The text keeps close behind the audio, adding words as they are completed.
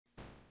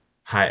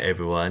Hi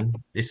everyone,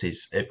 this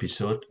is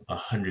episode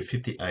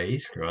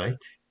 158, right?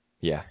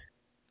 Yeah,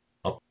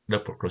 Of the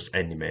Progress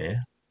Anime.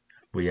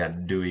 We are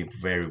doing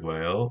very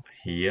well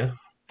here,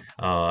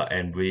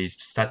 and we're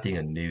starting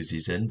a new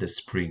season, the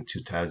spring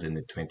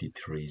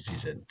 2023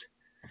 season.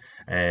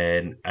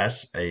 And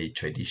as a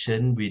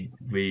tradition, we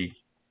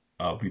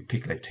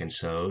pick like 10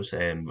 shows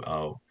and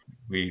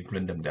we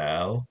run them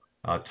down,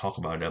 talk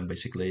about them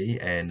basically,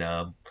 and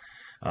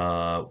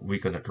we're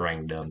gonna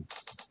rank them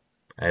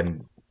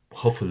and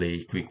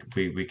hopefully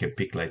we can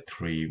pick like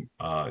three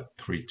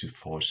to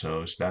four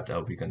shows that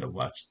we're gonna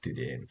watch to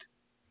the end.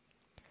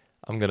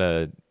 I'm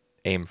gonna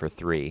aim for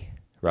 3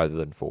 rather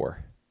than 4.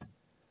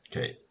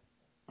 Okay.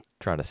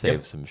 Trying to save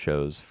Yep. some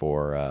shows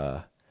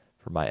for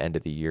my end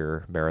of the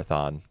year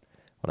marathon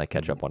when I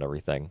catch Mhm. up on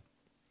everything.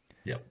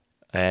 Yep.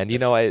 And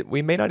That's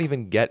we may not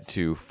even get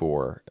to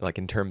 4, like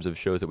in terms of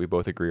shows that we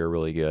both agree are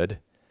really good,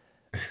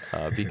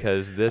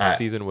 because this I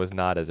season was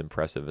not as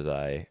impressive as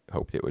I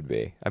hoped it would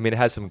be. I mean, it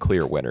has some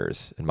clear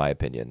winners in my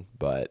opinion,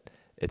 but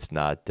it's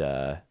not,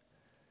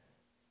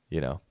 you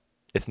know,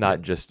 it's not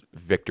yep. just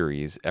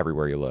victories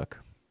everywhere you look.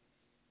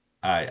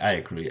 I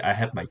agree. I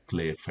have my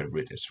clear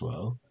favorite as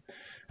well.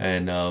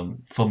 And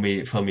for me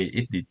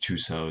it the two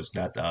shows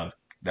that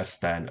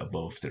stand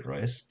above the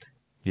rest.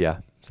 Yeah,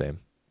 same.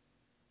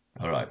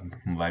 All right.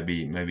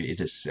 Maybe it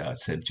is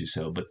same two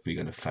show, but we're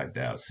gonna find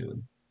out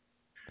soon.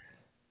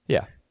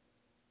 Yeah.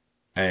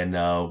 And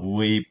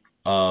we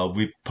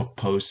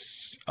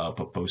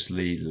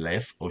purposely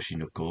left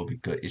Oshinoko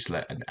because it's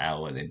like an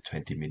hour and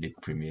 20-minute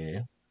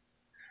premiere.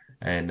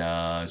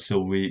 And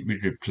so we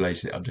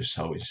replace the other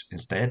show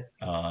instead.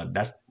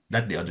 That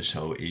the other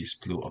show is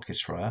Blue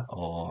Orchestra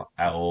or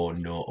Ao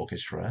no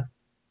Orchestra.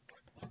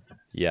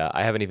 Yeah,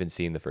 I haven't even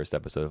seen the first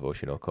episode of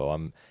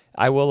Oshinoko.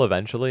 I will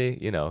eventually,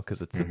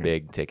 because it's the Hmm.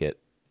 big ticket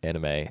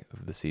anime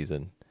of the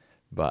season.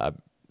 But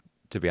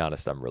to be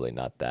honest, I'm really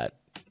not that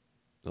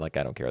like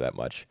I don't care that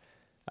much.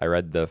 I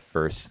read the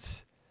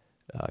first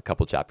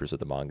couple chapters of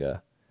the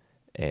manga,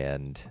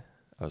 and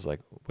I was like,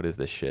 "What is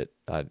this shit?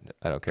 I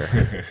don't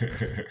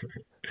care."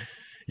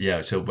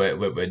 Yeah, so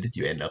where did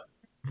you end up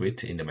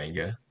with in the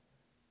manga?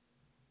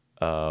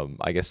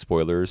 I guess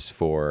spoilers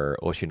for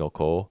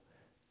Oshinoko.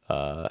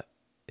 Uh,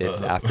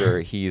 it's Uh,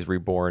 after he's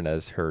reborn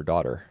as her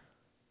daughter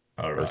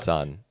all or right.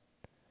 son.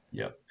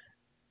 Yep.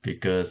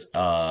 Because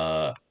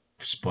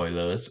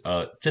spoilers,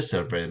 just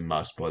a very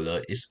mild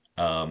spoiler is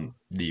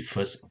the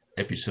first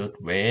episode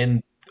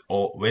when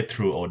all went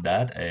through all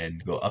that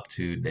and go up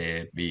to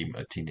their being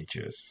a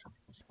teenagers.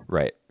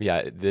 Right.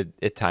 Yeah,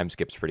 it time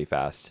skips pretty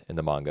fast in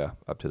the manga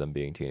up to them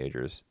being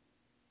teenagers.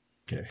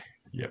 Okay.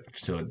 Yep.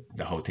 So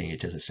the whole thing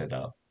is just a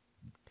setup.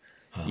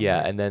 Oh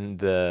Yeah, man. and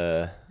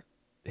then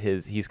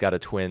he's got a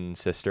twin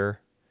sister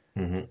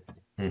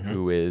Mm-hmm. Mm-hmm.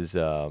 who is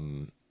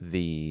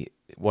the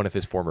one of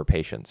his former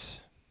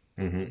patients.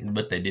 Mm-hmm.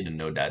 But they didn't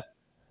know that.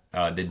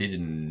 They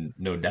didn't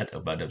know that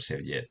about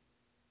themselves yet.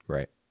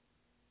 Right.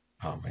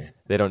 Oh man.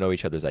 They don't know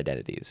each other's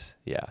identities.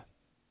 Yeah.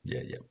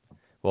 Yeah, yeah.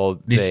 Well,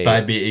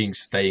 Despite being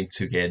staying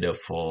together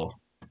for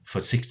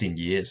 16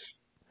 years.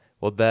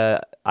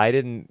 I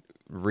didn't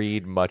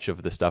read much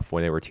of the stuff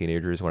when they were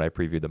teenagers when I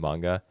previewed the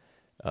manga.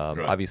 Right.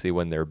 Obviously,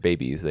 when they're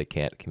babies, they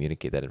can't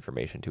communicate that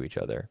information to each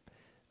other.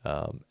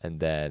 And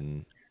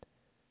then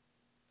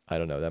I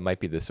don't know. That might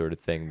be the sort of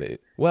thing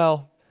that,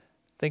 well,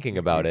 thinking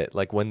about You, it,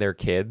 like when they're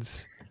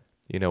kids,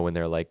 when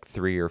they're like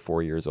 3 or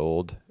 4 years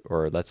old,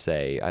 or let's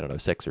say, I don't know,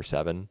 6 or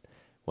 7,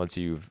 once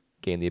you've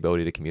gained the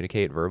ability to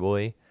communicate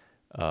verbally,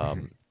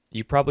 um,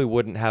 you probably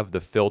wouldn't have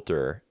the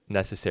filter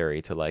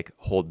necessary to like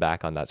hold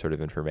back on that sort of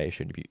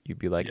information. You'd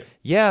be like, yeah.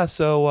 yeah,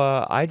 so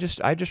I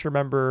just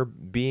remember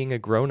being a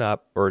grown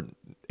up, or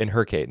in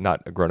her case,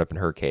 not a grown up in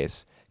her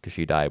case, because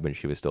she died when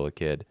she was still a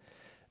kid.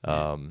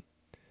 Yeah. Um,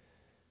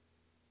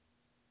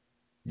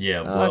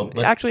 Yeah, well,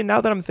 but Actually, now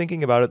that I'm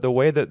thinking about it, the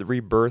way that the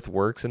rebirth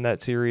works in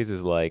that series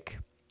is like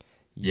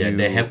yeah,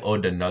 they you, have all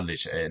the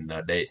knowledge and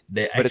they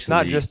but it's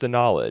not actually just the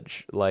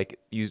knowledge. Like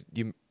you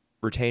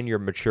retain your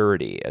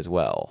maturity as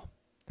well.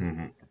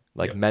 mhm.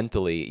 Like Yep.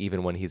 mentally,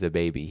 even when he's a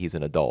baby, he's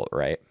an adult,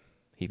 right?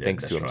 He Yeah,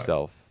 thinks to that's right.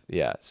 himself.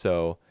 Yeah,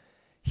 so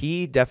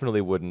he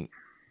definitely wouldn't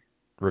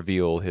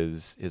reveal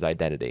his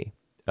identity,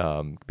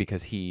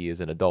 because he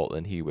is an adult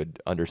and he would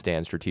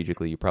understand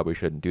strategically you probably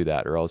shouldn't do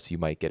that, or else you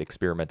might get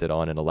experimented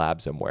on in a lab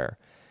somewhere.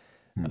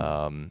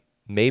 Hmm.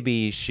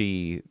 Maybe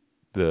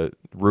the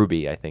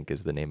Ruby, I think,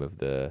 is the name of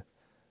the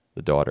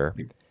daughter.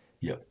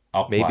 Yep.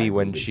 Maybe Apply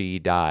when Ruby. she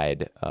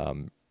died,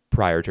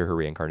 prior to her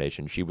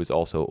reincarnation, she was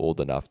also old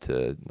enough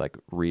to like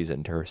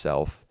reason to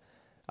herself,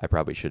 I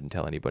probably shouldn't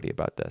tell anybody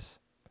about this.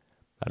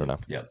 I don't Yep.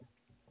 know.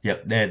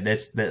 Yep. Yep.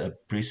 That's a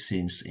brief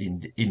scenes in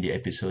the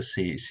episode.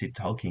 She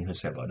talking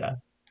herself about that.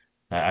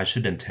 I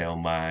shouldn't tell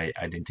my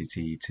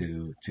identity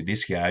to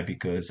this guy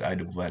because I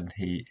don't want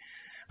he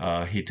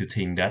to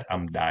think that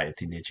I'm die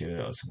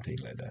teenager or something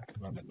like that.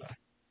 Blah, blah, blah.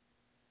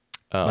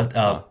 Oh, But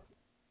huh.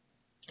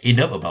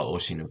 enough about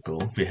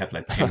Oshinoko. We have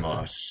like 10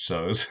 more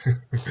shows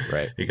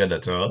Right. we gotta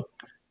talk.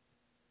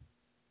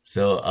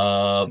 So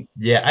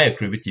yeah, I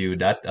agree with you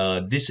that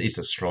this is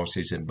a strong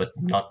season, but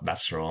not that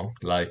strong.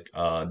 Like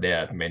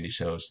there are many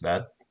shows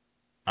that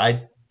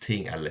I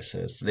think are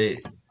lesser. They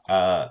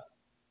uh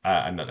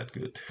are not that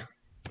good.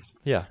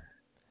 Yeah,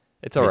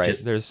 it's all We right.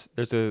 just There's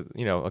a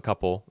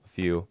a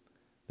few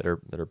that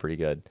are pretty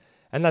good,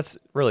 and that's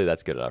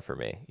good enough for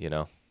me.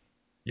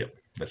 yep,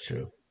 that's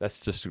true. That's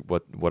just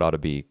what ought to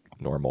be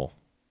normal.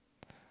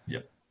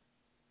 Yep.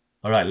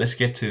 All right, let's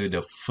get to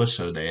the first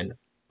show then.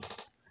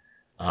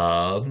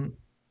 Um,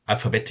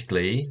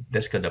 alphabetically,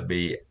 that's gonna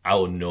be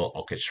Our No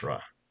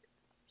Orchestra.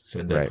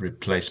 So the Right.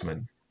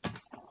 replacement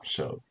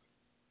show.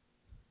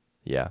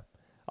 Yeah.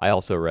 I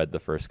also read the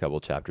first couple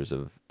chapters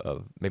of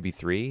maybe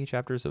three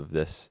chapters of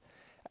this.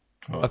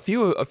 Oh,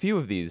 A few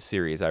of these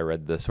series I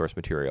read the source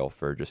material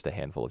for just a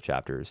handful of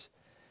chapters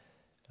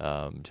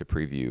to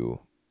preview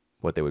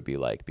what they would be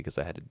like because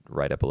I had to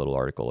write up a little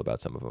article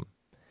about some of them.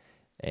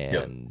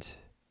 yep. And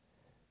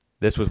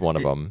this was one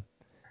of I- them.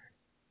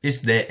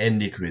 Is there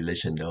any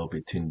relation though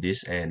between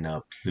this and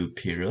Blue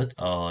Period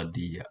or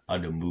the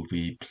other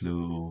movie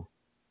Blue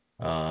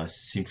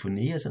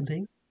Symphony or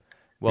something?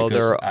 Well,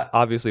 Because they're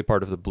obviously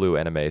part of the Blue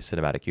anime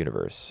cinematic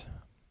universe.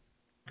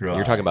 You're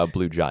talking right, about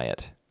Blue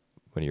Giant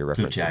when you Blue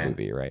reference the Giant.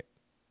 movie, right?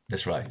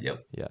 That's right.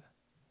 Yep. Yeah.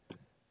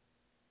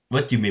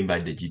 What do you mean by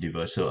the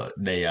universe? So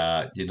they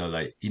are,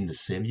 like in the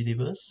same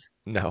universe?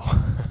 No.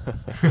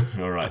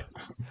 All right.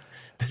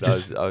 That's That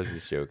was just I was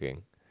just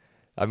joking.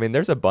 I mean,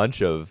 there's a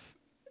bunch of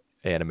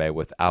anime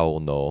with owl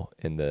no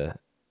in the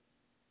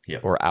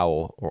yep. or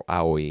owl or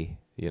aoi,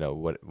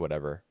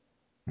 whatever.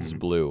 Just Mhm.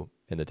 blue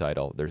in the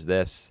title. There's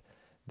this.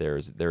 There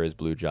is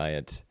Blue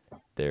Giant.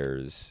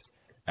 There's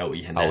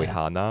Aoi Hana,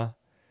 Aoihana,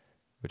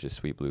 which is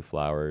sweet blue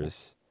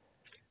flowers.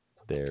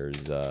 There's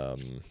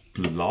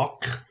Blue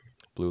Lock.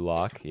 Blue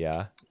Lock,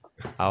 yeah.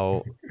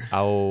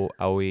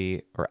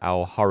 Aoi or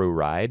Ao Haru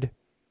Ride.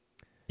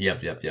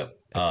 Yep, yep, yep.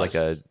 It's like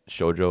a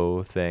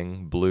shoujo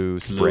thing. Blue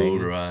Blue Spring.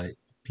 Right,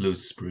 Blue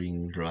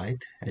Spring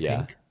Right, I Yeah.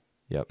 think.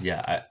 Yep.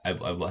 Yeah,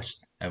 I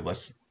watched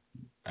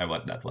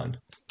that one.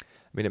 I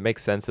mean, it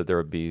makes sense that there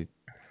would be.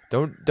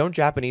 Don't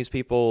Japanese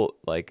people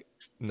like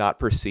not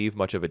perceive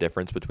much of a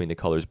difference between the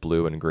colors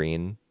blue and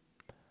green?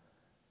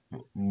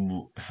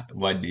 W-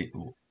 What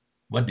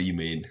what do you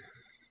mean?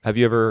 Have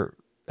you ever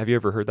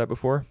heard that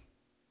before?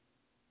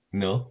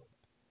 No.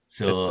 It's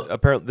So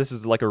apparently this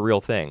is like a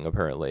real thing.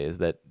 Apparently, is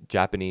that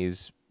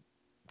Japanese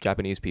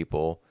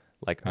people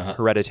like uh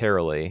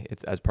hereditarily,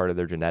 it's as part of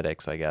their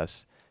genetics, I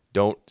guess,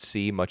 don't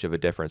see much of a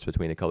difference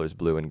between the colors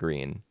blue and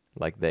green.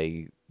 Like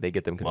they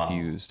get them wow,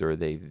 confused or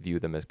they view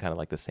them as kind of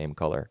like the same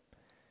color.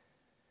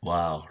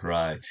 wow,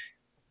 right,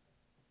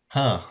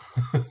 huh?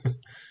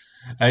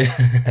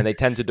 I And they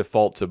tend to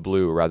default to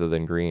blue rather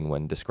than green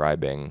when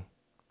describing.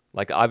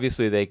 Like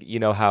obviously they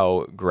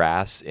how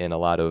grass in a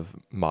lot of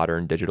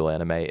modern digital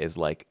anime is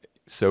like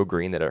so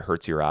green that it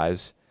hurts your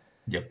eyes.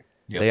 yep,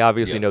 They yep,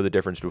 obviously yep, know the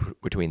difference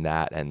between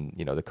that and,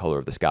 the color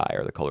of the sky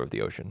or the color of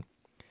the ocean.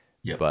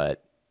 yep.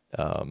 But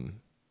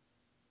um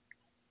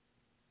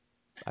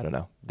I don't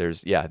know.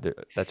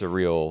 That's a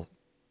real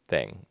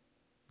thing,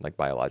 like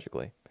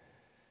biologically.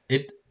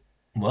 It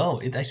well,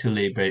 it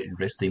actually very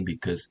interesting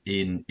because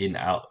in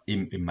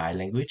my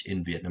language,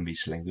 in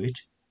Vietnamese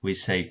language, we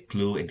say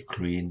blue and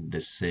green the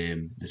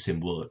same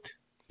word.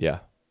 Yeah.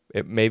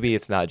 Maybe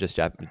it's not just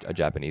a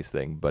Japanese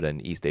thing, but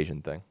an East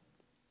Asian thing.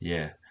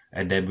 Yeah,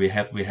 and then we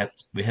have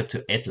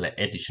to add like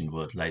addition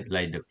word like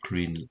the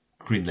green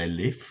like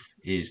leaf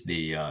is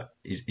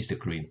the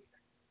green.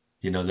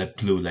 Like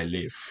blue like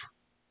leaf.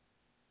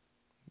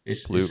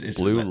 It's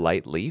Blue like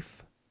light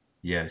leaf?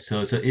 yeah.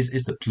 So it's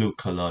the blue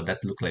color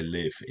that look like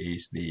leaf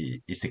is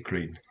the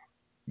green.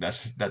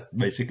 That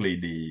basically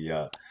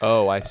the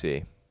Oh, I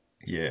see.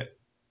 yeah.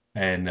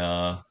 And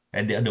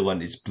the other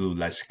one is blue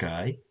like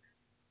sky.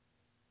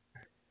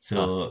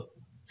 Huh.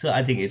 So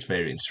I think it's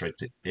very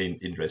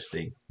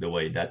interesting the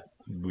way that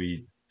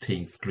we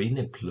think green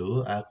and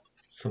blue are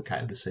some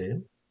kind of the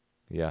same.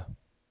 Yeah.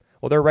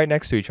 Well, they're right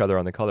next to each other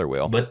on the color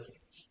wheel. But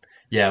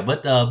yeah,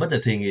 but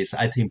the thing is,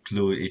 I think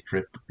blue it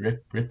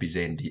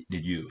represent the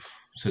youth,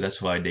 so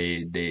that's why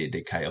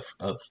they kind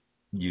of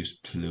use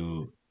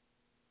blue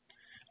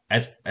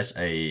as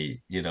a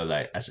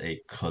like as a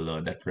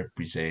color that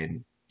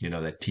represent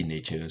like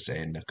teenagers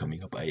and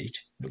coming of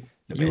age the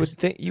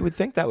best. You would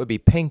think that would be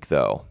pink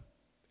though,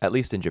 at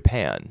least in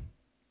Japan,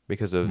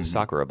 because of Hmm.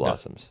 sakura That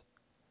blossoms.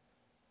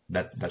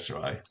 that's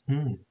right.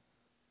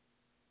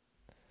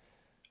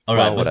 All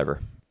right, Well, but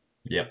whatever.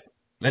 yep.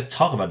 Let's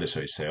talk about the show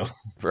itself.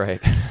 Right.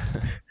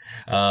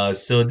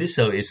 So this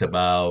show is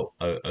about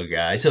a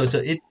guy. So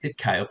it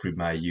kind of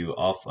remind you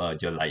of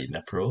your light in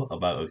April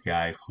about a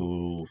guy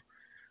who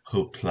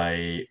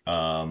play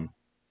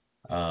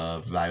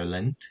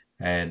violin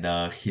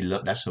and he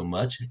loved that so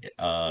much.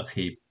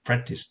 He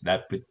practiced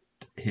that with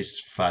his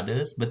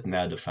fathers, but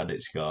now the father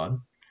is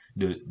gone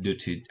due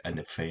to an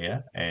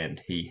affair,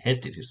 and he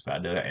hated his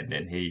father, and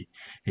then he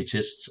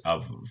just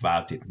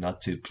vowed it not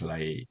to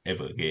play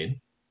ever again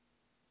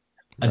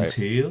Right.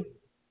 until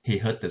he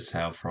heard the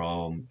sound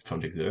from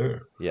the girl.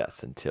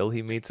 Yes, until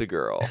he meets a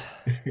girl.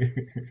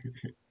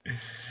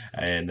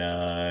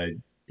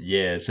 And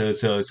yeah, so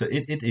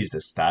it is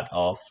the start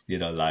of,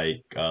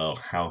 like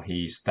how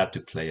he start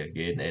to play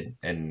again,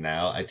 and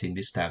now I think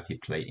this time he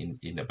play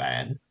in a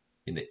band,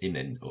 in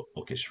an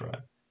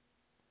orchestra.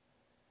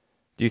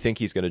 Do you think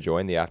he's going to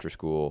join the after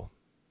school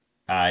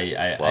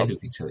I do club?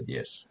 think so,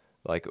 yes.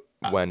 Like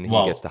when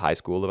he gets Well, to high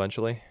school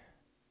eventually?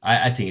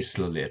 I think it's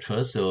slowly at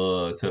first,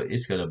 so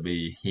it's gonna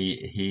be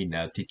he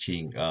now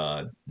teaching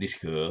this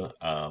girl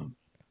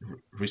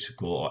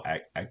Risuko or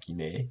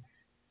Akine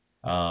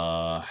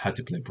how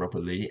to play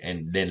properly,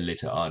 and then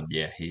later on,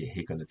 yeah,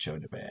 he gonna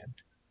join the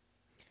band.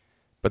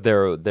 But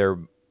there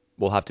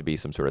will have to be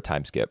some sort of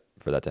time skip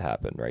for that to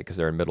happen, right? Because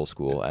they're in middle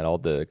school, and all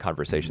the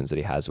Mm-hmm. conversations that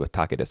he has with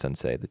Takeda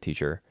Sensei, the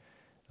teacher,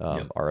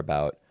 Yep. are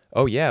about,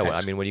 oh yeah, well,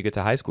 I Has mean, when you get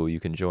to high school, you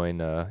can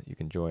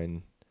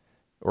join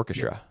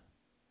Yep. orchestra.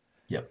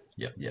 Yep.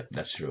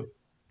 That's true.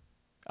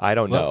 I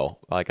don't Well, know.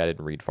 Like I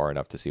didn't read far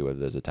enough to see whether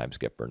there's a time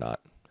skip or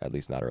not. At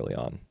least not early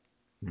on.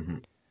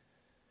 hmm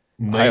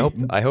I may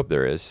I hope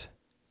there is,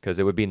 because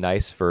it would be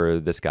nice for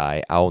this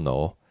guy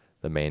Aono,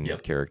 the main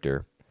Yep.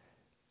 character,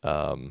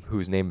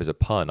 whose name is a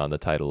pun on the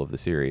title of the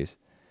series.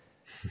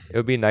 It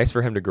would be nice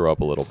for him to grow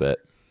up a little bit,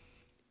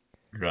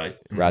 Right.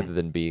 rather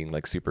than being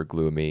like super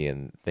gloomy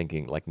and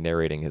thinking like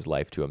narrating his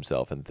life to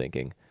himself and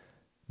thinking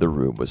the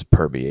room was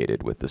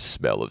permeated with the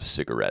smell of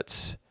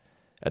cigarettes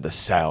and the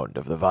sound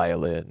of the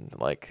violin.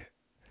 Like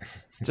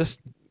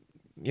just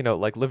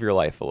like live your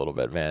life a little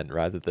bit, man,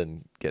 rather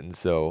than getting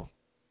so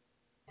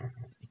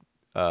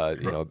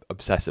Rub,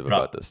 obsessive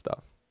about rub, this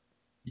stuff.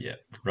 yeah,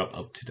 rub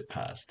up to the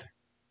past.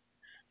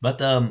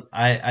 But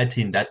I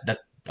think that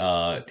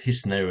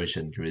his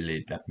narration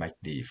really that make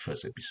the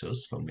first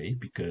episodes for me,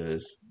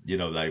 because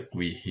like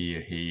we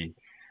hear he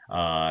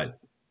uh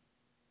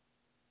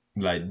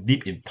like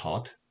deep in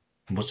thought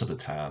most of the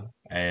time,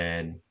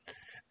 and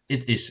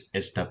it is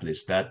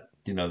established that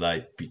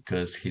like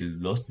because he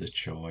lost the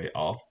joy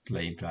of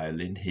playing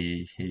violin,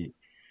 he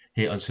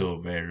also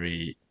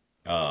very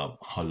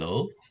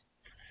hollow,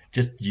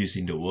 just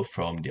using the word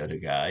from the other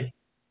guy,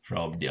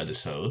 from the other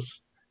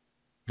shows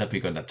that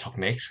we're gonna talk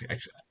next,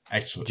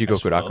 as well.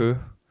 Jigokuraku.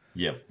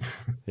 Yep.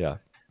 Yeah.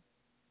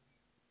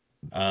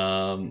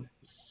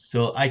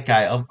 So I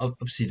kind of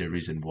see the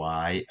reason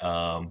why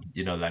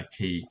like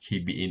he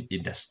be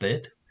in that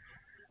state.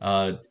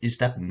 Is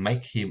that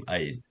make him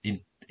a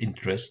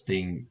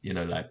interesting,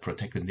 like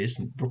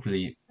protagonist?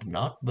 Probably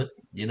not, but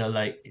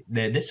like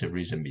there's a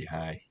reason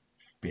behind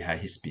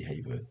his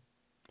behavior.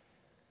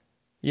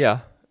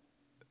 Yeah,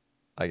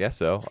 I guess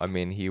so. I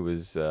mean, he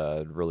was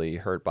really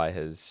hurt by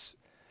his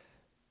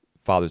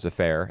father's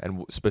affair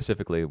and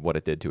specifically what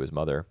it did to his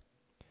mother.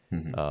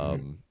 Hmm.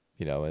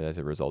 And as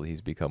a result,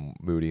 he's become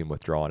moody and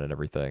withdrawn and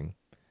everything.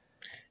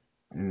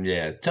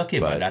 Yeah, talking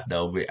about But that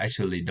though, we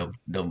actually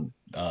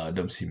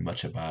don't see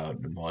much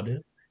about the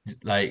mother.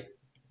 Like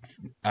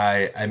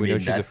I we know mean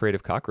she's that, afraid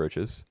of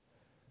cockroaches.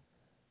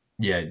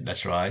 yeah,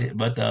 that's right.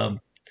 But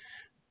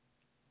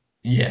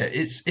yeah,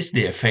 it's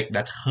the effect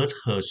that hurt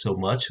her so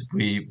much.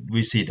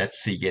 We see that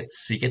she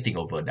getting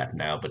over that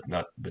now, but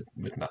not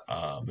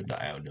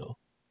I don't know.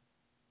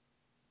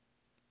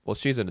 Well,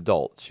 she's an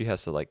adult. She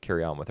has to like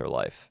carry on with her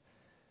life.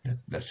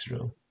 That's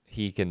true.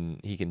 He can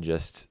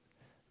just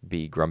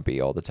be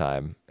grumpy all the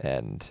time,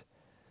 and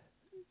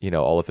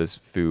all of his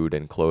food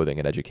and clothing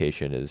and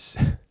education is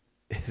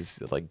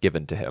is like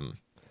given to him.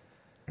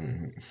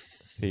 Hmm.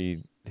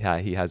 He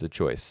has a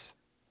choice.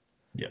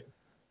 Yeah,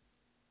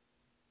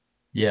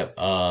 yeah.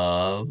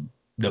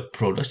 The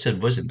production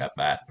wasn't that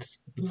bad.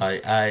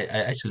 Like I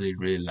actually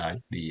really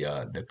like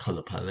the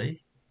color palette,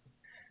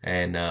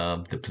 and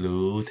the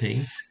blue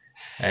things,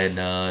 and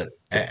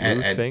The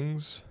blue and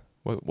things.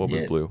 What was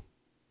yeah, blue?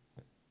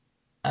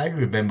 I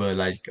remember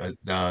like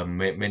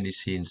many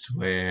scenes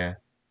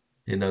where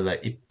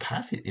like it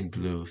painted in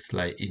blues,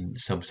 like in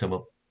some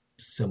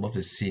of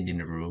the scene in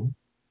the room.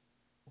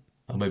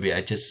 Or maybe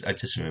I just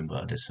remember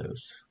other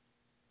shows.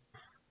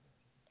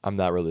 I'm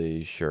not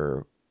really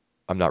sure.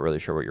 I'm not really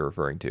sure what you're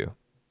referring to,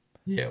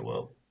 Yeah,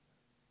 well,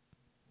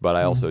 but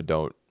I hmm. also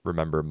don't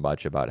remember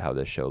much about how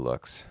this show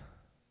looks,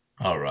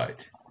 All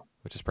right.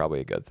 which is probably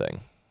a good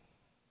thing.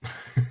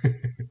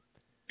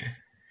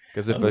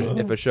 Because if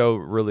Oh, a show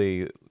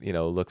really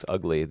looks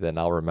ugly, then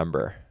I'll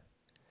remember.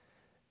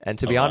 And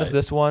to all be honest, right.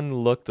 this one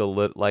looked a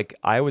little like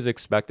I was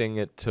expecting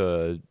it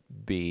to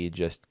be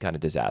just kind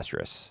of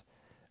disastrous,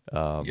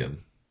 Yep.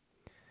 um,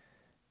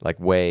 like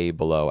way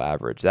below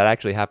average. That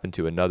actually happened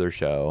to another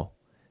show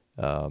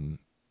um,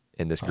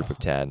 in this group of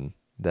Uh, 10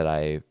 that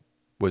I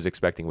was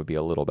expecting would be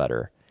a little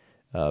better.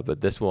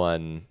 But this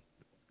one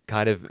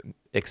kind of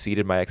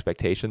exceeded my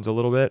expectations a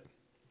little bit.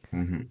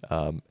 hmm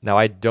Now,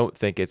 I don't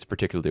think it's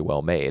particularly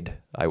well made.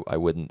 I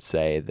wouldn't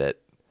say that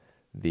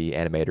the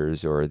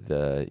animators or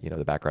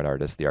the background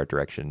artists, the art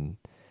direction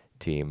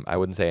team, I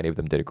wouldn't say any of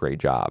them did a great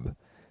job,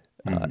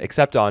 hmm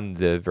except on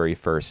the very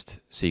first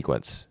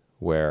sequence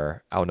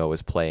where Aono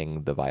is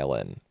playing the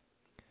violin.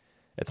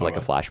 It's All like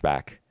a right.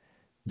 flashback.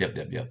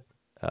 Yep.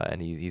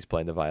 and he's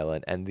playing the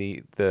violin, and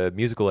the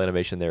musical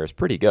animation there is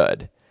pretty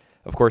good.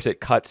 Of course, it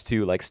cuts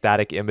to like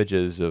static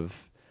images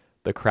of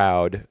the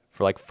crowd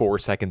for like 4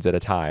 seconds at a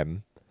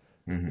time.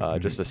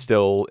 Just a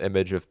still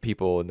image of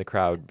people in the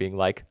crowd being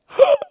like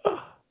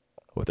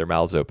with their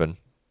mouths open.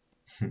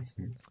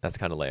 That's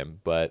kind of lame,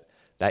 but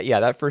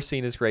that first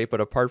scene is great.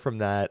 But apart from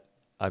that,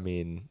 I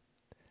mean,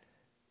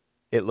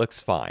 it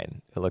looks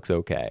fine. It looks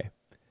okay.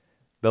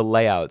 The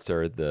layouts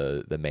are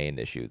the main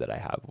issue that I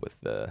have with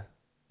the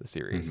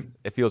series.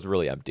 It feels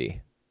really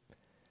empty.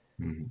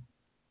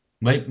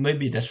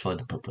 Maybe that's for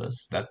the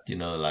purpose that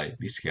like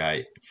this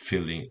guy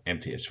feeling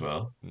empty as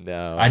well. I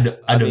No, don't,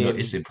 I I don't know. mean,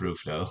 It's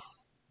improved though.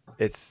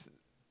 it's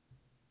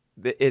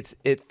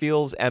it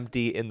feels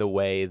empty in the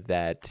way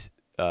that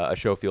a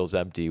show feels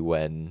empty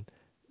when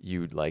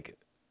you like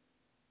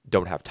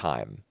don't have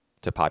time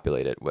to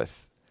populate it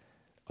with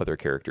other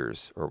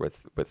characters or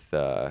with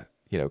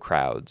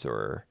crowds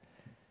or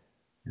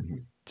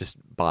just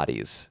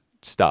bodies,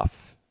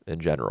 stuff in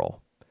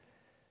general.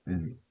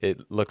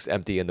 It looks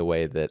empty in the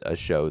way that a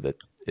show that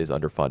is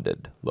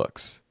underfunded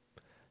looks.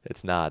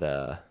 It's not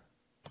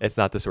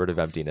the sort of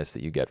emptiness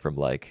that you get from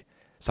like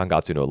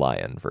Sangatsu no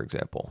Lion, for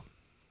example.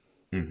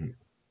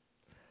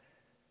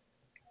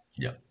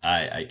 Yeah,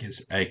 I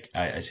guess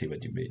I see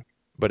what you mean.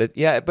 But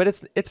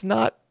it's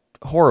not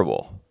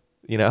horrible,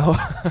 you know.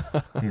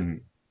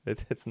 Mhm.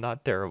 It's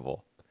not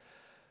terrible,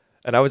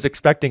 and I was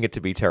expecting it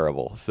to be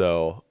terrible.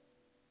 So,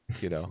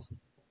 you know,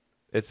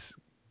 it's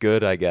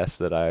good, I guess,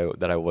 that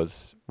I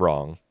was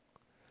wrong.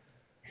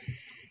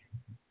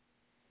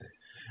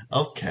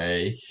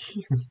 Okay.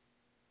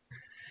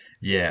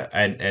 Yeah,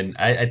 and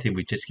I think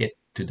we just get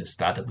to the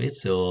start of it.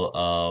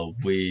 So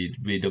we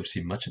don't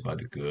see much about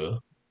the girl,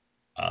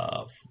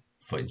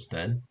 for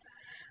instance.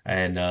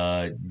 And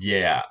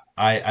yeah,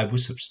 I would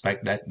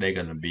suspect that they're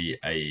gonna be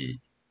a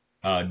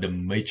the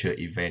major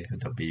event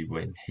gonna be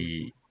when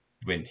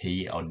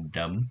he on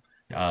them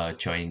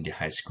join the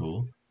high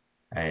school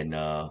and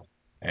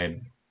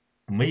and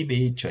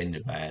maybe join the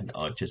band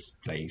or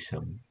just playing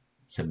some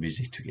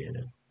music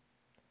together.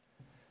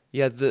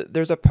 Yeah,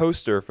 there's a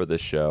poster for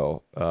this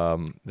show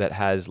that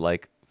has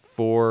like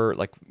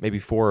maybe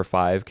four or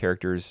five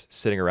characters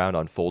sitting around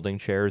on folding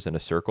chairs in a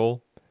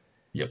circle,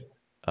 Yep.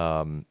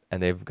 and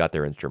they've got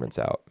their instruments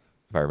out,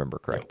 if I remember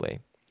Yep. correctly.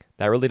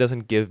 That really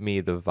doesn't give me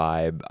the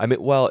vibe. I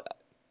mean, well,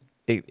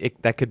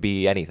 that could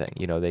be anything.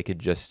 You know, they could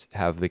just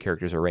have the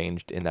characters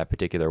arranged in that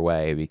particular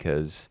way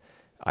because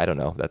I don't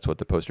know. That's what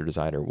the poster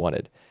designer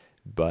wanted,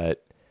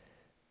 but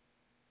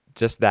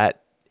just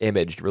that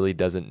image really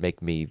doesn't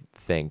make me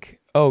think,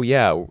 oh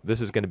yeah, this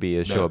is going to be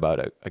a show No. about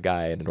a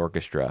guy in an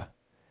orchestra.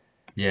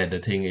 Yeah, the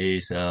thing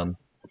is,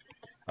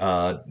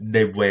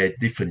 they wear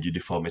different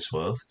uniform as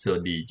well. So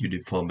the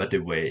uniform that they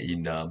wear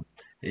in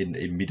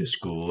middle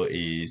school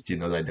is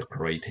like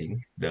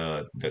decorating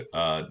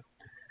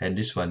and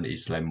this one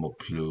is like more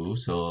blue.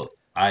 So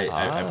I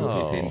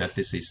probably think Oh, that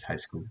this is high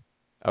school.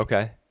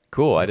 okay,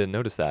 cool. I Yep. didn't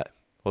notice that.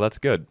 Well, that's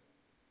good.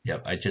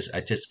 Yep. I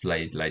just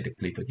played like the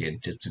clip again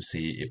just to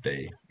see if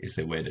they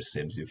wear the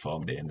same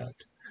uniform there or not.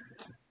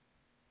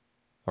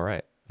 All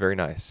right, very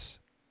nice.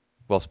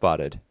 Well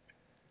spotted.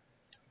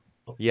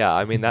 Yeah,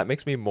 I mean that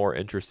makes me more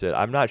interested.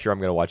 I'm not sure I'm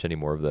going to watch any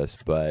more of this,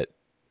 but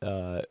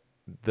uh,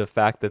 the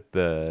fact that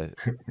the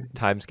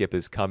time skip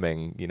is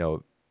coming,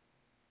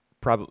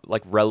 probably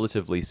like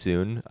relatively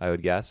soon, I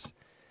would guess,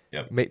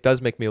 Yep.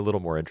 does make me a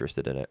little more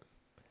interested in it.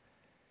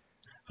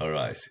 All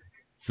right.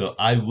 So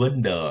I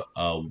wonder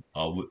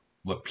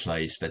what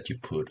place that you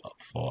put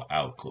up for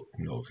our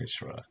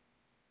orchestra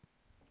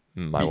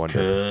I wonder.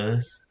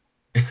 because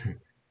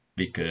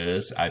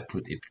because I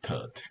put it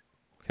third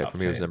Okay, of for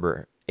me it was 10.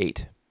 number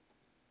 8.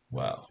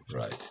 Wow,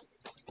 right.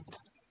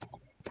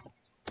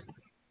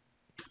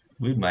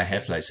 We might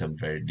have like some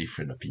very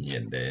different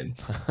opinion then.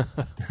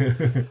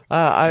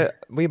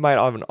 We might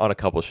on a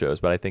couple shows,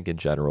 but I think in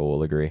general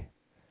we'll agree.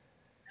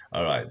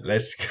 All right,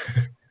 let's.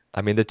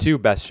 I mean, the two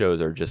best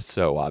shows are just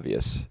so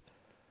obvious.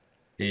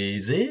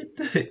 Is it?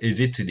 Is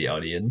it to the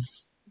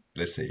audience?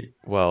 Let's see.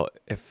 Well,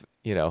 if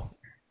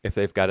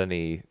they've got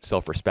any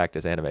self-respect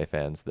as anime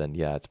fans, then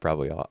yeah, it's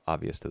probably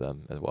obvious to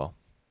them as well.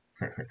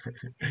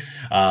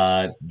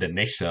 The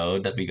next show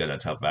that we're gonna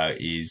talk about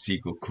is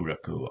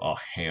Jigokuraku or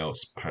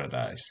Hell's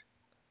Paradise.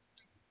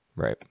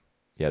 Right.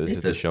 Yeah, this It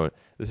is the does. show.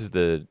 This is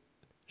the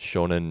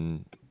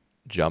Shonen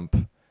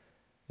Jump.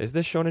 Is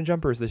this Shonen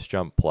Jump or is this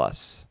Jump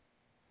Plus?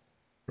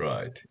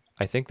 Right.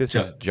 I think this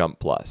is Ju- Jump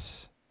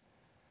Plus.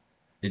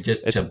 It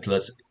just It's jump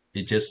plus.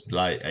 It just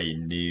like a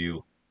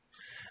new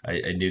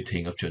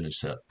thing of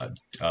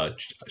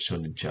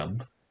Shonen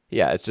Jump.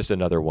 yeah, it's just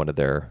another one of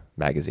their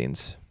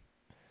magazines.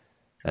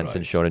 And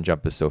since Right. Shonen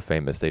Jump is so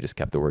famous, they just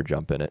kept the word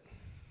jump in it.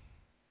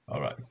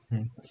 All right.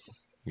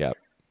 Yeah.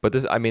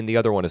 But I mean, the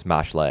other one is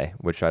Mashley,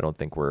 which I don't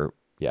think we're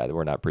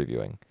not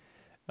previewing.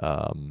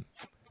 Um,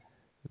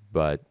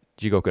 but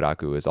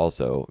Jigokuraku is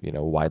also,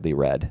 widely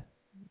read,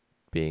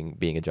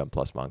 being a Jump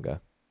Plus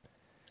manga.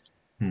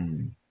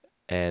 Hmm.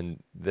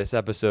 And this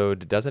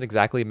episode doesn't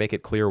exactly make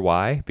it clear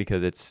why,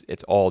 because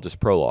it's all just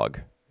prologue.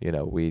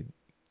 We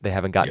they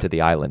haven't gotten Yep. to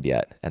the island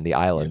yet, and the Yep.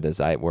 island is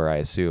where I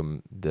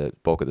assume the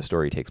bulk of the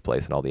story takes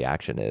place and all the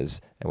action is,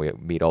 and we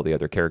meet all the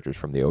other characters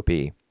from the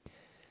OP.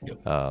 Yep.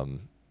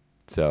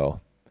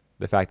 So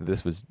the fact that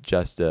this was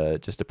just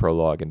a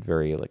prologue and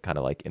very like kind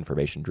of like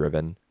information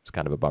driven is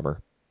kind of a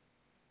bummer.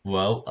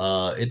 Well,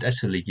 it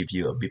actually gives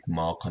you a bit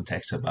more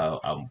context about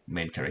our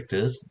main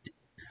characters.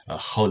 A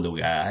hollow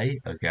guy,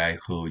 a guy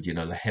who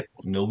like have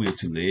no will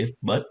to live,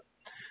 but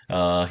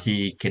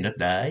he cannot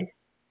die,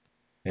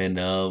 and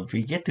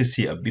we get to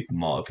see a bit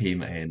more of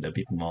him and a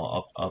bit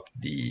more of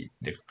the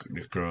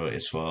girl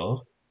as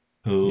well,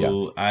 Yeah,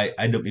 who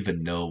I don't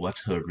even know what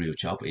her real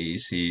job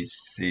is. She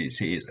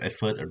is at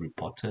first a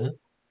reporter.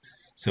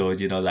 So,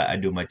 like I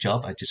do my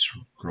job, I just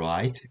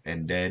write,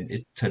 and then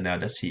it turned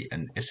out that she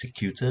an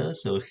executor,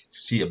 so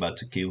she about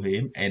to kill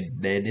him, and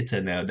then it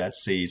turned out that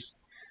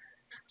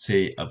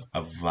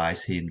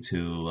advised him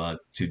to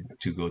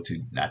go to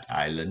that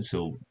island.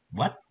 So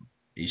what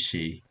is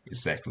she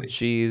exactly?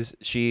 she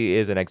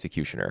is an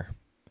executioner.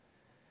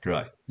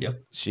 Right.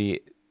 Yep.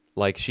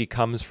 She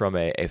comes from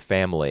a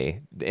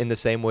family in the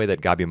same way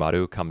that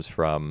Gabimaru comes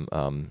from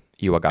A.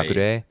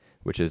 Iwagakure,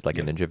 which is like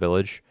a Yep. ninja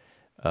village.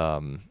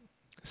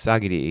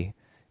 Sagiri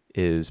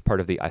is part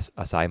of the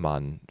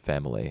Asaiman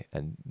family,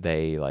 and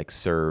they like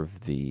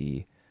serve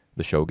the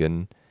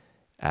shogun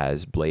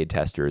as blade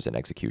testers and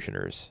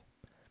executioners.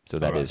 So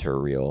All that is right. her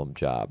real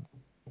job.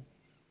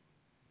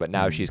 But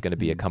now she's going to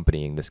be Mm-hmm.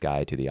 accompanying this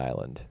guy to the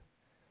island,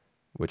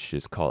 which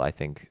is called, I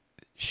think,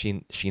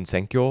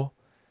 Shinsenkyo,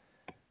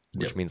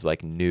 which Yep. means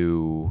like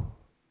new.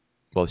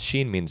 Well,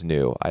 Shin means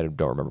new. I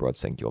don't remember what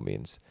Senkyo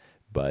means,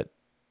 but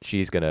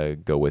she's gonna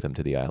go with him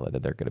to the island,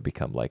 and they're gonna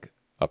become like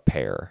a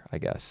pair, I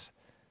guess.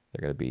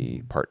 They're gonna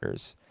be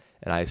partners,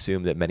 and I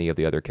assume that many of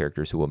the other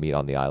characters who will meet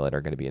on the island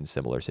are gonna be in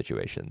similar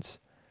situations,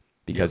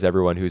 because Yep.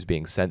 everyone who's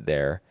being sent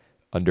there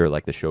under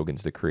like the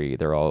shogun's decree,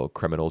 they're all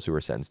criminals who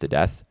are sentenced to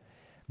death.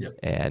 Yep.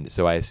 And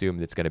so I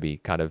assume it's going to be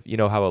kind of,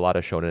 how a lot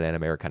of shonen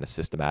anime are kind of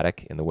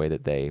systematic in the way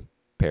that they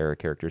pair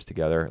characters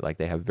together. Like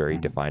they have very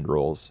Mm-hmm. defined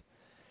roles.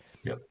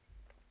 Yep.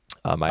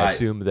 I I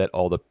assume that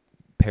all the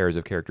pairs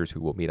of characters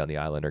who will meet on the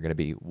island are going to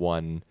be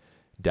one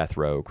death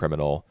row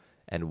criminal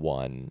and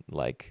one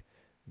like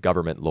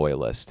government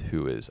loyalist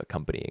who is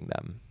accompanying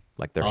them,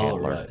 like their All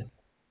handler. right.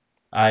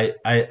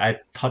 I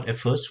thought at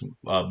first,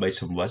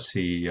 based on what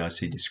she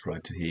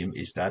described to him,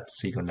 is that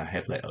she gonna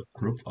have like a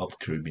group of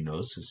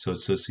criminals. So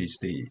she's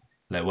the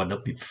like one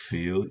of the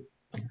few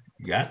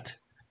got,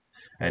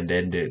 and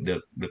then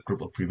the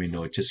group of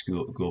criminals just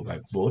go by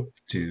boat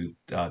to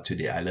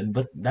the island.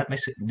 But that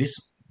makes it,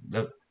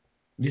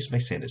 this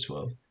makes sense as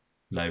well.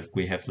 Like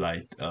we have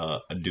like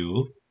a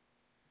duo,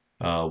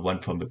 one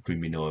from the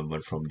criminal and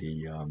one from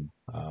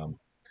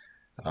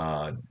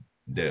uh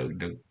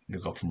the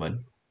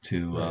government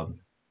to Right. um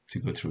to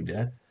go through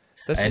that.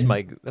 That's just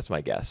And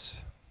my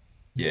guess.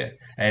 yeah,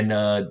 and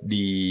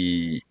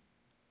the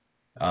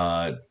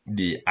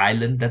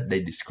island that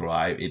they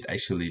describe it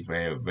actually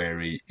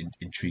very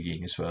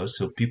intriguing as well.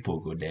 So people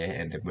go there,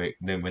 and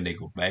then when they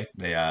go back,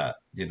 they are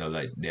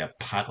like they are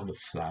part of the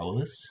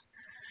flowers.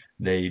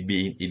 They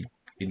being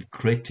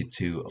incredited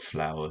to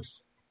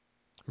flowers,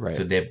 Right.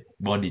 so their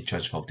body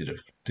transformed to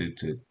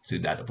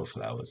that of the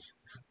flowers.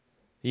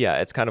 Yeah,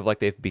 it's kind of like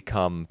they've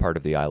become part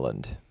of the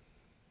island.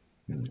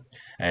 Mm.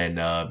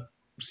 And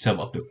some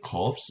of the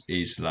corpse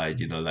is like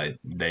like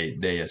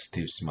they are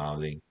still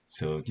smiling.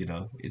 So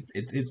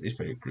it's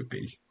very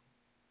creepy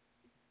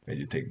when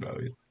you think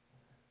about it.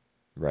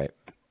 Right.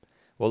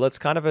 Well, that's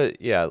kind of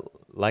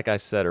like I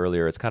said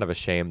earlier, it's kind of a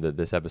shame that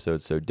this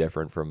episode's so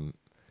different from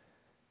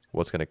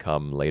what's going to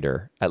come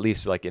later. At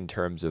least like in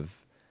terms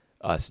of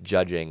us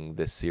judging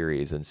this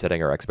series and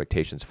setting our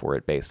expectations for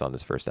it based on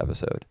this first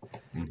episode.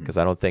 Hmm. Because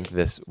I don't think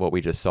what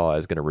we just saw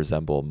is going to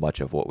resemble much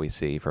of what we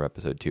see from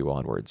episode 2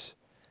 onwards.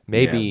 Yeah,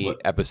 Maybe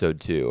but episode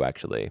 2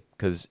 actually,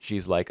 cuz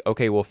she's like,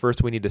 "Okay, well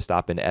first we need to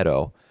stop in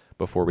Edo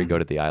before we go mhm.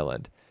 to the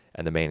island."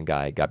 And the main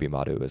guy,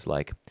 Gabimaru, is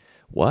like,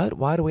 "What?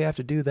 Why do we have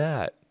to do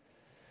that?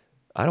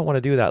 I don't want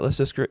to do that. Let's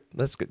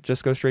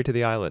just go straight to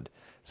the island."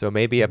 So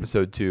maybe Mhm.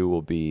 episode 2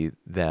 will be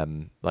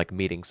them like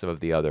meeting some of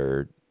the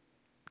other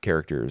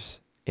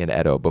characters in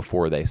Edo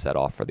before they set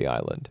off for the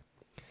island.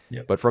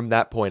 Yep. But from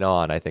that point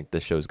on, I think the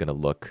show's going to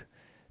look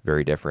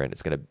very different.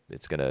 It's going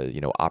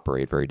to,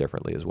 operate very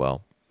differently as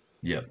well.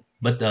 Yep.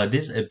 But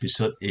this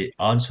episode it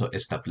also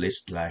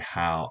established like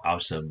how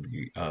awesome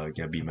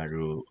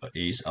Gabimaru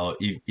is, or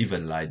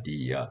even like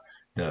the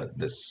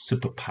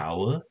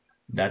superpower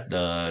that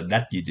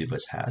that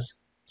universe has.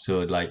 So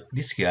like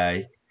this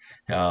guy,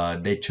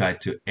 they tried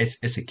to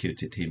execute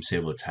him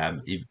several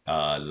times. If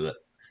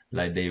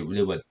like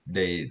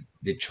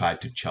they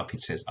tried to chop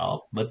his head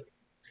off, but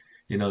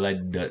like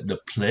the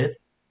plate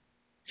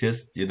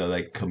just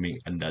like coming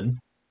undone,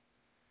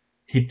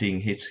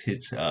 hitting his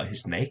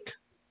neck.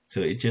 So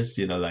it just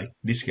like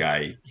this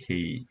guy,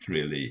 he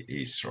really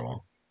is strong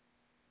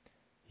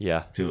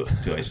Yeah, to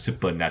a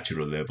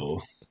supernatural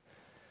level.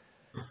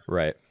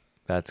 right.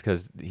 That's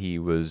because he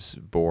was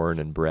born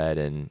and bred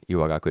in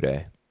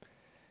Iwagakure.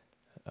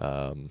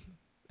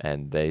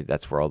 and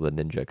that's where all the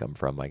ninja come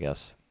from, I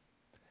guess.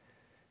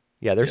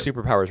 Yeah, their Yep.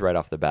 superpowers right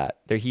off the bat.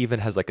 He even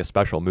has like a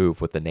special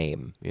move with the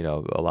name. A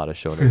lot of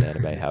shonen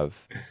anime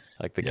have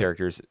like the Yep.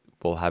 characters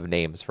will have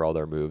names for all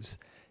their moves.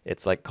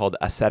 It's like called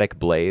ascetic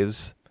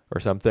blaze or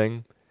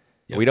something.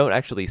 We Yep. don't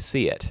actually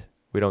see it.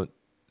 We don't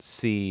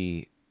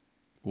see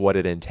what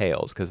it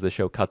entails because the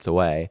show cuts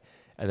away,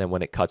 and then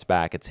when it cuts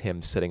back, it's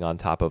him sitting on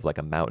top of like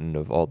a mountain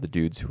of all the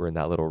dudes who were in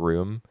that little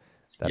room,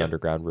 that Yep.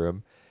 underground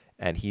room,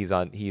 and he's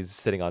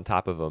sitting on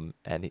top of them,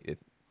 and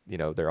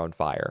they're on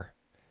fire,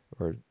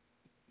 or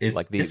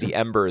like the It's a the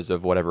embers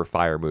of whatever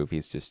fire move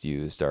he's just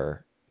used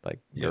are like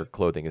their yeah.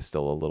 clothing is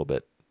still a little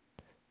bit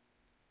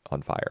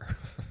on fire.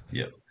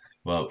 Yeah.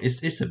 Well,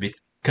 it's a bit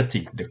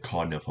cutting the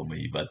corner for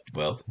me, but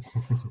well.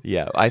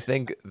 Yeah, I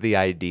think the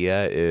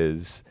idea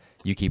is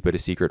you keep it a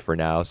secret for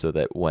now, so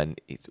that when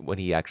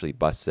he actually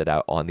busts it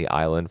out on the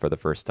island for the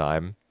first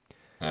time,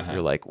 you're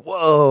Uh-huh. like,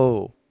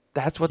 "Whoa,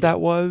 that's what Yep. that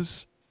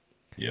was."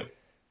 Yep.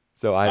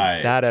 So I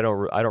I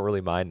don't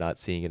really mind not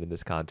seeing it in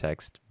this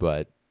context,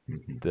 but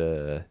mhm,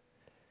 the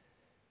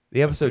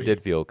the episode agree.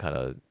 did feel kind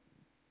of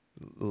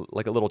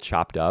like a little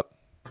chopped up,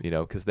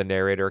 because the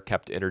narrator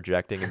kept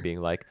interjecting and being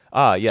like,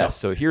 "Ah, yes, Chop.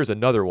 so here's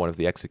another one of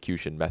the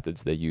execution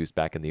methods they used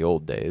back in the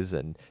old days.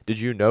 And did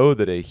you know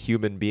that a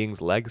human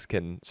being's legs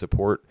can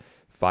support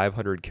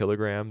 500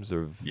 kilograms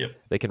of, Yep.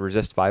 they can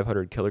resist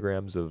 500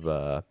 kilograms of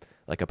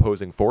like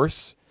opposing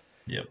force,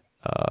 Yep.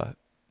 uh,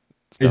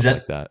 Is stuff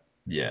like that that."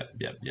 yeah,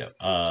 yeah,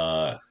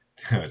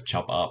 yeah.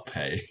 Chop up,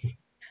 hey.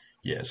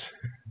 Yes.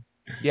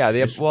 Yeah,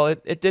 It's well,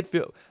 it did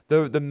feel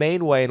the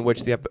main way in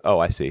which oh,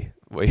 I see.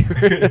 Wait.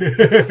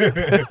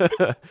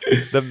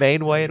 The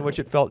main way in which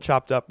it felt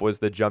chopped up was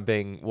the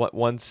jumping.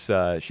 Once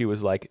she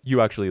was like, "You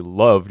actually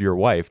loved your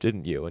wife,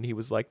 didn't you?" And he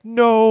was like,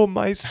 "No,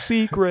 my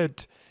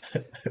secret."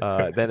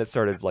 Then it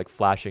started like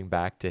flashing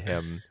back to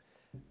him,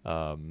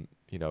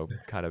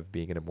 kind of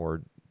being in a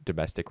more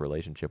domestic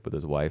relationship with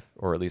his wife,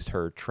 or at least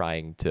her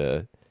trying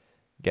to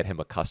get him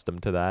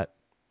accustomed to that,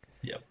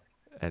 yep.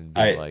 and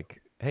being I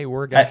like, "Hey,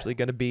 we're I actually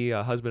going to be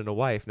a husband and a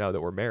wife now that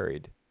we're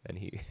married." And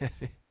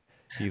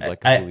he's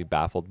like I completely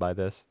baffled by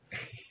this.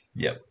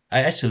 yep.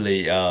 I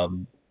actually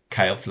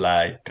kind of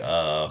like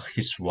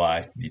his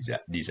wife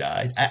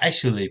design. I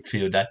actually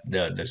feel that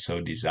the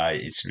show design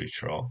is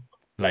retro,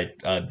 like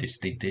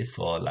distinctive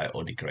for like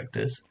all the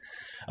characters.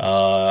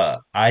 I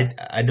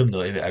don't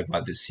know if I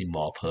want to see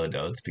more of her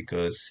though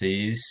because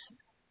she's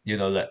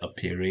like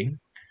appearing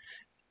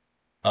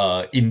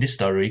in this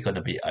story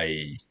gonna be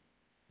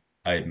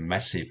a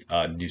massive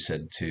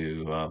nuisance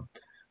to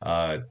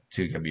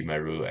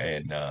Gabimaru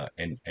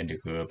and the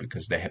girl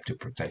because they have to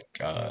protect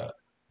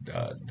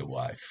the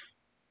wife.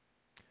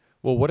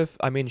 Well, what if,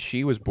 I mean,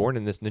 she was born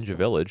in this ninja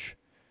village.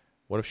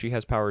 What if she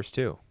has powers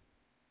too?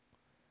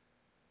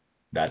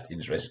 That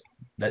interest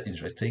that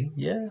interesting.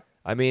 Yeah,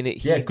 I mean, yeah,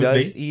 he it could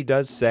does be. he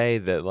does say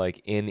that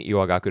like in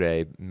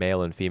Iwagakure,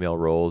 male and female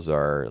roles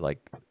are like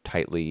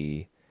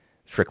strictly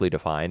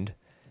defined.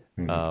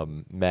 Hmm.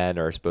 Men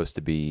are supposed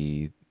to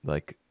be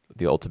like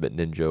the ultimate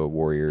ninja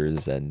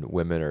warriors, and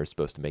women are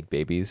supposed to make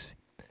babies.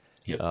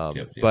 Yep, yep,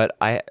 yep. But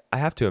I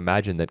have to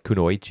imagine that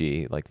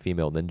kunoichi, like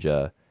female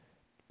ninja,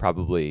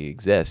 probably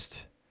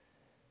exist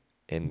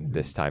in Hmm.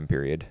 this time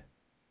period.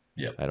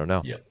 Yep, I don't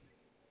know. yep.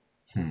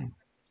 Hmm.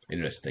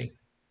 Interesting.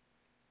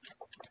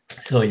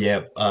 So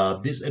yeah,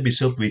 this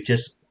episode we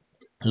just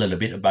learn a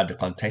bit about the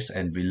context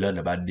and we learn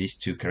about these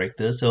two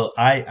characters. So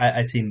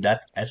I think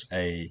that as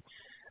a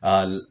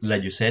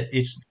like you said,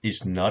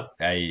 it's not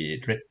a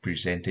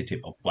representative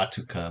of what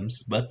to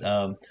comes, but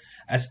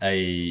as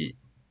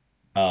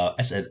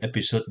an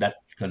episode that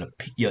gonna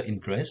pick your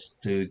interest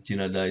to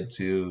like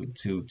to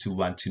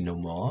want to know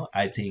more.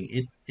 I think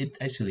it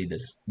actually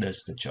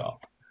does the job.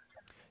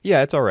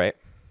 Yeah, it's all right.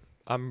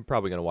 I'm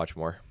probably gonna watch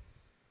more.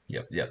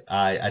 Yep, yep.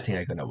 I think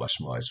I'm gonna watch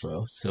more as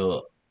well.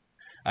 So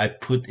I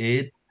put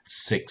it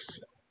 6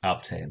 out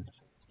of 10.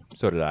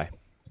 So did I.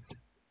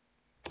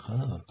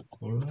 Huh.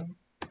 All right.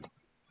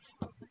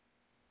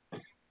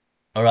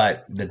 All right.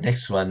 The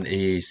next one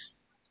is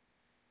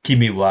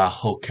Kimi wa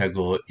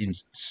Houkago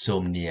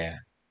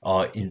Insomnia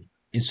or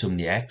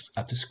Insomniacs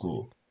After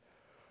School.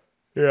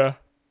 Yeah.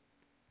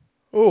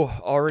 Oh,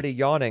 already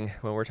yawning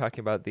when we're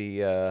talking about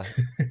the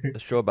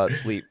show about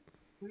sleep.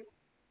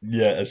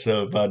 Yeah,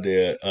 so about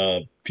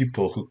the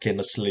people who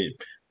cannot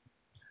sleep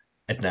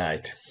at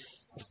night.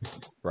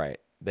 Right.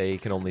 They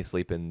can only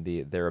sleep in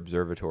their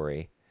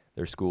observatory,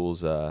 their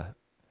school's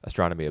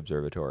astronomy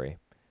observatory.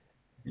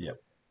 Yep.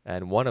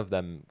 And one of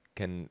them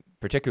can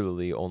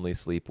particularly only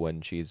sleep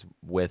when she's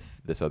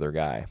with this other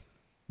guy.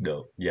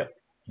 No. Yep.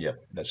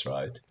 Yep. That's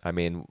right. I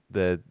mean,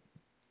 the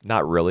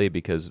not really,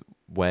 because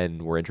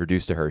when we're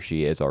introduced to her,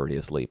 she is already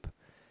asleep.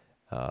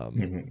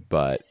 Hmm.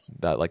 But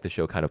that, like, the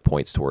show kind of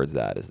points towards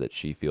that, is that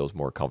she feels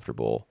more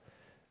comfortable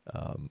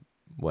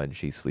when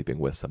she's sleeping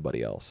with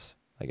somebody else.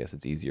 I guess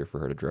it's easier for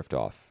her to drift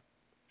off.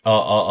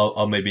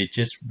 Or maybe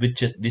just with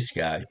just this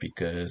guy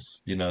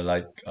because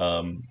like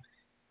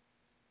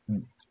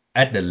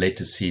at the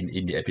later scene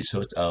in the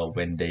episode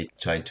when they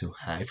try to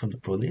hide from the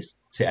police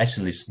She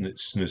actually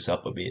snooze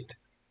up a bit.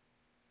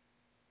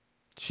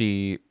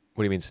 She,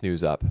 what do you mean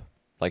snooze up?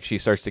 Like she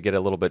starts to get a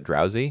little bit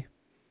drowsy?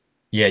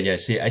 Yeah, yeah.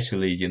 She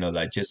actually,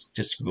 like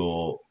just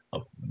go a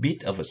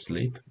bit of a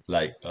sleep,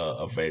 like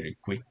a very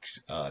quick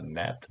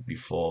nap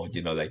before,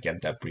 like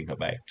Ganta bring her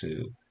back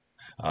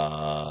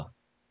uh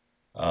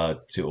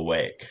to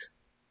awake.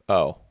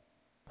 Oh,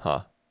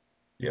 huh.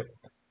 Yep,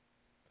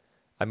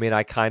 I mean,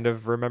 I kind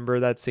of remember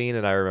that scene,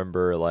 and I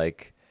remember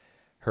like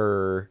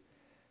her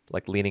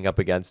like leaning up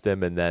against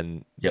him, and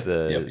then yep,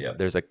 yep, yep,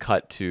 there's a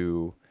cut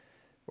to,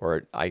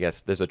 or I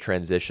guess there's a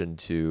transition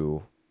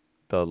to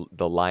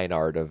the line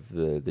art of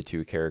the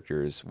two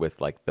characters with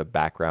like the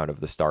background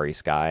of the starry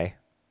sky.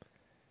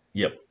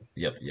 yep,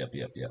 yep, yep,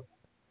 yep, yep.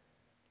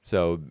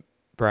 So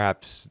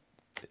perhaps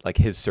like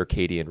his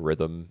circadian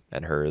rhythm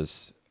and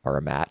hers are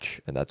a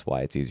match, and that's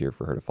why it's easier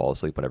for her to fall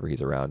asleep whenever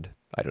he's around.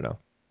 I don't know.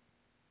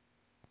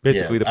 Yeah,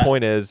 Basically, the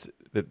point is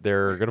that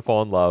they're gonna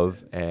fall in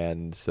love,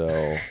 and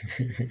so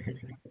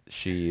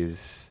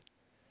she's,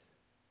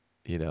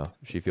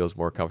 she feels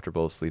more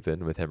comfortable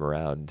sleeping with him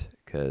around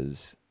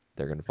because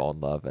they're gonna fall in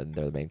love, and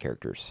they're the main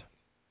characters.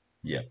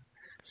 yeah.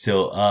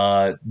 So,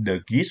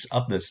 the gist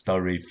of the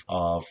story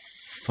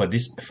for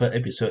this first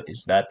episode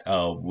is that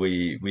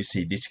we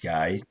see this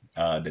guy.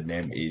 The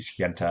name is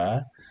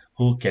Yanta,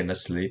 who cannot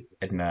sleep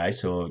at night.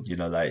 So,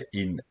 like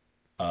in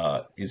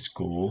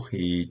school,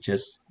 he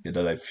just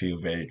like feel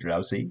very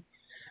drowsy.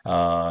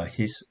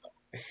 He's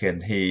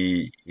and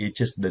he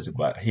just doesn't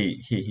want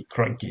he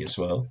cranky as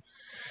well.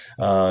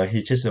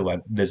 He just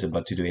doesn't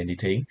want to do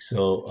anything.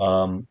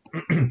 So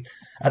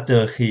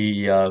after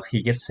he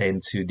gets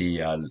sent to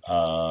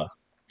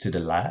the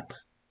lab,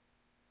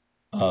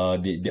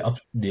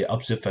 the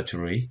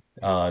observatory,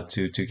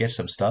 to get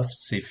some stuff.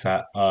 He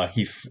found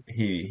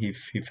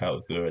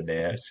a girl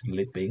there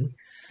sleeping,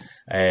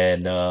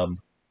 and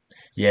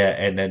yeah,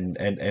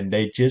 and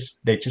they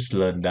just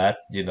learn that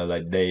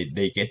like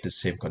they get the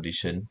same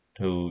condition,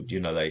 who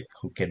like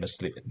who cannot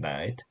sleep at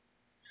night,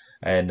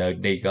 and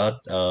they got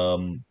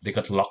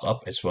locked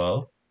up as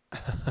well.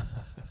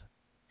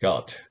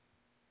 God,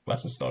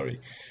 what's the story?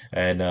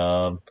 And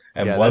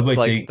Yeah, while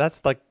waiting,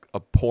 that's like a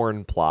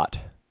porn plot.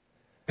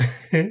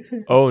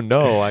 Oh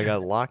no, I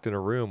got locked in a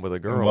room with a whoa,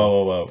 girl.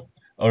 whoa, whoa.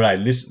 All right,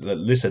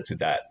 listen to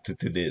that,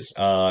 to this.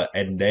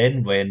 And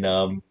then when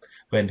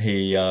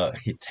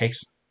he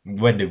takes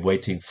when they're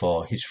waiting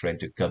for his friend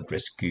to come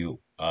rescue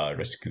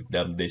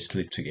them, they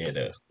sleep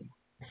together,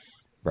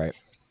 Right.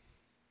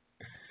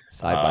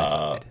 Side by uh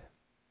side.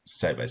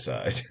 side by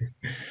side.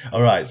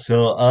 All right,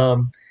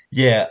 so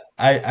yeah,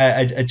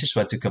 I just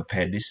want to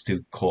compare this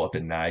to Core of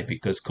the Night,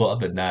 because Core of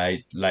the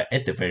Night, like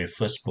at the very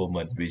first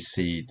moment we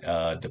see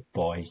the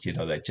boy,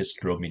 like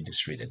just roaming the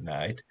street at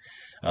night.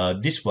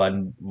 This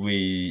one,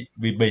 we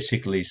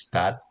basically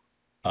start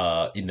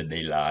in the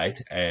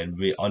daylight, and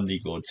we only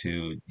go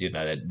to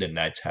the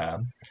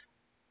nighttime,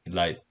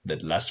 like the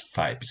last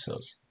 5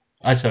 episodes.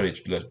 I sorry,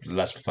 the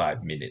last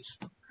 5 minutes.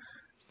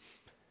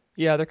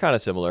 Yeah, they're kind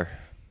of similar.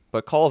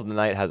 But Call of the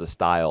Night has a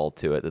style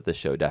to it that this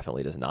show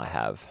definitely does not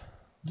have.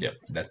 Yep,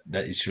 that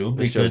is true,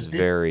 This show's because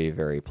very,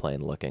 very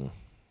plain looking.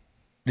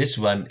 this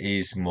one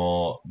is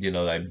more,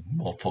 like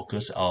more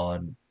focused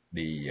on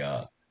the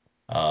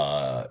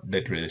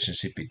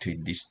relationship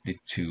between the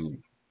two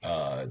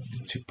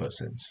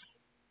persons.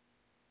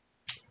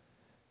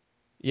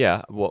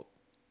 Yeah, well,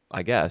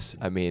 I guess.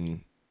 I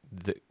mean,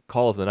 the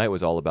Call of the Night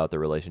was all about the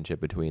relationship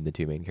between the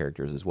two main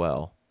characters as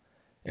well.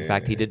 In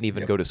fact, he didn't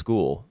even Yep, go to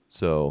school.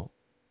 So,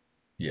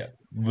 yeah.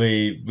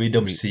 We I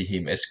don't mean, see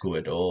him as cool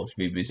at all.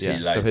 We see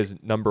yeah. So like, his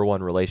number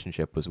one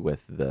relationship was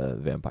with the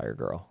vampire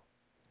girl.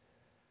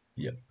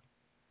 yep,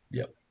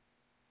 yep.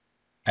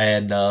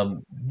 And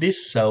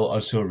this show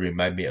also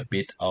remind me a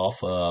bit of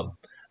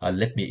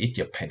Let Me Eat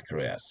Your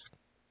Pancreas,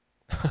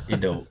 in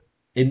the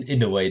in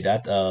the way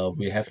that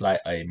we have like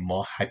a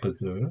more hyper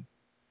girl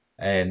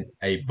and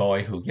a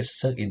boy who gets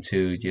sucked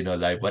into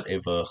like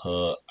whatever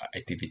her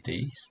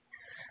activities,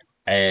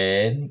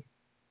 and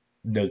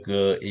the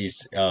girl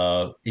is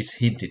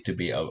hinted to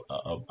be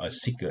a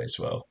seeker as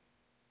well.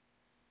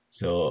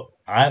 So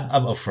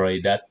I'm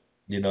afraid that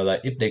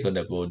like if they're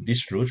gonna go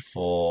this route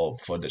for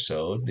the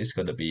show, this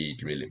gonna be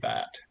really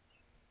bad,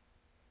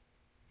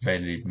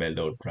 very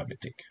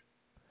melodramatic.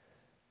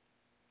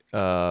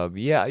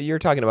 Yeah, you're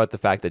talking about the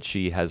fact that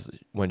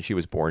when she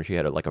was born, she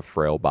had like a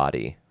frail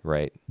body,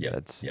 right? Yep,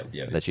 That's yep,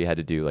 yep, that she had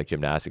to do like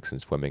gymnastics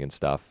and swimming and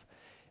stuff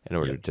in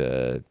order yep.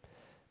 to,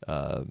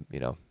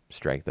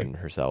 strengthen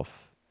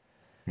herself.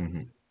 Hmm.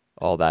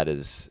 All that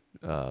is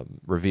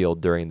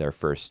revealed during their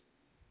first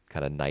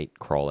kind of night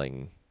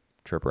crawling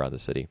trip around the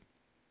city.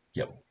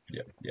 Yep,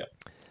 yep, yep.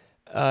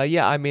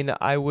 Yeah, I mean,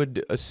 I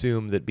would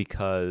assume that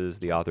because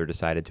the author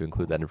decided to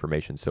include that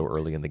information so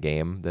early in the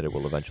game, that it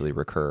will eventually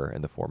recur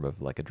in the form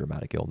of like a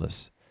dramatic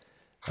illness.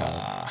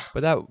 Ah,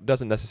 But that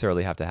doesn't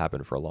necessarily have to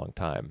happen for a long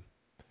time.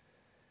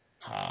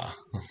 ah.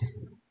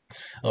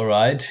 All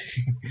right.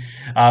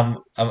 I'm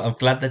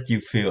glad that you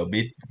feel a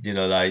bit,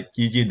 like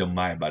you don't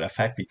mind about the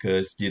fact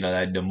because,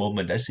 like the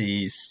moment that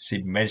she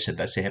mentioned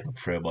that she have a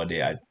frail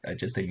body, I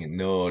just think,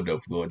 no,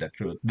 don't go that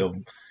route.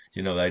 Don't,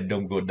 like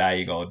don't go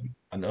dying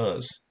on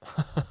us.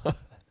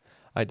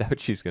 I doubt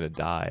she's gonna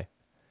die.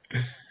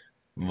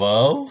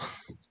 Well,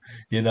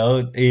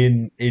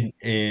 in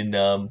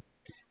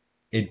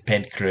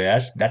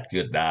pancreas, that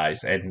girl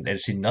dies, and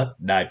she not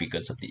die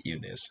because of the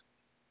illness.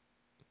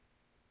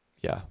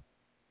 Yeah,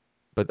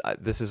 but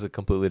this is a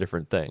completely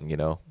different thing.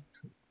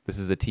 This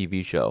is a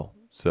TV show.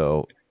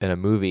 So in a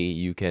movie,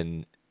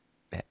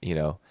 you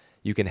know,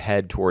 you can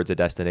head towards a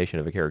destination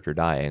of a character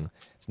dying.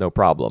 It's no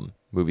problem.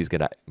 Movie's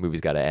got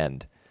to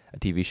end. A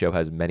TV show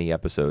has many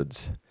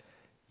episodes.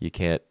 You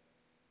can't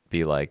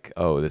be like,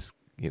 oh, this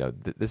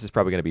is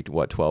probably going to be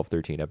what 12,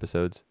 13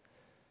 episodes.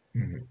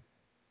 Mhm.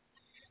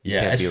 You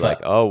Yeah, can't as be far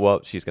like, oh,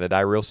 well, she's going to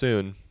die real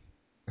soon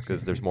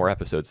because there's more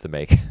episodes to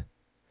make.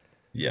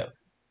 yeah,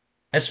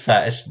 as far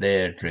as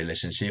their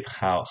relationship,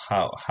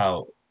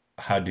 how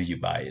do you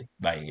buy it?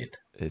 Buying it?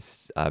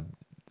 It's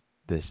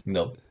this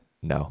No.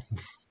 no.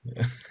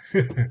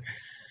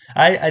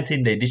 I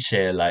think they did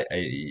share like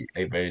a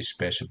very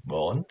special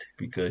bond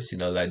because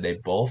like they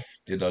both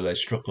like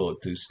struggle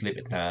to sleep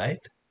at night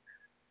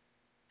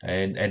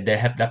and they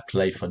have that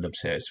play for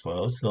themselves as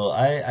well. So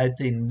I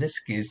think this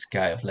is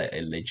kind of like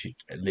a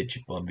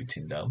legit bond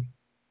between them.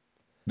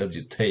 Don't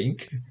you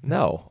think?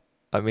 No.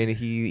 I mean,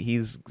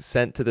 he's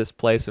sent to this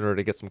place in order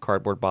to get some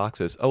cardboard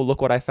boxes. Oh,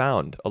 look what I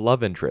found. A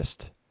love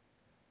interest.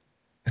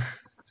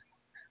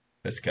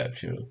 That's kind of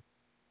true.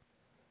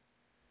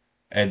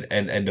 And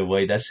the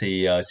way that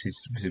she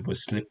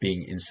was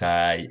sleeping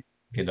inside,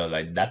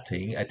 like that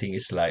thing, I think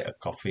it's like a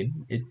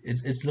coffin.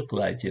 It looked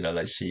like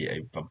like she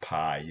a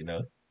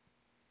vampire.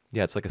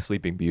 Yeah, it's like a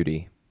Sleeping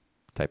Beauty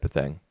type of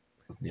thing.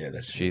 Yeah,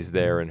 that's true. She's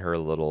there in her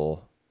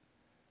little.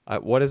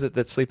 What is it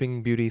that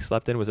Sleeping Beauty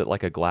slept in? Was it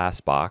like a glass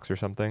box or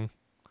something?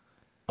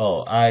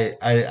 Oh,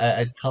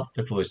 I thought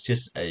it was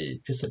just a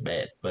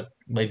bed, but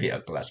maybe a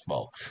glass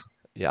box.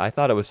 Yeah, I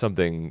thought it was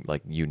something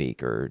like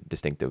unique or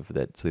distinctive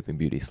that Sleeping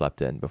Beauty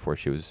slept in before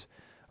she was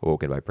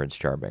awoken by Prince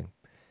Charming.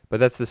 But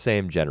that's the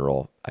same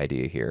general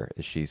idea here.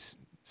 Is she's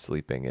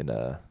sleeping in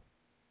a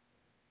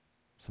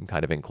some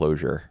kind of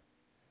enclosure,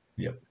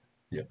 Yep,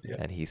 yep, yep,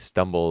 and he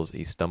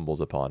stumbles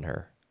upon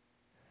her.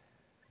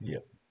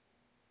 yep.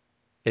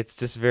 It's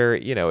just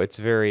very, it's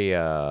very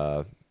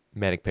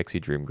manic pixie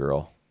dream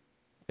girl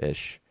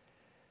ish,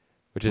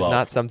 which is Well,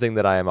 not something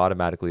that I am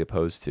automatically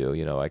opposed to.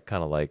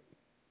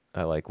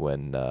 I like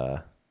when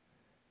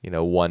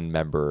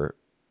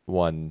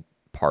one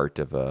part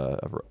of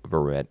a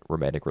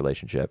romantic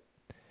relationship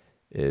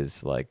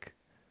is like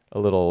a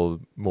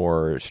little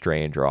more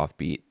strange or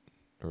offbeat,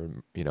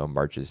 or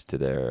marches to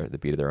the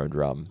beat of their own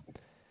drum,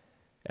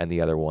 and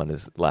the other one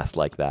is less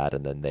like that,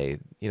 and then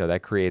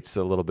that creates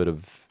a little bit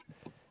of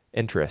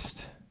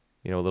interest,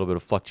 a little bit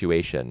of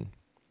fluctuation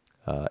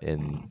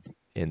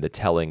in the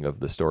telling of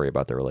the story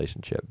about their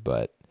relationship.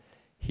 But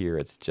here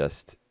it's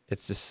just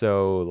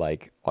so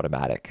like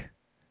automatic.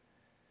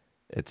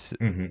 It's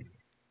hmm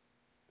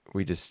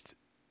we just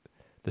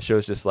the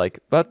show's just like,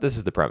 but this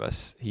is the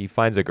premise. He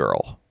finds a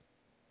girl.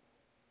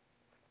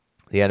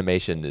 The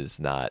animation is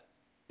not,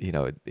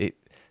 the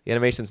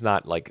animation's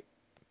not like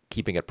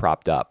keeping it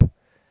propped up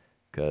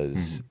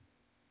because hmm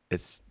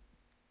it's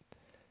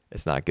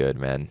it's not good,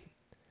 man.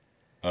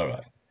 All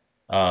right.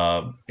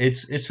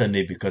 It's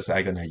funny because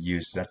I'm gonna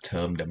use that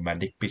term, the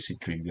manic pixie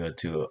dream girl,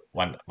 to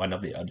one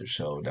of the other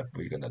show that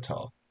we're gonna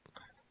talk.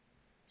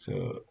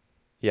 So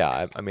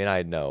Yeah, I mean,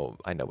 I know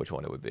which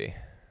one it would be.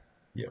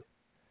 yeah.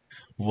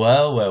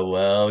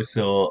 Well.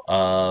 So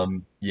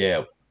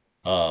yeah.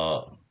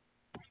 Uh,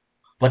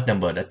 what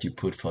number that you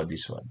put for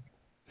this one?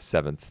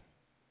 Seventh.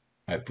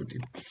 I put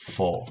it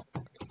four.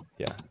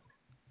 Yeah.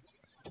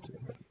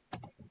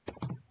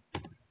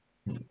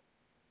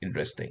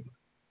 Interesting.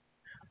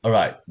 All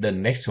right. The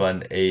next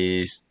one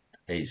is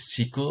a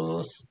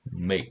sequels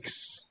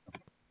mix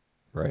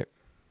Right.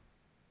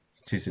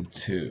 season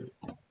two.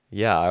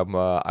 Yeah,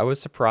 I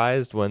was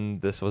surprised when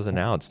this was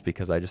announced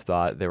because I just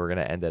thought they were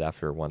gonna end it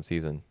after one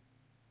season.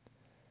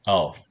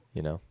 Oh,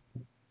 You know.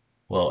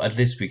 well, at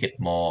least we get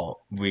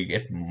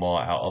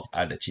more out of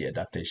Adachi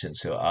adaptation,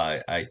 so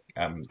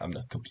I'm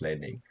not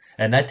complaining.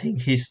 And I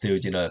think he's still,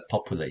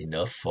 popular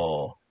enough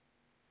for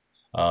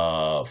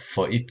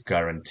it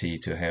guarantee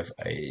to have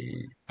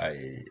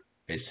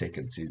a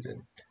second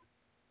season.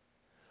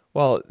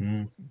 Well,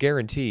 Hmm.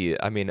 guarantee.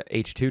 I mean,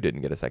 H2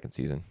 didn't get a second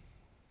season,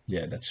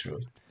 Yeah, that's true.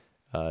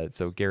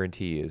 so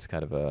guarantee is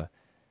kind of a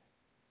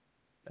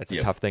it's a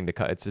Yep. tough thing to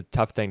it's a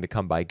tough thing to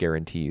come by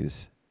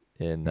guarantees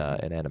in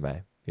Mhm. in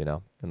anime.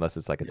 Unless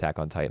it's like Yep. Attack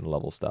on Titan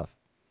level stuff.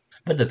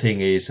 But the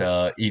thing is,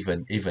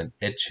 even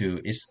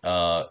H2 is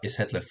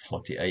had like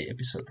 48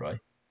 episode, right?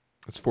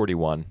 It's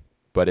 41,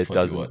 but it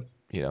doesn't. 41.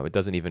 It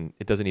doesn't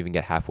even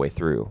get halfway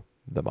through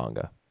the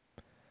manga.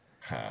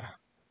 Ha.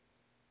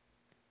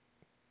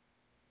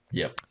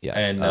 Yep. Yeah.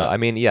 And I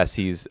mean, yes,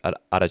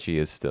 Adachi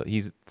is still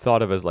he's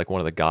thought of as like one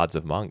of the gods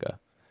of manga.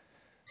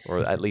 or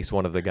at least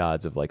one of the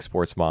gods of like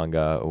sports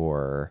manga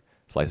or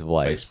slice of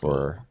life baseball.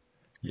 or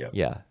Yep,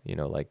 yeah,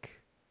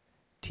 like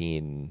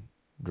teen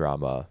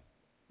drama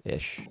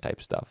ish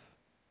type stuff.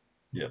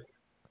 yep.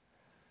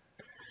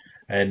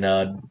 And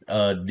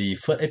the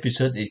first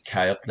episode is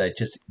kind of like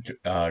just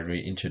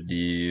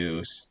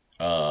reintroduce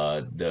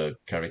the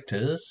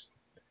characters,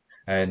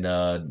 and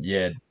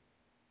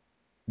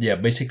yeah,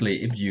 basically,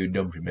 if you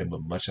don't remember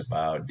much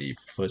about the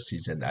first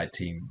season, I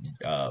think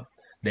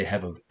they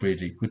have a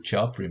really good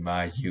job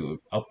remind you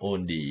of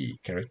all the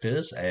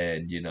characters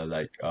and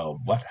like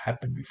what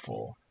happened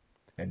before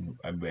and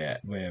where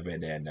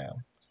they are now.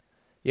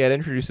 Yeah, it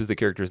introduces the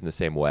characters in the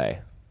same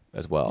way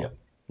as well. Yep.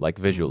 Like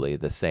Mm. visually,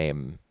 the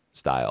same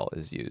style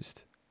is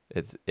used.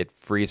 It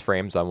freeze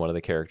frames on one of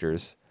the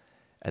characters,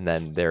 and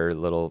then their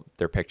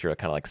picture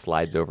kind of like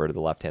slides over to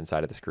the left hand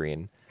side of the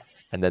screen,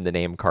 and then the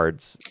name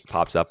cards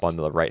pops up on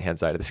the right hand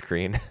side of the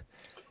screen,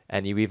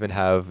 and you even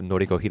have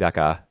Noriko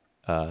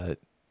Hidaka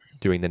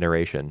doing the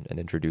narration and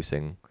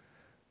introducing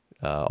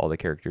all the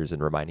characters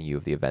and reminding you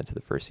of the events of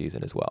the first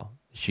season as well.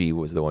 She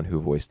was the one who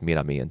voiced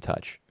Minami in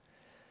Touch.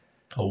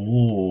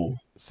 Oh,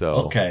 So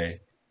okay.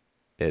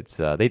 it's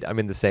they. I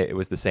mean, the same. It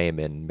was the same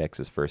in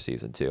Mix's first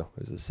season too. It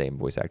was the same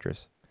voice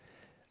actress.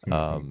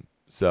 Hmm.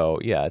 So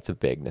yeah, it's a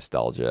big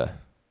nostalgia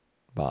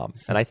bomb.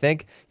 And I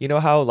think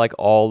how like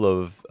all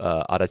of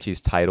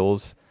Adachi's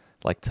titles,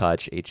 like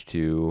Touch,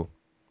 H2,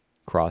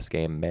 Cross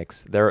Game,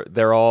 Mix,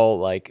 they're all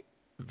like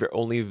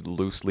only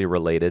loosely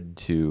related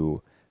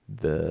to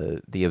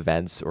the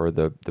events or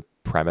the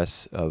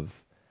premise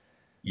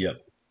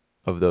Yep.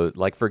 of those.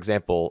 Like for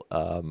example,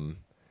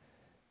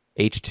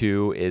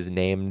 H2 is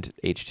named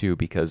H2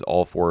 because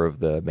all four of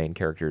the main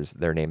characters,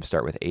 their names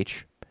start with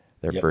H.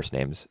 Their Yep. first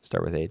names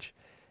start with H.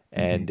 Hmm.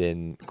 And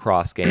in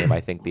Cross Game,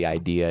 I think the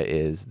idea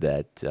is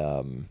that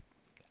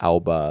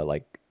Alba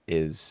like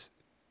is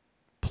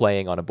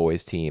playing on a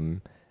boys'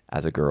 team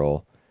as a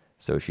girl,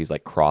 so she's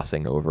like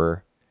crossing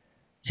over.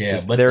 Yeah,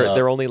 Just but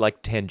they're only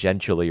like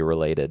tangentially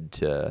related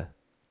to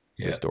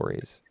the yeah,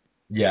 stories.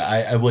 yeah.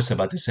 I was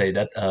about to say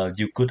that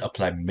you could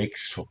apply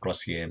mix for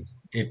cross game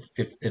if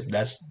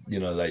that's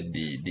like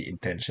the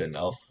intention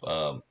of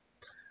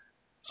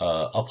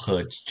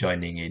her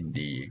joining in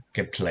the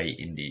gameplay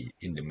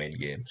in the main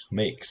game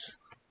mix.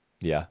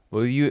 Yeah.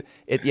 Well,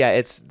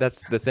 it's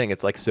that's the thing.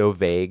 It's like so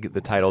vague.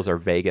 The titles are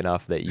vague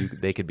enough that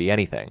they could be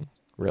anything,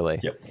 really,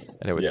 Yep.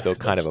 and it would Yeah, still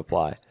kind of that's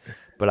apply.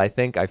 But I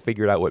think I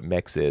figured out what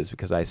mix is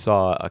because I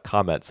saw a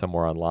comment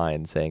somewhere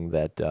online saying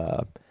that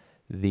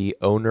the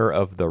owner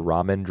of the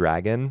Ramen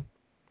Dragon,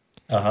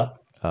 uh-huh.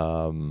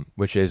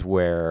 which is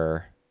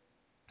where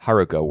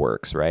Haruko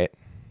works, right?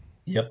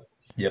 Yep.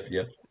 Yep.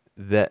 Yep.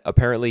 That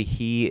apparently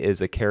he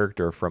is a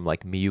character from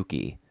like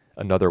Miyuki,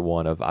 another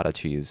one of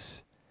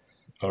Adachi's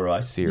All right.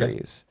 Yep.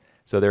 series.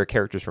 So there are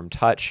characters from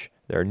Touch.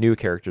 There are new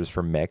characters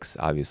from Mix,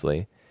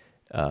 obviously,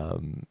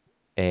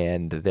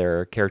 and there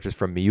are characters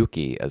from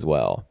Miyuki as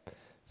well.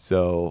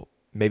 So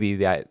maybe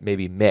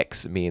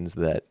Mix means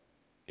that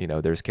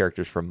there's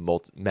characters from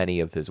many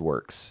of his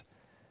works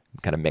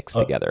kind of mixed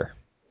Uh, together.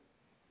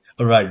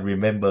 all right.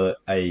 Remember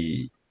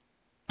an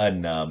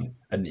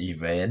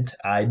event.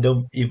 I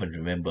don't even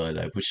remember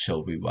like which show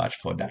we watched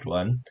for that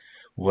one,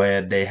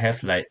 where they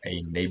have like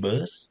a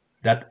neighbors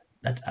that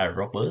are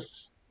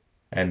robbers,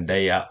 and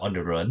they are on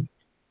the run.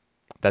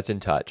 That's in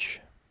Touch.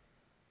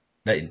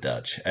 They're in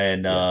touch,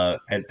 and Yeah.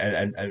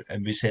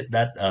 and we said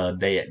that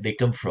they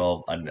come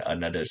from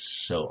another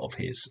show of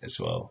his as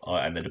well, or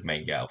another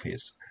manga of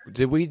his.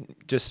 Did we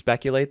just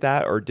speculate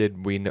that, or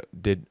did we?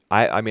 Did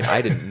I? I mean,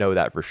 I didn't know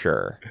that for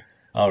sure.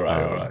 All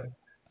right, all Um, right.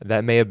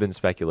 that may have been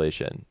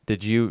speculation.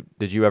 Did you?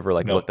 Did you ever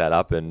like look No, that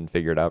up and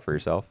figure it out for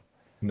yourself?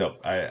 no,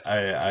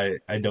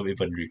 I don't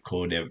even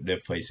recall their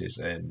faces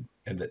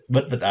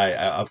but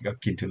I'm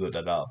keen to look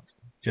that up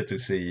just to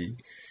see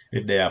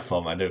if they are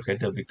from another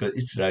character because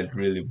it's like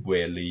really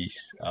rarely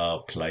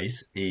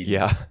placed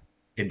Yeah.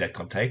 in that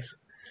context.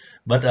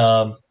 But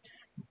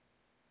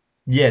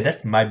yeah,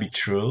 that might be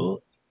true.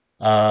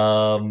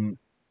 Um,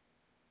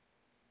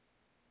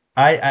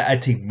 I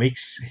think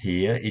mix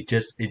here it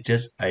just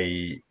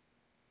a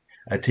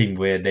thing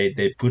where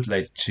they put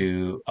like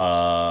two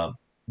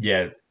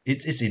yeah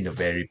it is in the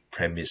very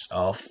premise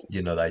of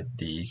like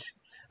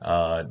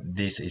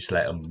this is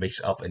like a mix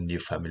of a new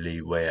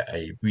family where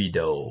a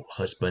widow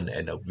husband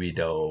and a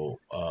widow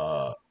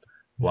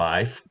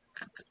wife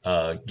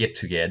get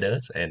together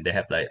and they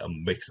have like a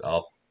mix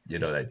of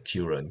like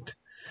children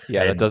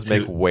Yeah, that and does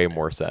make two way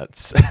more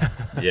sense.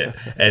 yeah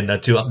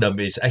and two of them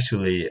is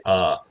actually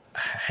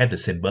have the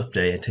same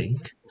birthday I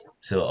think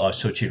so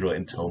Soichiro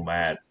and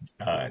Toma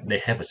they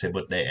have the same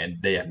birthday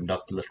and they are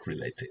not blood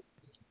related.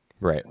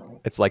 Right.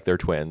 It's like they're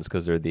twins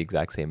because they're the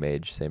exact same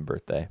age, same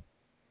birthday,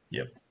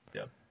 Yep,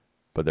 yep.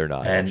 but they're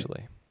not and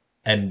actually.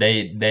 and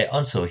they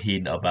also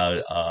hint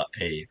about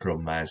a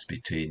romance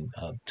between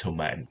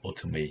Toma and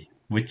Otomi,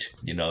 which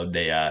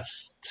they are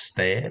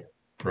step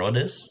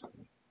brothers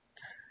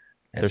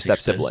and They're step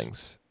sisters.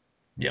 siblings.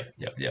 Yep,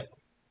 yep, yep.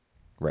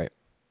 Right.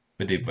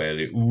 But they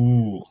very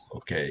ooh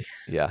okay.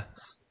 Yeah.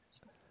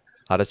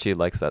 Adachi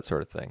likes that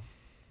sort of thing.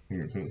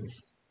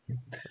 Mhm.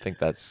 I think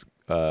that's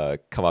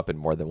come up in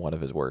more than one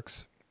of his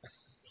works.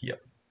 Yep.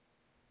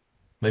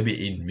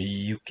 Maybe in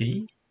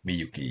Miyuki.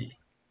 Miyuki.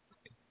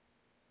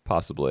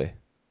 Possibly.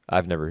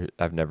 I've never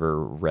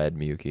read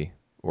Miyuki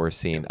or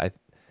seen. Yep.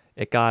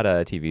 It got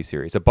a TV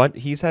series. A bunch.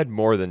 He's had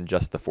more than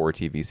just the 4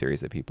 TV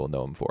series that people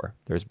know him for.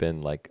 There's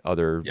been like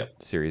other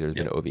Yep. series. There's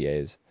been Yep.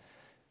 OVAs,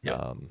 Yep.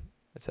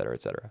 et cetera,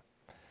 et cetera.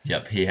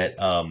 Yep. He had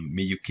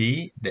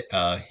Miyuki.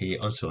 He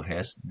also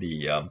has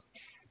the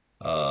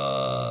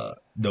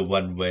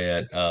one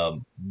where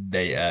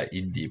they are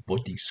in the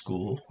boarding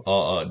school,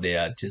 or they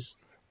are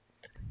just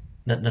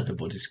not the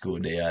boarding school.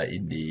 They are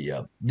in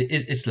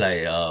it's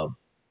like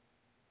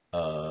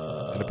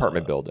An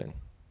apartment uh building.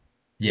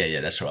 yeah,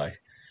 that's right.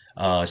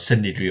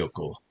 Sunny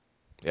Ryoko.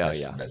 Yeah,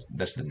 yeah.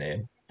 That's the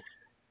name.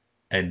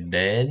 And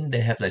then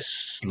they have like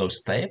slow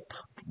step,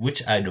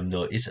 which I don't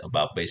know is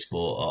about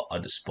baseball or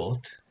other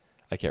sport.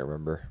 I can't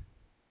remember.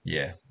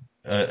 Yeah,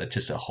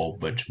 just a whole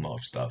bunch more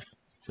of stuff.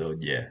 So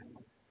yeah,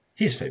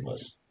 he's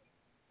famous.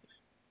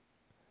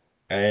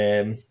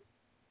 And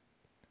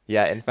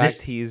Yeah, in fact,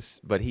 this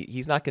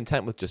he's not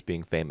content with just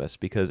being famous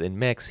because in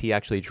Mix he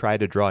actually tried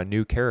to draw a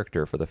new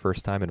character for the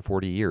first time in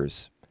 40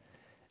 years,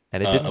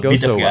 and it didn't a go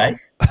bit of so guy,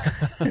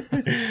 well.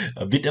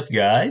 a bit of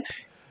guy.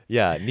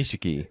 Yeah,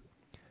 Nishiki,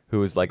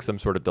 who is like some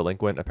sort of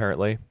delinquent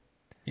apparently,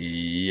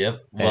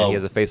 Yep. and he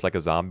has Well, a face like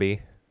a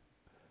zombie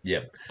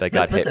yep. that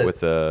got But hit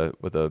the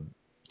with a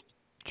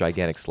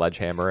gigantic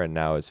sledgehammer, and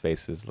now his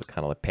face is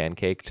kind of like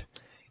pancaked.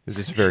 It's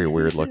just very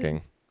weird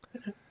looking.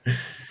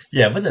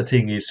 yeah, but the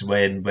thing is,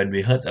 when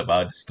we heard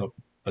about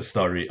a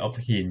story of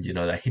him,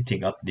 like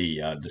hitting up the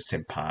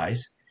senpais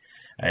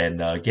and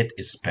get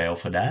expelled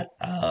for that,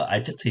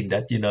 I just think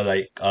that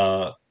like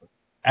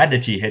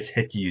Energy has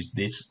used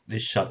this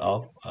shot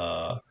of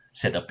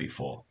setup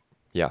before.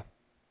 Yeah,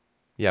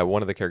 yeah.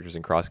 One of the characters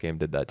in Cross Game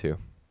did that too.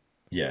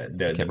 Yeah, I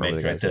the can't remember main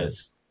the guy's name.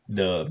 characters,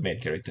 the main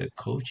character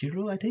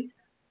Koichiro, I think.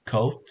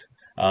 Colt.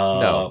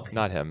 No,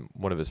 not him.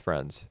 One of his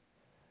friends.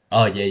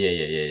 Oh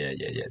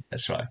yeah.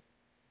 That's right.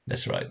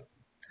 That's right.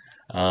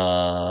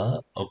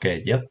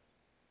 Okay. Yep.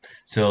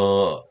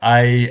 So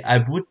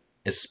I would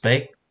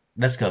expect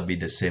that's gonna be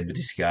the same with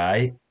this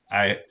guy.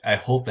 I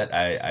hope that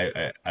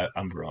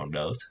I'm wrong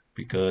though,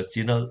 because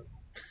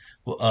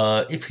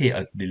if he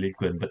a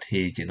delinquent but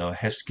he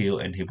has skill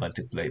and he want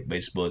to play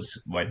baseball,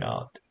 why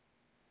not?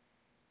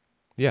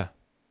 Yeah,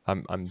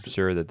 I'm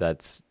sure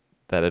that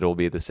it'll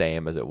be the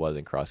same as it was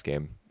in Cross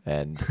Game,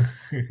 and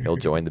he'll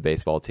join the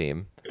baseball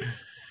team.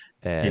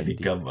 He And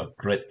become a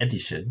great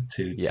addition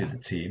to yeah, the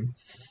team.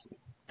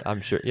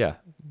 I'm sure. Yeah,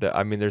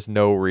 I mean, there's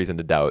no reason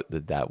to doubt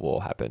that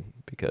will happen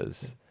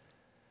because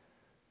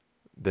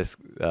this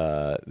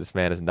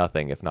man is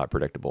nothing if not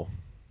predictable.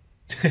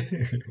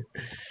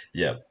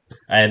 Yeah,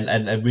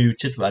 and we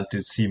just want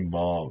to see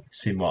more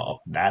of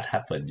that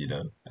happen,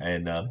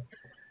 and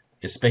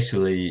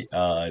especially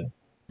like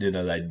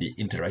the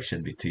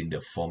interaction between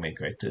the four main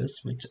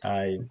characters, which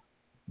I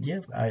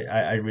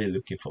really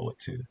looking forward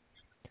to.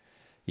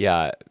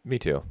 Yeah, me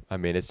too. I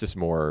mean, it's just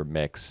more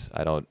mix.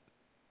 I don't.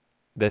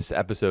 This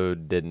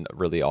episode didn't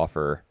really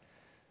offer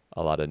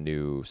a lot of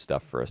new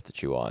stuff for us to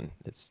chew on.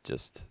 It's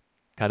just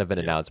kind of an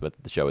Yeah, announcement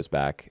that the show is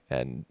back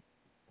and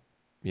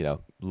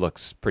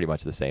looks pretty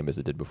much the same as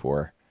it did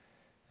before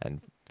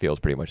and feels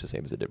pretty much the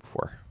same as it did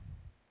before.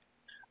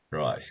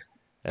 right.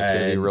 And it's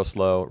going to be And real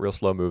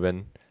slow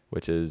moving,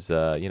 which is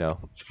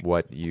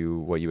what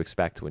you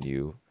expect when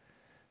you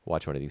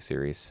watch one of these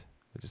series,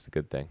 which is a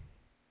good thing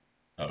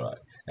all right,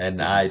 and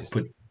because you I just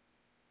put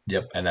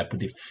yep, and I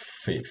put it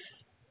fifth.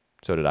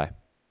 so did I.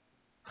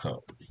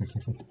 Oh,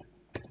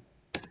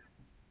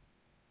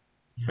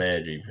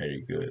 very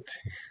very good.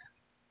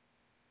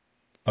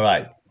 All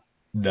right,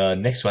 the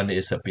next one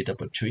is a bit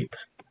of a trip.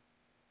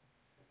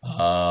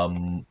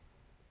 Um,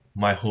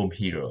 my home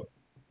hero.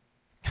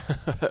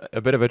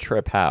 A bit of a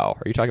trip. How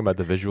are you talking about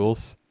the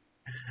visuals?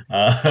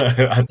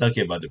 I'm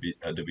talking about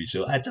the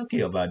visual. I'm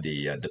talking about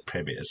the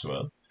premise as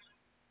well.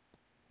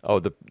 Oh,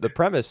 the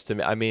premise to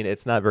me. I mean,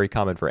 it's not very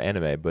common for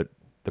anime, but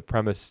the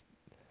premise.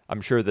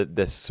 I'm sure that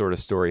this sort of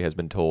story has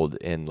been told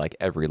in like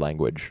every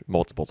language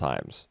multiple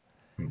times.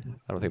 Mhm.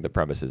 I don't think the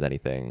premise is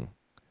anything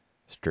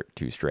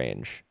too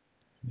strange.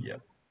 Yeah.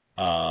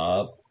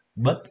 Uh,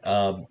 but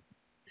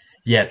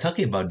yeah,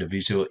 talking about the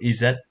visual, is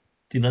that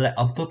like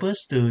on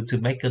purpose to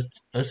make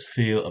us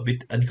feel a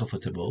bit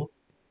uncomfortable?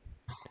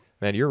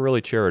 Man, you're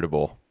really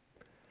charitable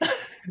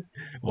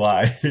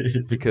Why?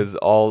 because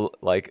all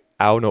like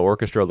Aono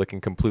Orchestra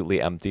looking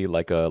completely empty,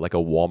 like a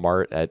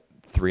Walmart at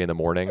 3 in the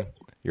morning.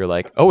 You're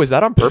like, oh, is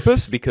that on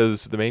purpose?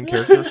 Because the main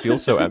character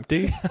feels so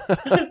empty.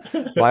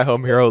 My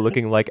home hero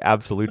looking like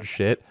absolute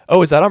shit.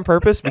 Oh, is that on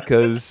purpose?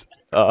 Because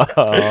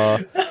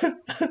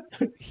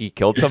he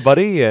killed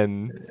somebody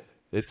and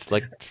it's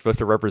like supposed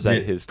to represent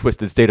Yeah. his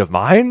twisted state of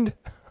mind.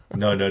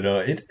 No.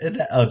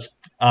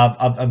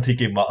 I'm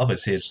thinking more of a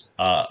scenes,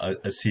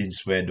 a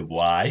scenes where the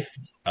wife,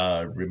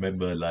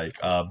 remember like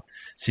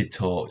she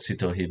told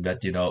him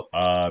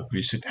that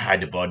we should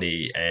hide the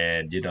body,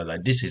 and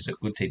like this is a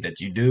good thing that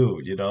you do,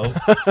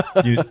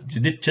 you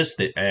did just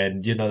it,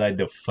 and like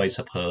the face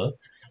of her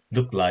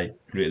looked like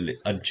really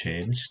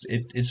unchanged.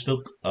 It's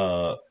look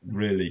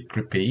really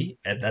creepy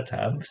at that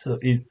time. So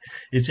is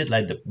it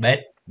like the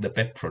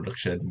bad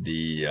production,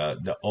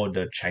 the all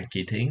the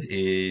chunky thing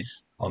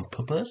is on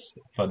purpose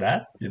for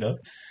that, I Nope.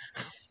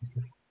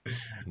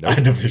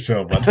 don't think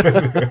so, but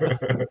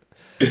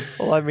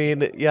Well, I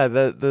mean, yeah,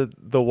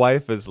 the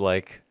wife is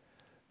like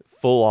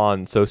full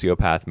on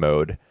sociopath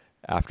mode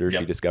after she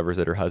yep. discovers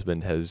that her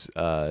husband has,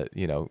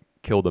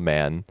 killed a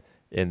man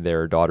in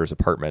their daughter's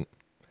apartment.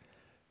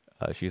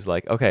 She's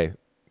like, okay,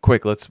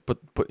 quick, let's put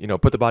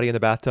the body in the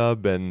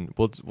bathtub, and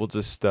we'll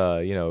just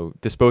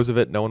dispose of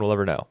it. No one will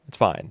ever know. It's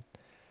fine.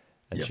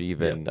 And Yep, she yep.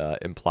 even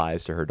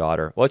implies to her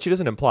daughter. Well, she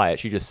doesn't imply it.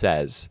 She just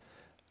says,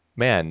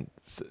 "Man,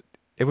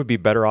 it would be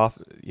better off.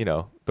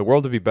 The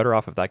world would be better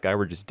off if that guy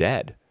were just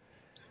dead."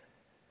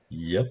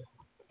 Yep.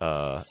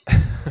 Uh,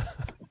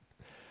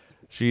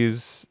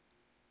 she's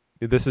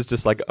this is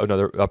just like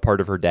a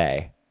part of her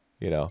day.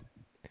 You know,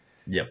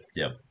 Yep.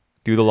 Yep.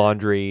 do the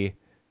laundry,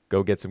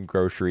 go get some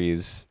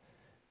groceries.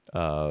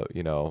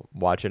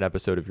 Watch an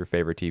episode of your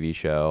favorite TV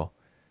show,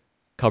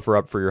 cover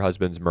up for your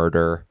husband's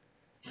murder,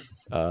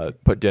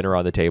 put dinner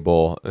on the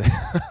table.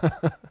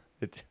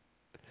 It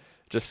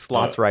just Uh,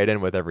 slots right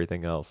in with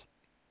everything else.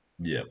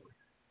 yep.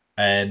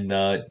 And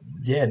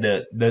yeah,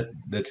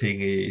 the thing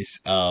is,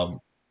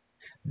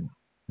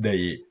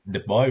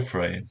 the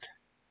boyfriend.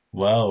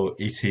 Well,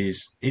 it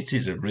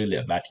is really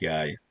a bad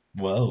guy.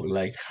 Well,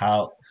 like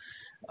how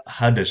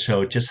the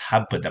show just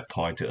hampered that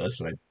point to us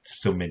like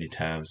so many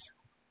times.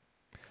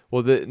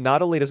 Well,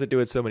 not only does it do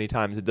it so many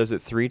times, it does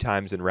it three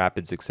times in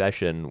rapid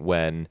succession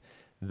when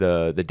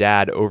the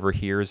dad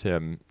overhears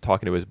him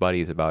talking to his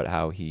buddies about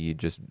how he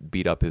just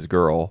beat up his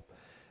girl.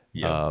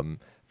 Yep.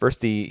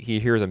 First he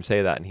hears him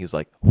say that and he's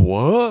like,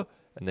 "What?"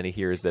 And then he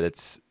hears that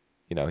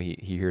he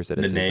hears that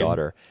The it's his name.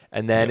 daughter.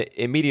 And then Yep.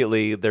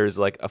 immediately there's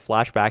like a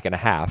flashback and a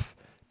half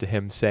to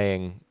him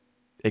saying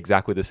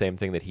exactly the same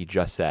thing that he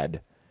just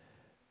said.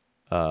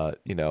 It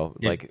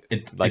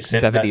it Like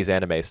said that. 70s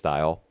anime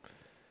style.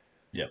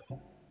 Yep.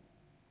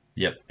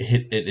 Yep.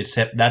 It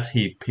said that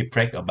he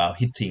bragged about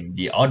hitting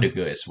the other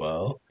girl as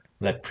well,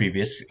 like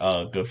previous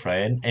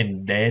girlfriend,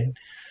 and then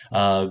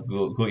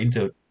go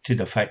into to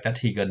the fact that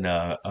he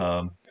gonna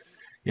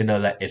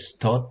like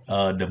extort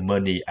the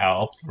money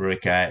out of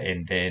Reka,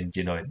 and then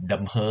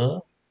dump her,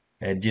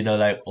 and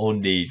like all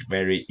the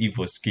very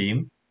evil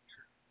scheme.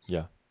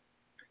 Yeah.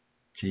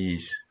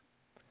 Jeez,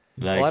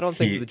 Well, I like don't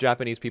think that the he.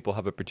 Japanese people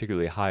have a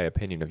particularly high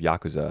opinion of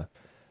Yakuza.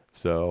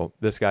 So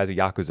this guy's a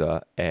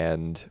Yakuza,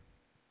 and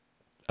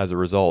as a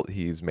result,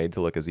 he's made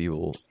to look as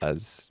evil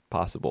as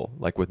possible.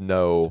 Like with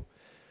no,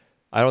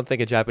 I don't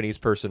think a Japanese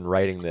person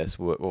writing this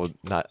would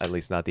not, at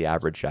least not the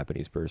average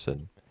Japanese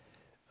person,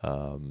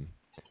 um,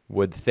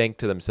 would think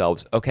to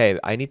themselves, okay,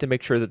 I need to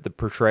make sure that the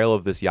portrayal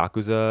of this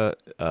Yakuza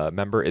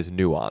member is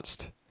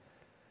nuanced.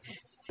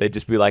 They'd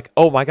just be like,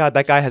 oh my God,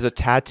 that guy has a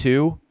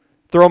tattoo?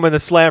 Throw him in the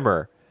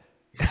slammer.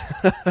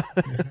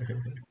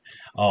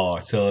 Oh,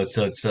 so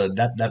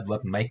that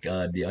what make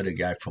the other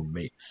guy from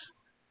Mix.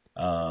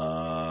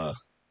 Uh,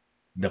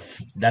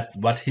 that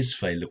what his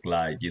face look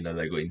like,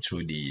 like going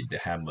through the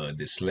hammer,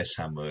 the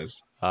sledgehammers.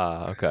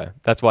 Ah, okay.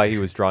 That's why he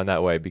was drawn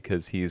that way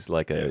because he's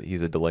like Yep.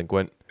 he's a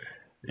delinquent,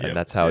 and Yep.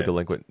 that's how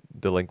Yep.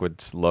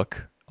 delinquents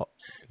look.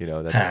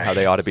 That's how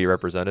they ought to be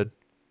represented.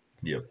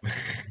 Yep.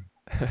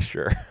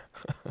 Sure.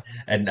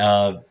 And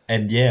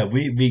yeah,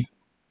 we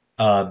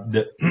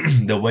the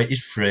the way it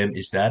framed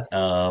is that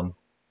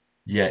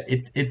yeah,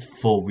 it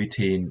fall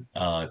within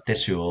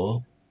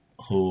Tetsuo,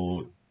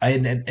 who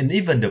and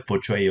even the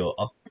portrayal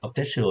of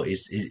Tetsuo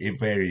is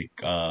very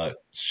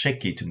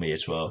shaky to me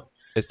as well.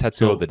 Is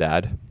Tetsuo the So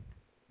dad?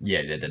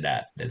 yeah, the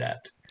dad.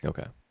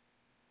 Okay.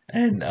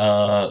 And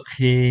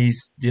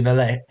he's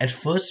like at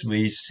first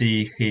we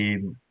see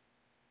him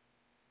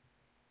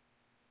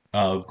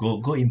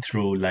going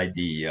through like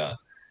the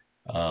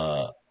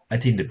I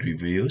think the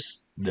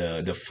reviews,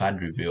 the fan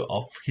review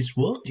of his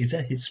work. Is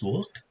that his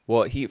work?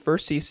 Well, he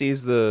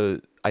sees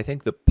I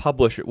think the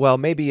publisher. Well,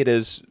 maybe it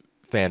is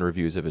fan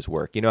reviews of his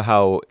work. You know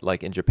how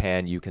like in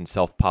Japan you can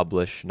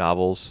self-publish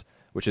novels,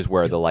 which is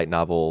where Yep. the light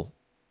novel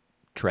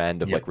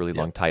trend of Yep. like really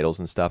long Yep. titles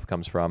and stuff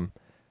comes from.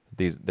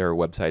 There are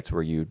websites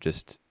where the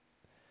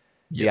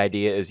Yep.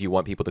 idea is you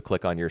want people to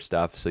click on your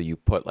stuff, so you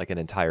put like an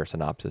entire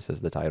synopsis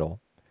as the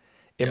title.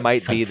 It Yep.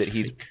 might be that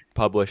he's Fanfic.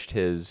 published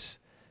his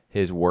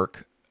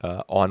work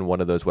on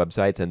one of those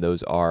websites, and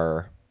those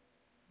are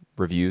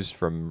reviews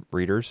from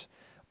readers,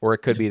 or it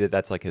could be that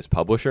that's like his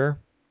publisher.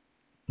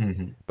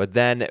 Hmm. But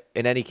then,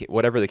 in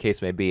whatever the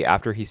case may be,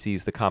 after he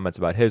sees the comments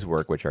about his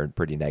work, which are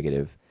pretty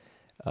negative,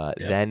 Yep.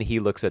 then he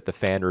looks at the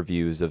fan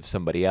reviews of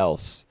somebody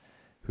else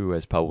who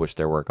has published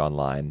their work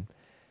online,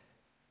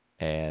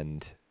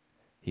 and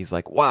he's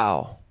like,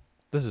 "Wow,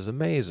 this is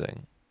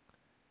amazing."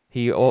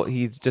 He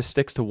just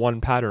sticks to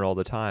one pattern all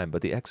the time,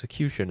 but the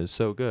execution is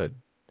so good.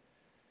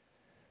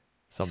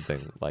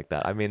 something like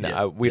that. I mean,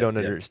 Yep, we yep, don't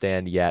yep.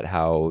 understand yet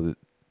how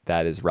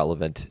that is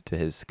relevant to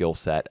his skill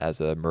set as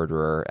a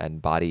murderer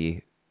and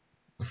body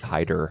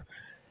hider.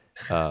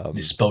 Um,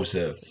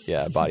 Disposer.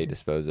 yeah, body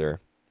disposer.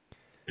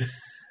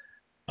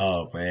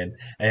 Oh man,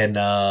 and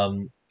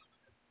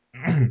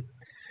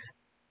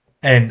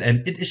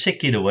and it is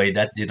shaky the way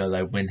that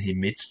like when he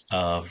meets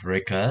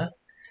Reka,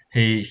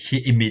 he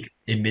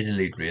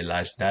immediately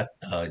realized that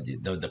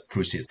the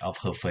proceed of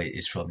her fate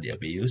is from the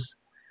abuse.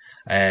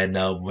 And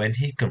when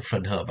he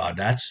confront her about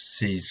that,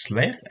 she's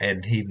left,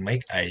 and he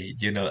make a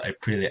a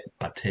pretty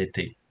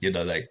pathetic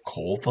like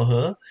call for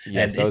her,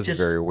 Yes, and that was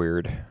very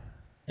weird.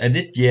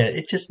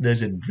 it just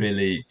doesn't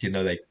really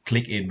like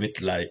click in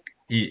with like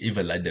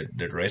even like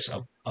the rest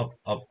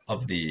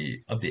of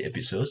the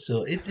episode.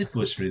 So it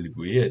was really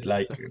weird,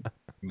 like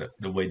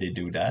the way they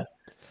do that.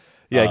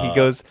 Yeah,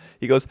 Uh,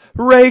 he goes,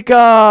 Reka!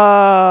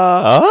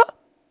 Huh?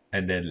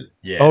 and then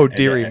yeah, Oh, and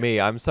dearie then me,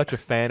 I'm such a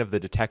fan of the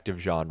detective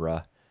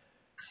genre.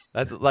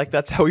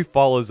 That's how he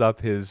follows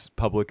up his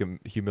public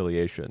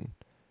humiliation.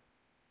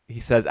 He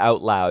says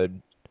out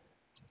loud,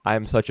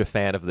 "I'm such a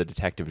fan of the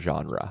detective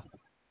genre."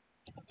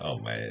 oh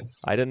man,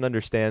 I didn't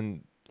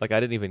understand, like I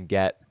didn't even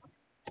get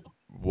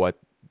what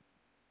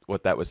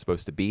that was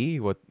supposed to be,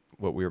 what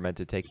we were meant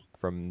to take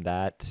from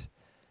that,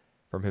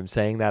 from him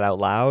saying that out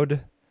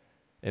loud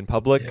in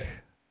public. yeah,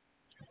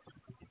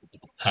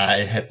 I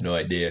have no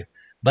idea,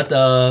 but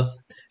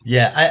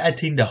yeah, I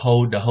think the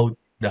whole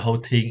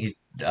thing is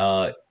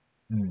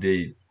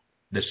the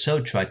the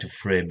show try to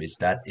frame is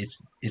that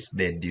it's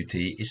their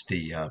duty, it's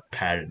the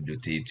parent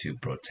duty to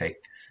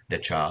protect the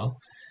child,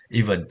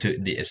 even to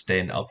the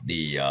extent of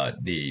the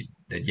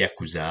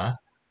yakuza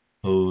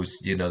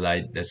who's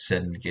like the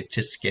son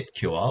get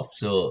killed off.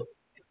 So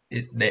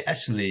they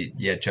actually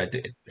try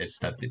to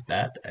establish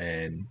that.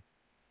 And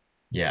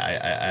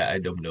yeah, I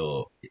don't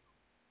know,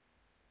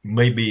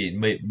 maybe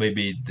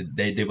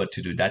they want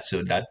to do that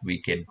so that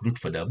we can root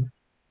for them.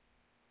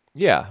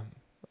 Yeah,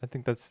 I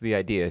think that's the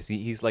idea.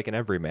 He's like an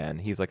everyman.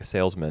 He's like a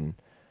salesman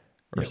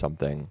or Yep.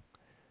 something,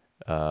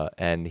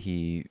 and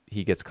he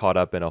gets caught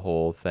up in a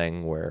whole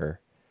thing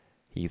where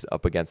he's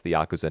up against the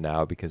yakuza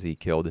now because he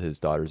killed his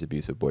daughter's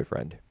abusive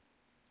boyfriend,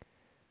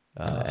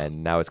 uh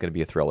and now it's going to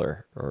be a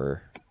thriller,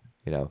 or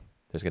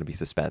there's going to be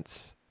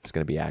suspense, there's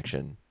going to be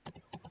action.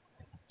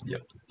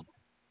 yep.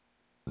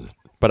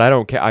 But I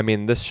don't care. I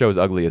mean, this show's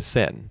ugly as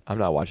sin. I'm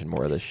not watching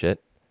more of this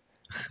shit.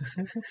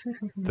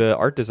 The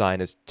art design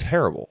is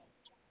terrible.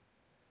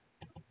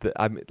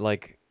 I'm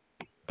like,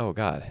 oh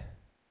god.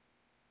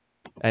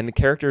 And the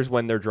characters,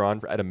 when they're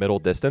drawn at a middle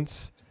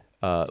distance,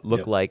 look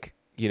Yep. like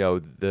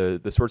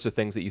the sorts of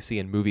things that you see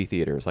in movie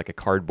theaters, like a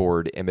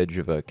cardboard image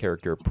of a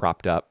character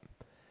propped up,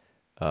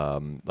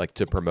 like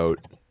to promote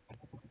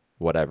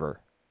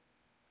whatever.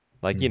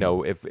 Like,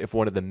 Hmm. if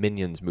one of the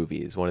Minions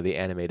movies, one of the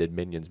animated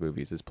Minions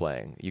movies is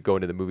playing, you go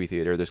into the movie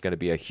theater, there's going to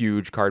be a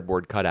huge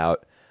cardboard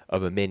cutout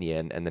of a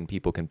Minion, and then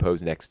people can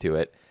pose next to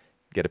it,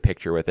 get a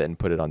picture with it, and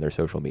put it on their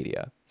social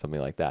media, something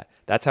like that.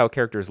 That's how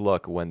characters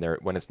look when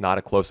it's not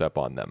a close up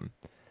on them.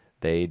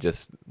 They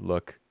just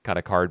look kind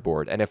of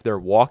cardboard. And if they're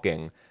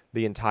walking,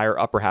 the entire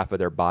upper half of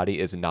their body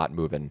is not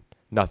moving.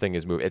 Nothing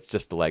is moving. It's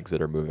just the legs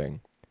that are moving.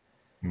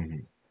 Hmm.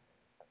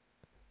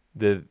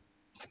 The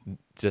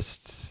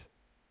just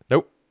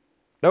nope.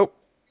 Nope.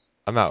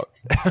 I'm out.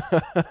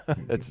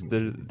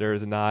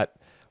 There's not,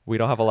 we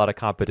don't have a lot of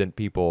competent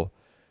people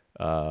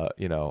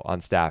on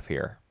staff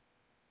here.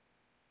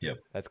 Yep.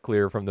 That's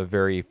clear from the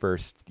very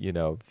first,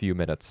 few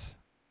minutes.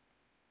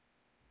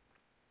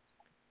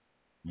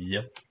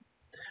 Yep.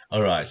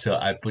 All right, so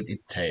I put it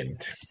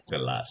 10th, the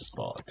last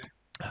spot.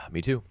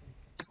 Me too.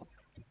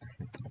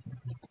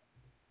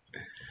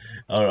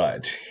 All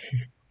right.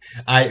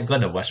 I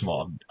gonna watch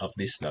more of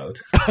this note.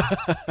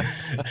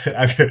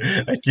 I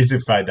need to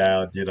find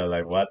out,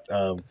 like what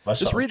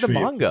Just sort of read the tree.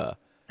 manga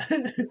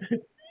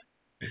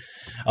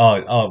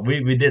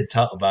We did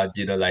talk about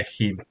like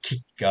him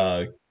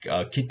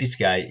kick this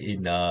guy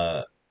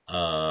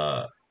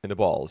uh in the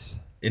balls.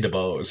 in the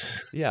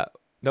balls. Yeah.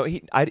 No,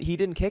 he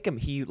didn't kick him.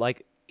 He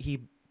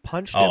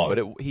punched him, Oh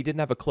but he didn't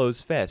have a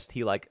closed fist.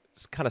 He like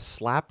kind of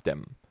slapped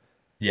him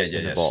yeah, yeah,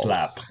 in the yeah,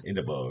 slap balls. in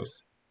the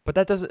balls. But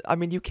that doesn't. I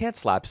mean, you can't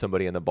slap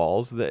somebody in the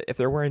balls. If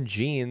they're wearing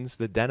jeans,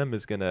 the denim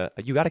is gonna.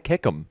 You got to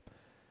kick them.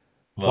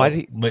 Why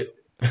did Well,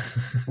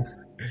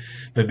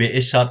 but maybe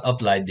it's sort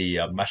of like the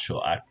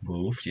martial art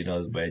move,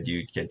 where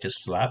you can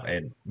just slap,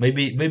 and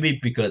maybe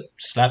because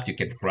slap you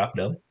can grab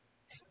them.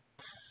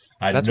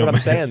 I don't That's know, what I'm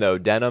man. saying though.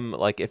 Denim,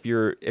 like if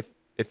your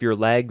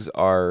legs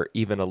are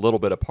even a little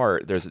bit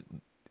apart,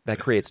 that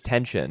creates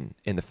tension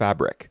in the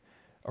fabric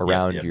Yep,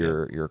 around yep, yep.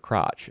 your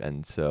crotch,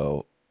 and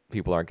so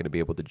people aren't going to be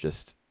able to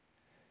just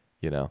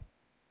you know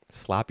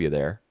slap you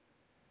there.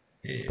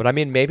 Yeah. But I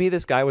mean, maybe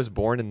this guy was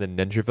born in the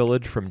ninja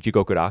village from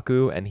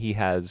Jigokuraku, and he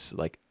has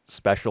like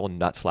special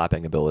nut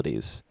slapping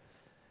abilities.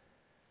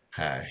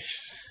 Hi.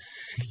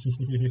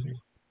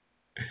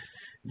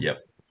 Yep.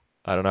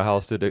 I don't know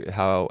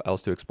how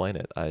else to explain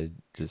it. I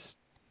just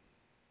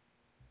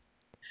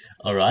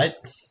All right.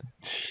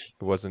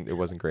 it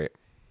wasn't great.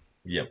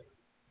 Yep.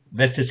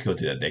 Let's just go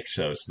to the next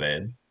shows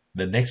then.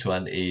 The next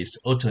one is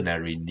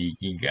Otonari ni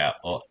Ginga,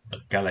 or A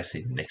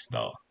Galaxy Next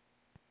Door.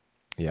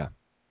 Yeah.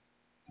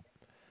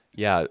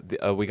 Yeah,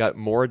 we got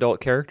more adult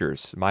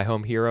characters. My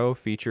Home Hero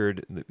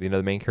featured,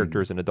 the main character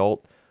Mm, is an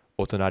adult.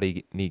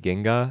 Otonari ni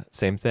Ginga,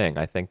 same thing.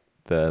 I think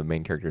the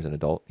main character is an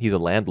adult. He's a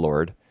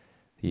landlord.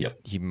 He yep.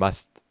 he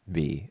must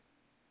be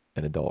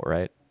an adult,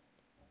 right?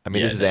 I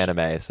mean, Yeah, this is that's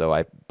anime, so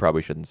I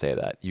probably shouldn't say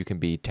that. You can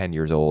be 10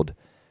 years old,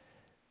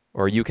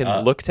 or you can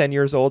uh look 10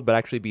 years old, but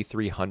actually be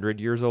 300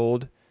 years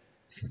old,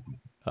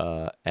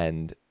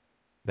 and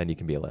then you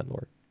can be a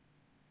landlord.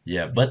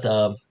 yeah, but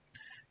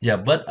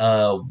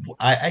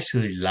I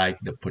actually like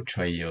the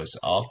portrayals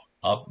of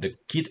the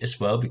kid as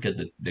well, because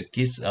the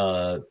kids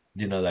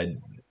like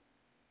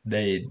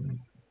they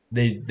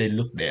they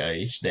look their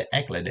age, they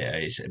act like their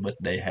age, but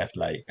they have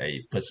like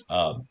they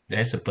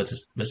has a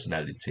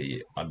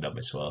personality on them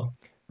as well.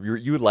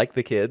 You like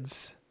the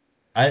kids?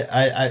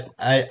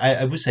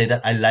 I would say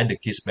that I like the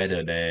kids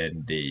better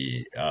than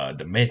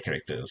the main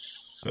characters.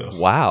 So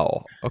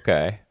Wow.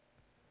 Okay.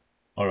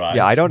 all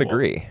Yeah, right, I don't well,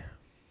 agree.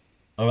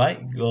 all right,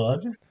 go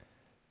on.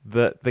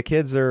 The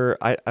kids are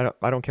I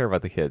don't care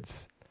about the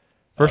kids.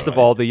 All First of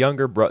right. all, the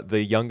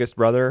youngest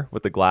brother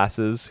with the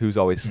glasses who's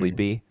always Hmm.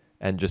 sleepy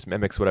and just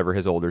mimics whatever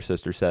his older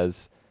sister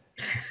says.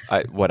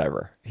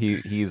 Whatever.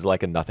 He's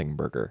like a nothing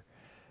burger.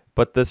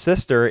 But the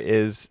sister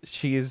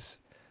she's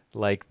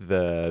like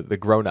the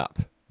grown up.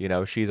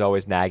 She's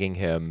always nagging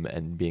him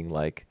and being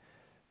like,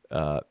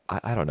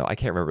 I don't know. I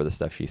can't remember the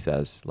stuff she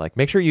says. Like,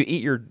 make sure you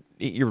eat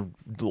your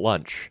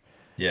lunch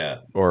Yeah,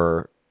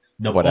 or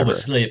the whatever.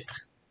 oversleep.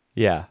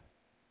 Yeah.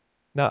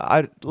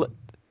 No,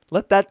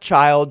 let that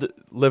child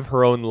live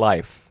her own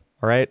life.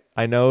 All right.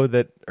 I know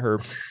that her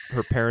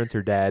parents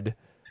are dead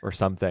or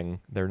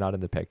something. They're not in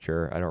the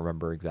picture. I don't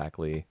remember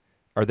exactly.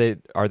 Are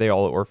they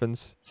all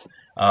orphans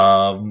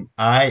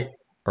I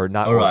or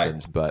not All right.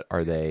 orphans? But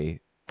are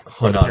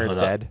Hold the on, parents hold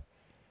on. dead?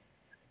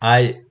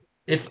 I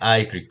If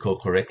I recall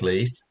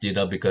correctly,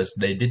 because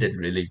they didn't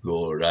really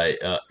go right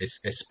it's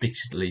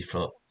explicitly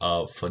for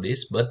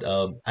this, but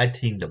I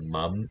think the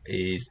mom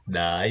is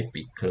died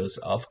because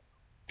of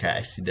car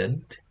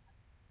accident,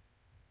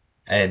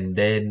 and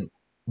then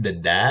the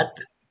dad,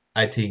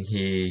 I think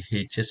he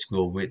just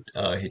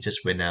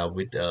went out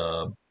with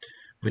the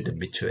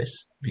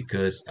mistress,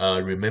 because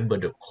remember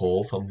the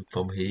call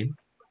from him,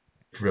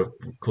 from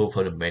call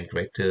from the main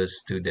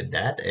characters to the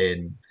dad,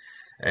 and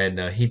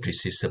he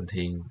received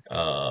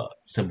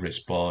some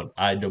response.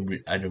 I don't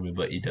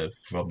remember either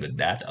from the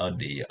dad or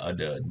the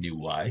other new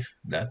wife,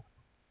 that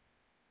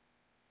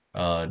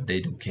they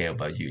don't care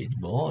about you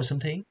anymore or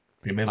something.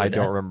 Remember that?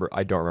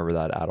 I don't remember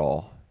that at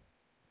all.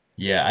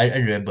 Yeah, I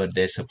remember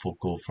there's a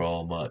photo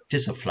from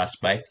just a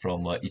flashback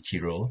from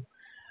Ichiro.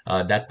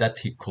 That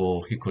he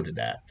called the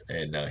dad,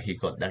 and he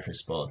got that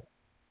response.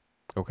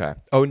 Okay.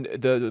 Oh,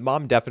 the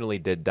mom definitely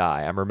did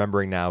die. I'm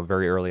remembering now.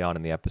 Very early on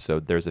in the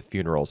episode, there's a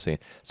funeral scene.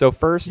 So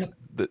first,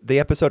 Yep. the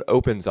episode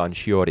opens on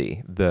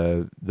Shiori,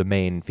 the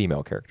main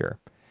female character,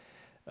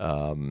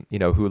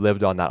 who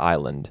lived on that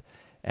island.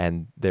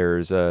 And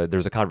there's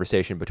a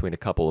conversation between a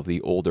couple of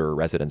the older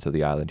residents of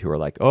the island who are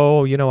like,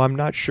 "Oh, I'm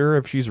not sure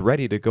if she's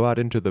ready to go out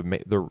into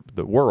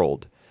the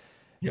world."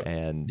 Yep.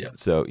 And Yep.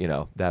 so,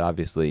 that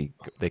obviously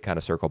they kind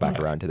of circle back Right.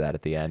 around to that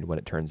at the end when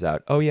it turns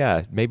out, oh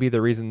yeah, maybe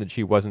the reason that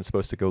she wasn't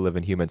supposed to go live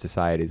in human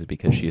society is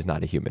because she's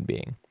not a human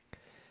being.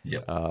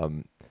 Yep.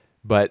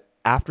 But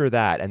after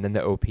that, and then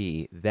the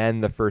OP,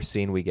 then the first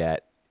scene we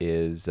get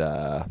is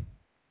a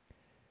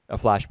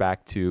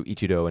flashback to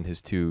Ichido and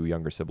his two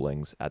younger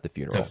siblings at the The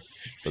funeral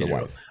for the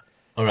funeral. wife.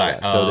 All Yeah,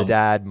 right. so the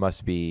dad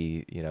must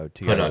be, Hold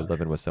together on.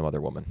 living with some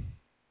other woman.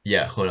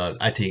 Yeah, hold on.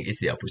 I think it's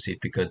the opposite,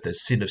 because the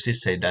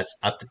synopsis say that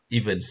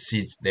even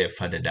since their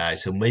father died,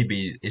 so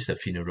maybe it's the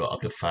funeral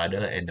of the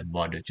father, and the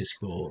mother just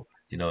go,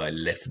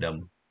 and left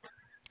them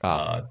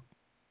Ah, uh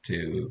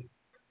to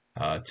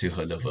to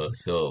her lover.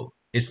 So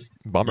it's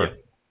bummer.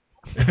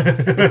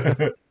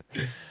 yep.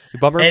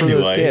 Bummer for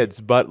those Anyway,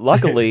 kids, but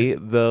luckily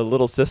the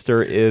little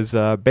sister is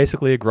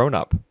basically a grown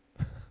up.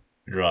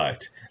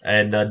 right,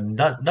 and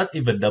not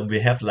even them. We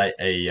have like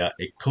a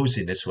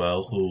cousin as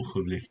well who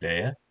live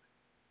there.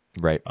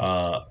 Right.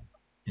 Uh,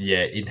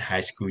 yeah, in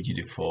high school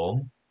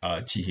uniform,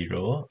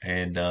 Chihiro,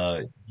 and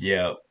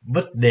yeah,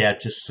 but they are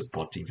just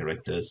supporting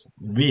characters.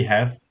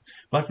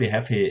 What we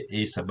have here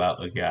is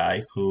about a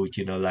guy who,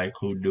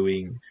 who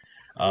doing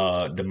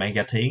the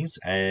manga things,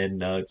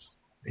 and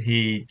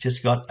he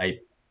just got a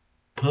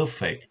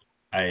perfect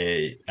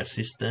a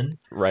assistant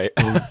Right.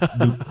 who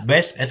do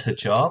best at her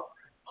job,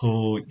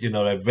 who,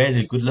 like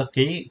very good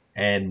looking,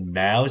 and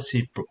now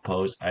she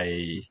proposed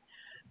a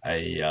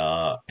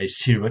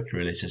serious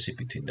relationship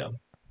between them,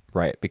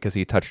 Right, because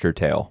he touched her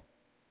tail.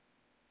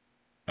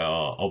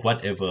 or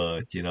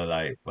whatever,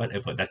 like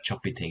whatever that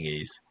choppy thing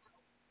is.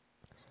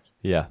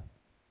 Yeah.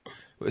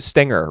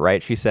 Stinger,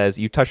 right? She says,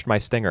 "You touched my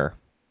stinger."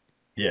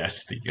 Yeah,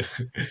 stinger.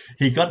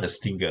 He got the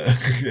stinger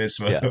as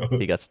Yeah, well.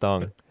 he got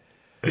stung.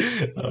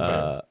 Oh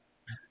man. Uh,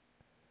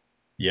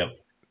 Yep.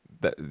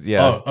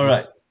 yeah, Oh, all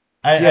right. just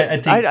Yeah, I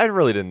think. I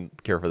really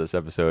didn't care for this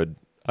episode.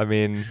 I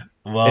mean,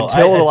 Well,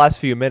 until the last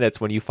few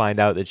minutes when you find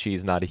out that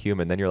she's not a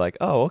human, then you're like,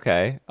 oh,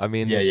 okay. I yeah,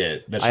 mean, yeah,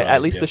 that's at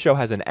right. least Yeah, the show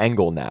has an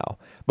angle now.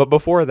 But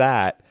before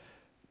that,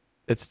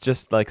 it's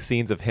just like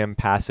scenes of him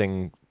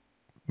passing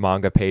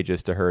manga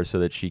pages to her so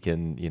that she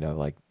can,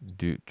 like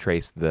do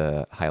trace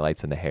the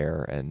highlights in the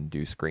hair and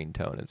do screen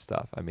tone and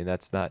stuff. I mean,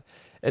 that's not.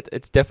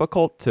 It's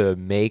difficult to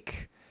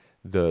make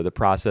the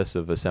process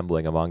of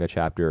assembling a manga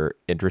chapter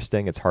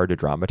interesting. It's hard to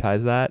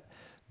dramatize that,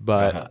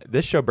 uh-huh. but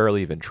this show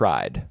barely even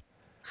tried.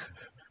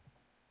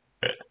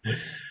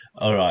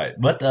 All right,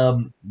 but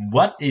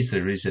what is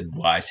the reason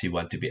why she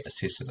want to be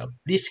assistant of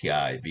this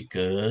guy?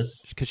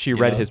 Because Because she you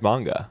read know, his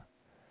manga.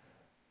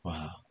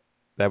 wow,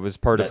 That was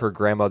part of that her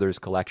grandmother's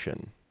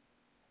collection.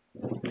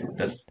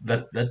 that's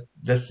like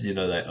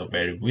a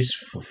very wish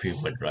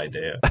fulfillment right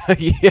there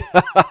Yeah.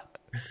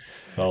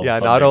 from Yeah,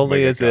 from not the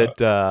only is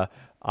mangaka. it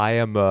I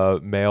am a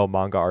male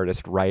manga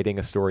artist writing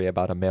a story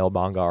about a male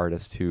manga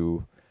artist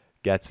who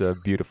gets a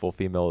beautiful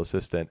female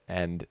assistant,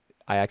 and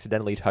I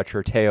accidentally touch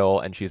her tail,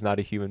 and she's not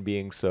a human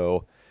being,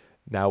 so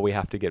now we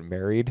have to get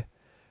married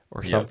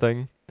or Yep,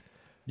 something.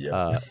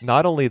 yep.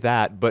 Not only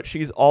that, but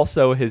she's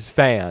also his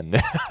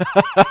fan.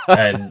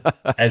 And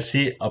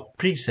she a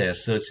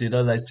princess, so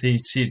like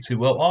she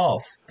well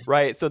off.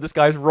 Right, so this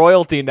guy's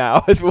royalty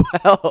now as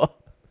well.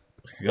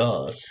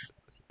 Gosh,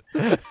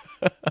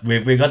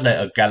 we got like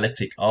a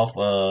galactic of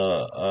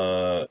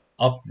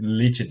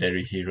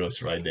legendary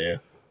heroes right there.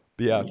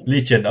 Yeah,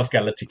 Legion of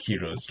galactic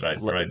heroes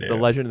right the there.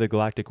 Legend of the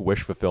Galactic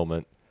wish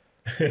fulfillment.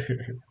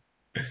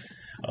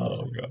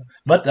 Oh god.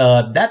 But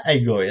that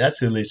angle is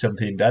actually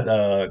something that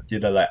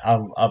like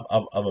I'm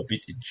a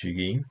bit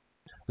intriguing.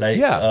 Like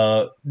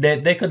Yeah.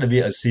 there gonna be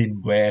a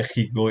scene where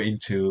he go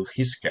into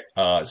he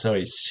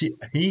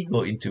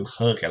go into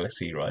her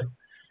galaxy, right?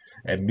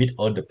 And meet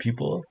all the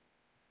people.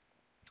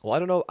 Well, I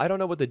don't know. I don't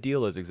know what the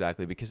deal is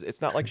exactly because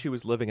it's not like she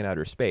was living in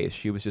outer space.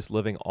 She was just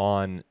living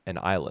on an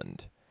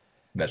island,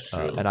 That's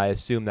and true. I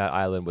assume that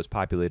island was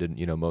populated,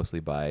 mostly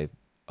by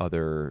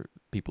other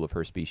people of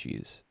her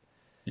species.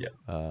 Yeah.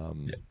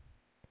 Um, Yeah.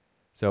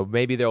 so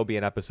maybe there will be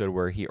an episode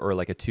where or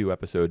like a 2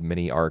 episode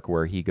mini arc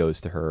where he goes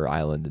to her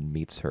island and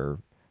meets her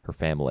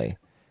family,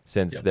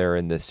 since Yeah. they're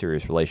in this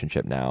serious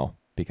relationship now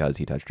because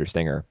he touched her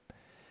stinger.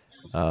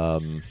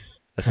 Um,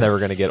 that's never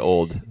gonna get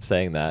old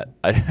saying that.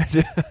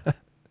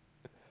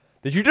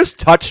 Did you just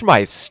touch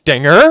my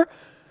stinger?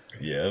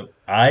 Yeah.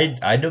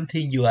 I don't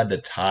think you are the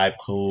type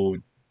who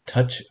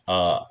touch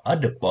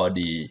other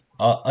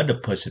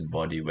person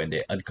body when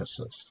they're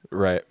unconscious.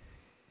 Right.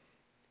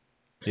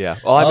 Yeah.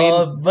 Well, I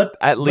mean,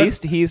 at But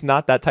least he's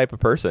not that type of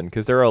person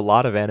because there are a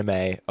lot of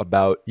anime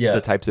about yeah,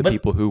 the types of but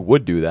people who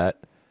would do that.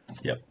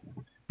 yeah,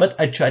 but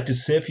I tried to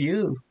save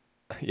you.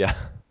 Yeah.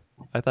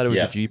 I thought it was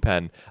a Yeah, G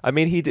pen. I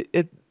mean,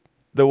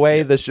 the way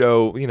yeah, the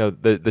show,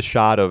 the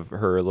shot of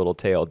her little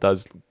tail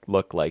does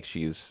look like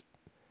she's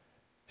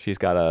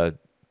got a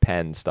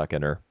pen stuck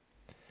in her,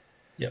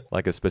 yeah,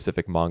 like a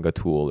specific manga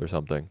tool or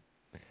something.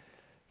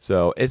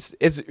 So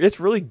it's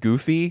really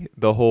goofy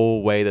the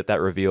whole way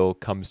that reveal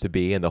comes to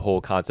be, and the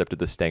whole concept of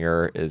the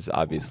stinger is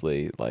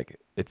obviously like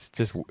it's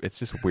just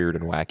weird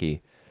and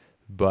wacky.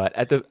 But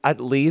at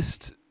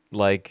least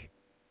like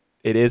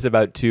it is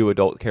about two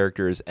adult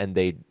characters, and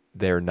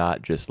they're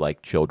not just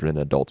like children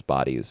in adults'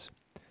 bodies,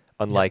 yeah.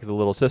 unlike the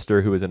little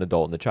sister who is an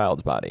adult in the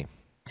child's body.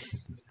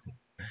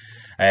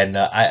 And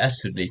I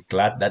absolutely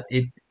glad that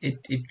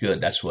it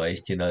good. That's why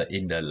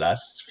in the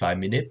last 5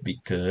 minutes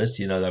because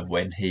like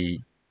when he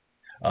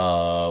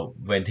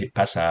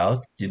pass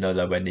out,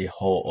 like when he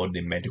hold on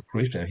the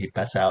manuscript and he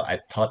pass out, I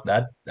thought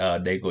that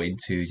they go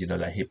into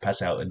like he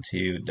pass out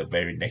until the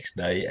very next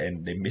day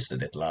and they miss the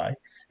deadline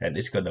and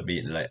it's gonna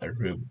be like a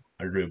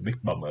real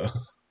big bummer.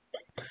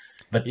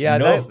 But Yeah,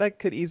 no, that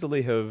could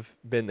easily have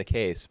been the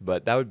case,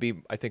 but that would be,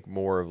 I think,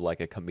 more of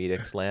like a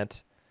comedic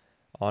slant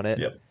on it.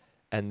 yep,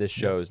 And this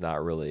yep, show is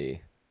not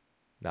really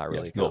go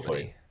for it.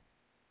 comedy.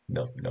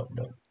 No, no,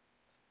 no.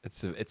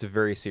 It's a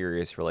very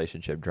serious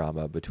relationship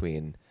drama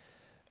between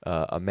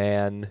a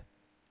man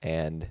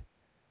and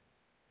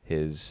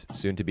his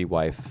soon-to-be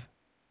wife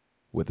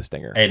with a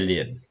stinger.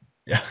 Alien.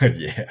 Yeah,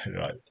 yeah,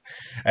 right.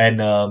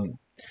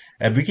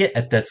 And we get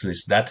at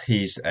Netflix that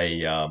he's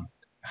a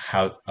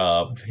how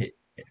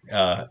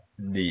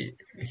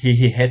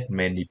he had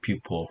many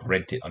people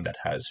rented on that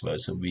house as well,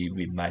 so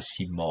we might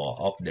see more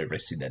of the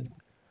resident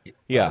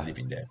Yeah,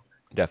 living there.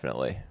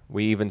 definitely.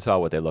 We even saw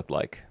what they looked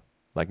like.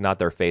 Like not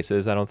their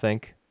faces, I don't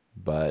think,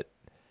 but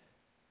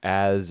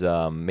as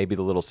maybe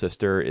the little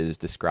sister is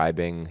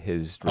describing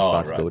his All right.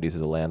 responsibilities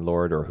as a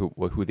landlord or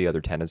who the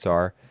other tenants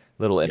are,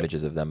 little Yep.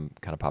 images of them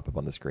kind of pop up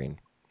on the screen.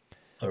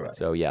 All right.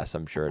 So yes,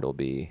 I'm sure it'll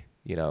be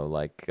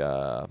like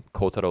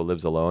Kotaro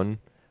Lives Alone,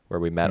 where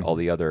we met all Mm-hmm.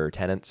 the other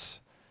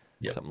tenants,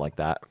 Yep. something like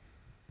that.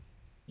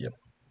 Yep.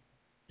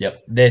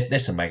 Yep.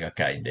 There's a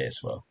mangaka in there as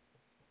well.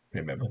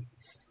 Remember?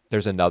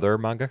 There's another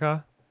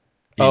mangaka.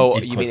 Oh,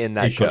 you mean in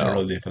that in show?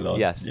 Control Live Alone.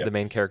 Yes, the Yep.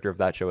 main character of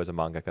that show is a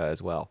mangaka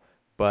as well.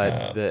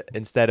 But Uh,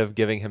 instead of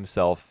giving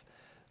himself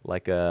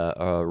like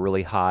a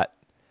really hot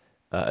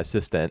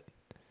assistant,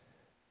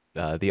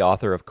 the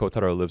author of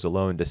Kotaro Lives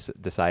Alone,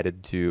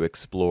 decided to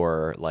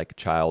explore like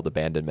child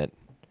abandonment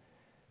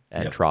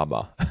and Yep.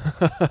 trauma,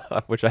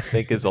 which I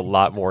think is a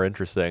lot more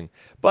interesting.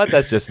 But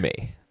that's just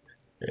me.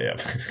 Yeah,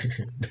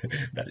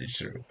 that is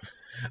true.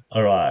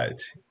 All right.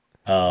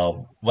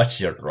 What's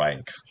your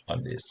rank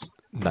on this?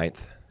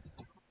 Ninth.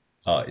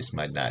 It's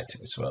my knight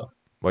as well.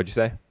 What'd you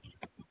say?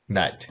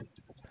 Knight.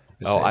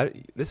 The Oh,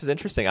 same. this is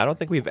interesting. I don't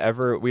think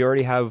we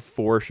already have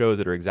 4 shows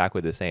that are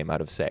exactly the same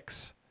out of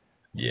 6.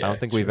 I Yeah, don't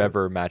think we've true.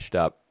 ever matched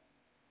up,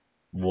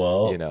 you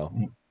Well,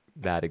 know,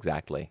 that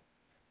exactly.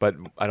 But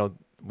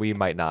we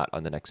might not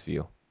on the next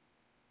few.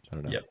 I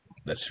don't know. yep,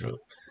 that's true.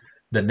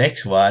 The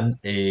next one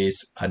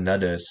is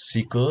another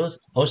sequel,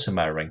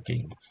 Ousama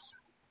rankings.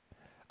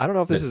 I don't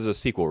know if this The is a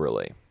sequel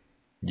really.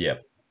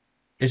 Yep,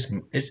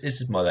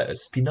 it's more like a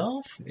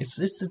spin-off.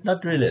 It's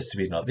not really a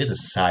spin-off. It's a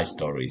side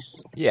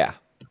stories. Yeah.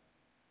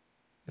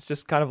 It's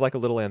just kind of like a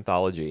little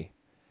anthology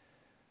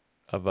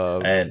of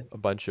And a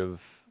bunch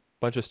of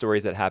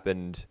stories that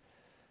happened.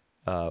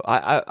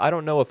 I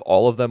don't know if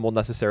all of them will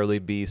necessarily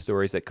be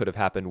stories that could have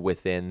happened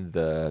within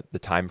the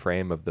time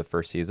frame of the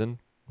first season.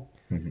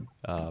 mhm,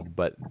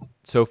 But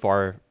so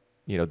far,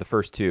 the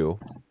first 2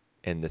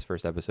 in this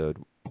first episode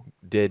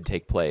did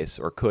take place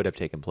or could have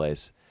taken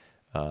place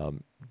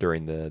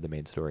during the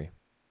main story.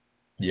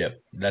 yep,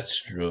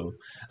 that's true.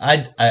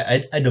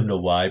 I don't know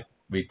why,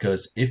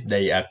 because if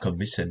they are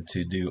commissioned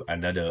to do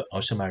another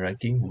Ousama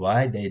ranking,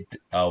 why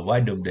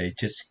don't they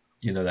just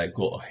like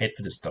go ahead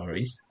with the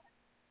stories,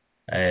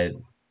 and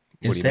What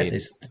do you instead mean?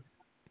 it's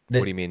What do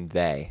the you mean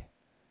they?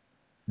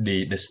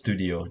 the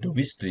studio, the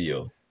Wii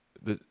studio,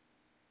 The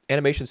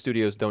animation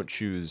studios don't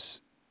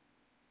choose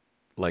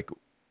like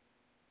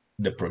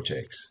the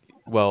projects.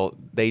 well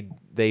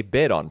they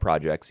bid on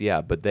projects,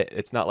 yeah, but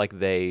it's not like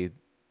they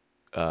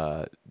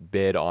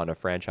bid on a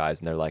franchise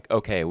and they're like,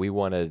 okay, we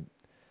want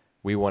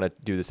to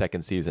do the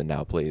second season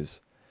now,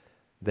 please.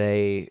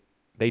 They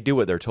do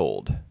what they're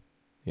told,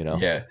 you know.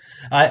 Yeah,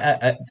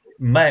 I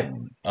my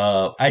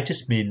I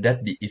just mean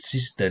that the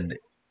existence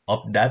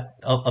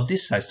of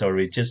this side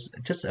story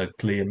just a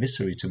clear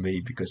mystery to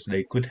me, because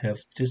they could have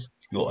just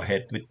go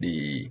ahead with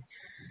the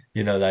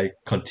like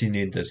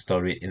continuing the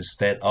story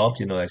instead of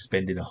like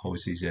spending a whole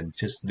season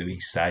just doing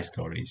side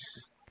stories.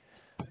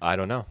 I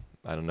don't know.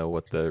 I don't know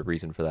what the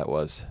reason for that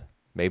was.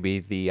 Maybe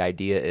the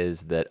idea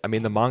is that I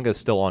mean the manga is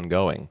still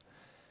ongoing,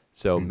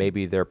 so Mhm.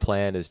 maybe their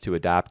plan is to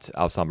adapt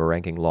Aosama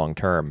ranking long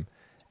term,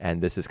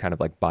 and this is kind of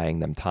like buying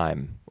them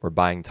time or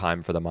buying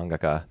time for the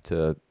mangaka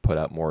to put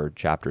out more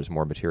chapters,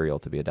 more material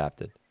to be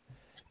adapted.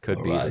 Could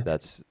All be that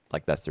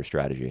right, that's their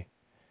strategy.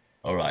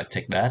 all right,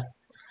 take that.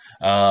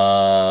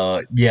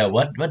 Yeah,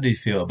 what do you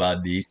feel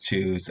about these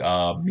two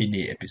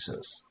mini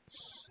episodes?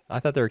 I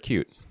thought they were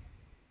cute.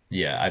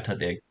 Yeah, I thought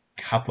they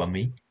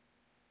heartwarming.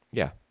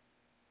 Yeah.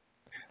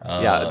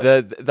 Yeah,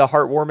 Uh, the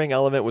heartwarming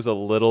element was a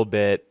little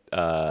bit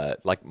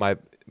like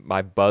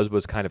my buzz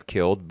was kind of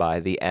killed by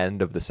the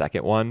end of the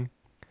second one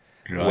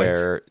right.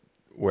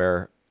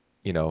 where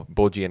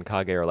Boji and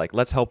Kage are like,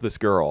 let's help this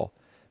girl.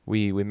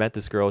 We met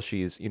this girl.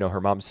 She's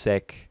her mom's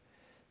sick.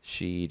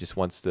 She just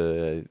wants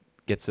to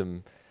get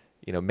some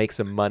make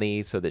some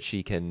money so that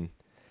she can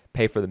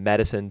pay for the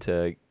medicine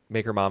to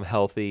make her mom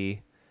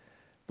healthy.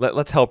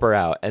 Let's help her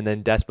out. And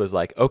then Despa's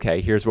like,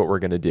 okay, here's what we're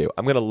going to do.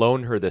 I'm going to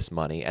loan her this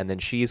money, and then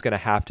she's going to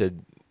have to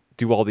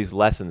do all these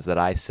lessons that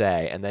I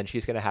say, and then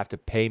she's going to have to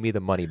pay me the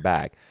money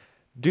back.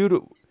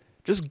 Dude,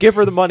 just give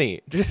her the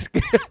money. Just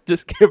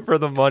give her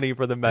the money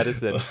for the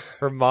medicine.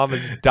 Her mom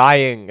is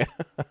dying.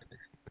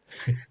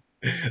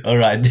 All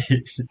right.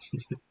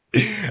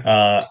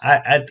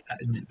 I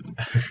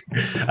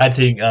I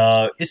think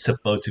it's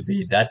supposed to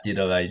be that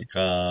like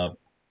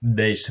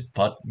they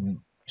support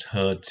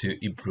her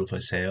to improve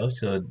herself.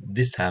 So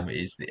this time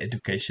is the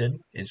education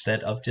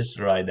instead of just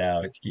right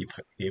now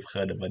give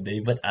her the money.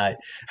 But I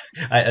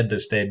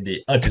understand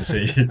the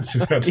urgency.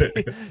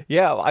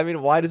 Yeah, I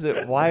mean, why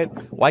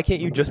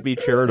can't you just be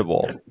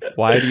charitable?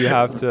 Why do you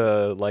have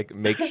to like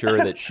make sure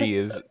that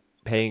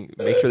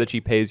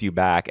she pays you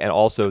back, and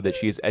also that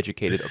she is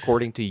educated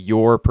according to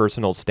your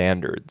personal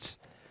standards?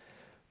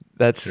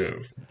 That's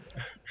True.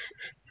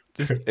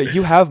 just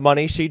you have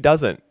money, she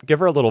doesn't. Give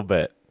her a little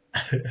bit.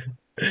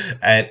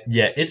 And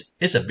yeah,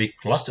 it's a big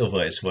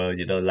crossover as well.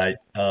 Like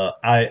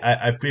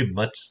I pretty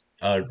much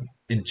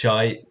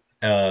enjoy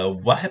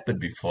what happened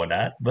before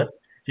that, but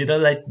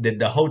like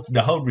the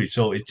whole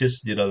result is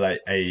just like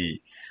a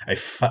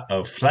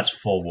flash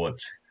forward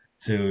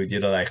to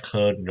like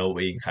her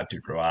knowing how to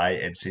drive,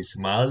 and she's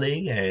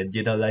smiling, and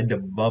like the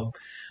mom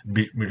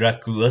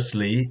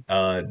miraculously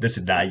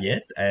doesn't die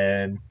yet,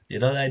 and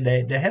like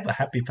they have a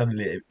happy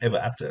family ever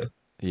after.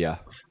 Yeah.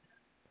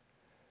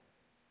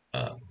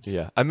 uh,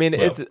 Yeah. I mean,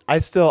 well,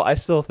 I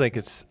still think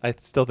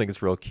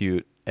it's real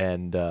cute,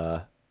 and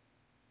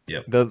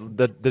yep,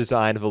 the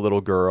design of the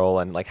little girl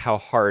and like how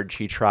hard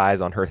she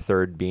tries on her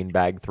third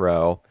beanbag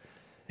throw.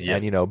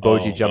 And yep.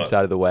 Boji Oh, jumps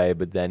out of the way,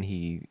 but then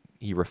he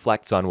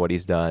reflects on what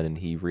he's done and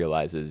he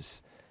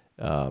realizes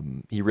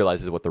he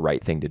realizes what the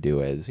right thing to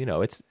do is.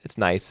 It's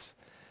nice.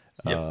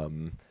 Yep.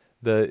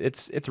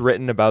 It's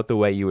written about the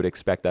way you would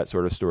expect that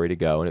sort of story to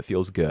go, and it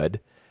feels good.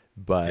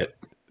 But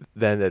Yep.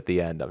 then at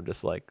the end, I'm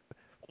just like,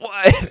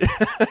 what?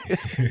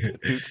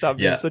 Dude, stop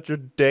being Yeah. such a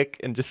dick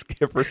and just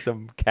give her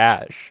some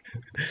cash.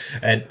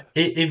 And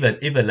even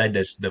like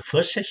this, the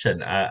first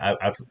session, I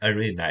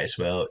really nice.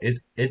 Well,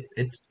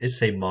 it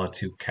say more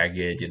to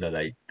Kage,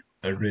 like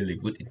a really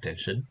good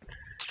intention.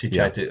 She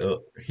Yeah. tried to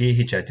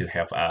he tried to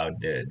help out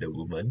the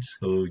woman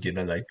who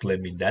like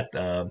claiming that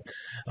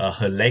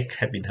her leg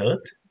had been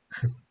hurt.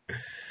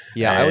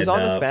 Yeah, I was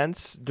And on the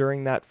fence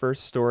during that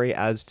first story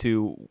as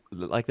to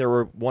like there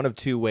were one of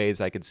two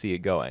ways I could see it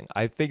going.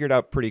 I figured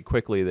out pretty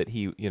quickly that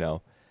yep.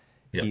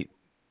 he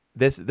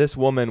this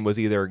woman was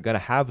either going to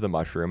have the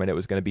mushroom and it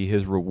was going to be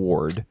his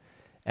reward.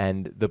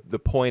 And the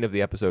point of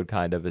the episode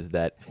kind of is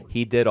that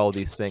he did all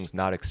these things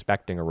not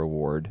expecting a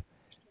reward.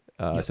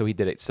 Yep. So he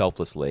did it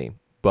selflessly,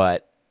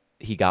 but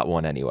he got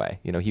one anyway.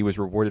 He was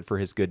rewarded for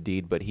his good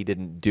deed, but he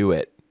didn't do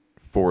it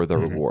for the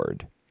Hmm.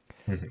 reward.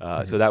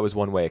 Hmm. So that was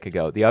one way it could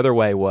go. The other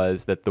way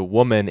was that the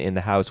woman in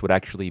the house would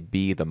actually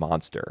be the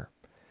monster.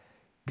 Yep.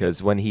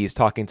 Because when he's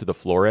talking to the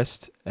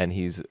florist and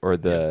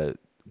Yep.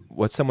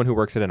 what's someone who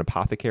works at an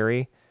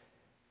apothecary?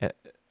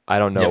 I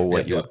don't know Yep. what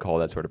Yep. you would call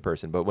that sort of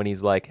person, but when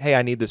he's like, "Hey,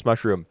 I need this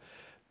mushroom,"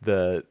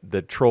 the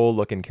troll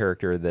looking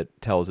character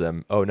that tells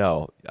him, "Oh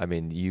no, I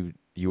mean you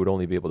would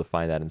only be able to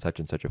find that in such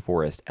and such a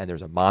forest, and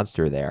there's a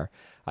monster there."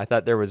 I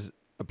thought there was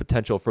a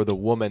potential for the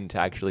woman to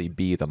actually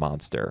be the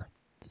monster,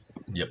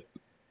 Yep.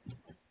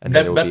 and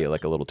then it That would be but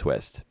like a little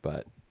twist.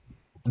 But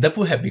that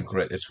would have been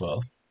great as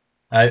well.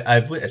 I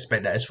would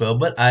expect that as well,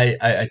 but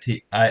I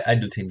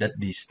do think that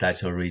this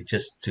story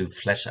just to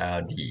flesh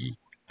out the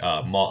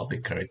more of the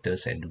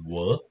characters and the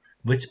world,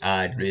 which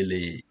I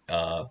really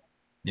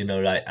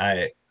like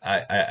I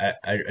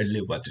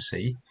really want to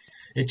see.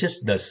 It's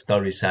just the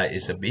story side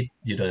is a bit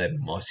like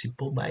more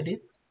simple minded.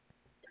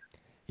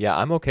 yeah,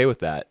 I'm okay with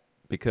that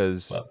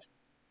because Well,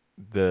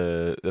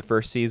 the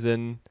first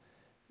season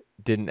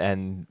didn't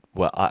end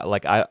well.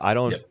 I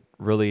don't yep.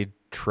 really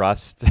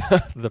trust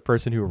the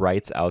person who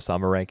writes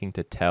Ousama ranking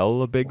to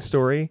tell a big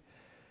story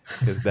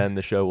because then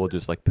the show will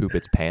just like poop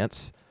its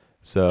pants.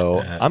 So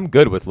Uh, I'm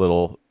good with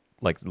little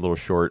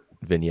short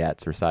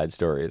vignettes or side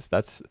stories.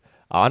 That's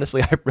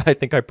honestly, I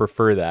think I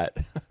prefer that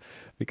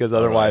because all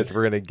right. otherwise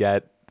we're gonna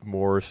get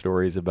more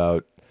stories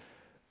about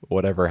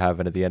whatever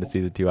happened at the end of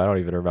season 2. I don't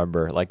even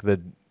remember. Like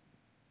the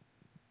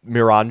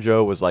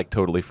Miranjo was like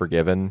totally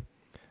forgiven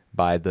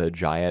by the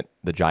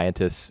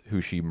giantess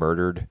who she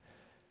murdered,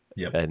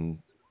 Yep. and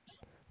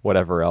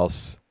whatever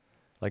else,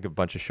 like a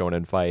bunch of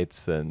shonen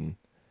fights, and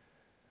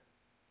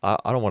I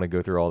don't want to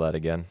go through all that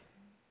again.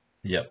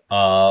 Yep.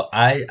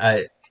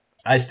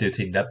 I still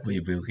think that we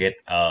will get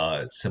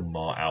some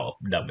more out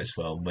of them as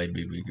well.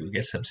 Maybe we will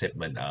get some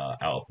segment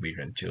out of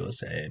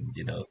Miranchos and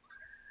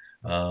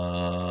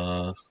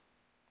uh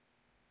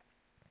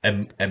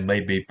and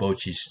maybe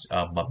Bochi's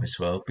mom as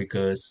well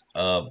because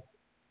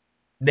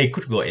they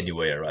could go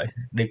anywhere, right?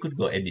 They could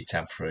go any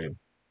time frame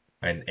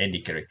and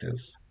any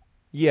characters.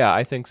 Yeah,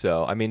 I think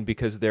so. I mean,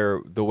 because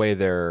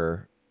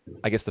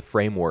I guess the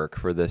framework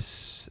for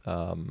this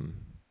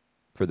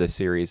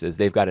series is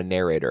they've got a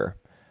narrator,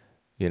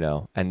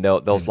 and they'll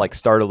Hmm. like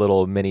start a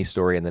little mini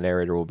story, and the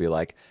narrator will be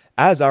like,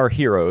 as our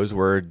heroes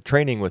were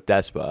training with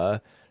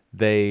Despa,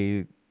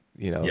 they,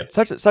 Yep.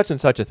 such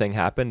and such a thing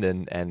happened,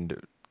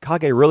 and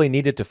Kage really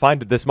needed to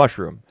find this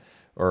mushroom,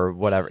 or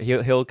whatever.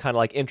 He'll kind of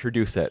like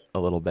introduce it a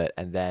little bit,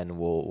 and then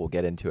we'll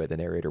get into it. The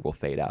narrator will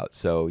fade out,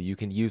 so you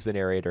can use the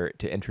narrator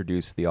to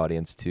introduce the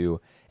audience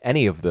to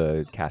any of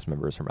the cast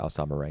members from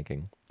Aosama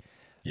Ranking.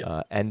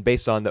 Yep. And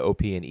based on the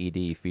OP and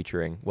ED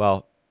featuring,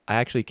 well, I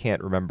actually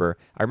can't remember.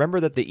 I remember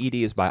that the ED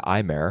is by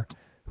Imare,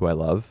 who I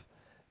love.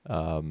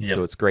 So Yep.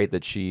 it's great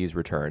that she's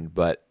returned.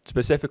 But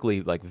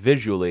specifically, like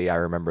visually, I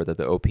remember that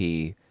the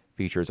OP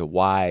features a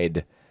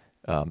wide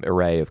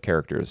array of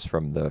characters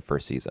from the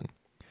first season.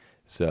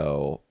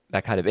 So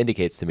that kind of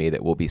indicates to me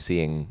that we'll be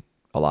seeing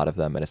a lot of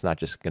them, and it's not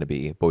just going to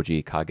be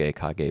Boji, Kage,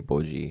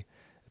 Boji,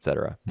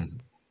 etc. Mhm.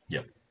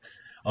 Yep.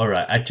 All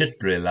right. I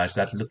just realized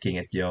that looking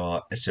at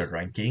your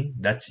ranking,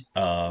 that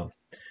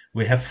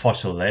we have four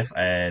show left,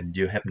 and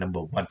you have number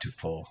 1 to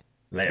 4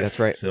 That's left.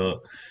 right.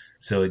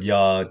 So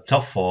your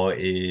top four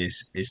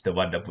is the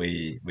one that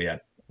we are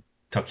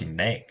talking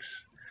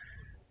next.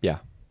 Yeah,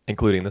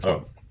 including this one.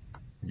 Oh,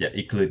 yeah,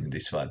 including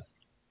this one.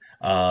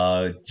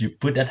 You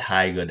put that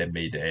higher than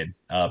me then,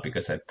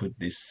 because I put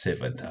this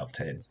 7 out of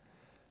 10.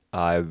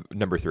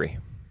 Number 3.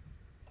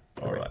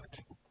 All Right. right.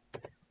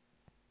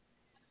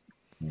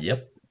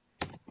 Yep.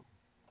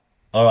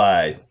 All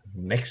right.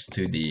 Next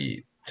to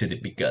the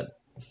big gun.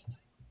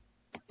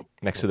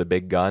 Next to the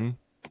big gun.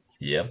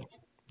 Yep.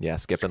 Yeah,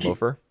 Skip and Skip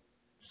Loafer.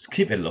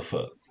 Skip and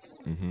Loafer.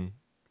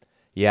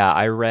 Yeah,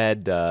 I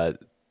read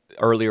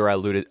earlier.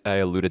 I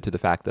alluded to the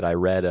fact that I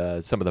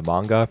read some of the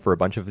manga for a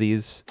bunch of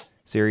these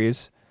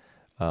series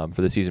for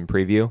the season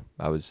preview.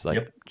 I was like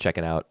Yep.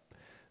 checking out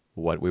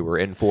what we were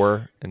in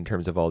for in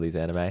terms of all these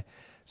anime.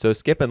 So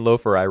Skip and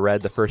Loafer, I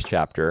read the first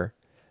chapter,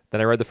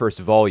 then I read the first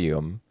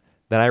volume,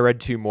 then I read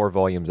two more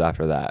volumes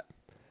after that.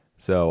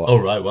 So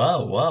All right.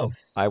 Wow. Wow.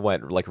 I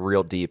went like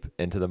real deep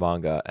into the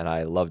manga, and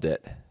I loved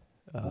it.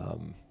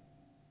 Um,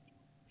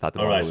 thought the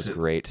All manga right. was So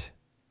great.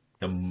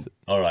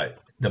 all right.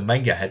 The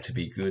manga had to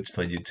be good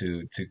for you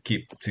to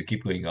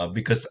keep going on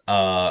because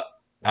I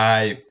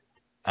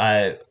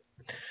I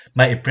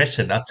my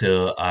impression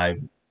after I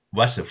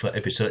watched the first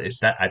episode is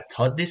that I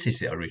thought this is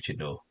the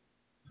original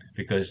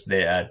because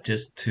there are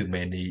just too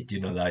many,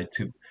 like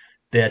too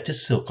they are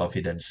just so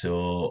confident,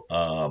 so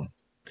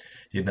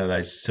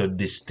like so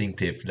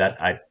distinctive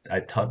that I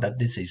thought that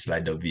this is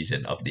like the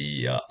vision of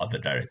the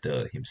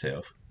director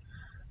himself.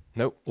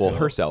 Nope. Well, So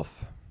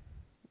herself.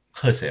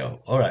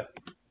 herself. All right.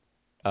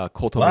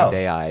 Kotomi Wow.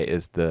 Dei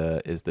is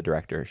the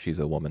director. She's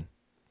a woman.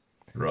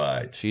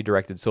 Right. She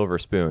directed Silver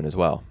Spoon as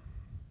well,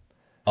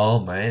 Oh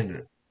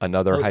man.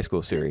 another Oh, high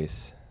school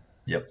series,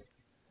 yep.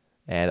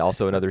 and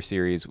also another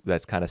series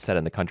that's kind of set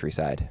in the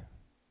countryside,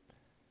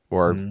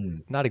 or Hmm.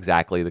 not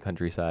exactly the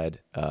countryside.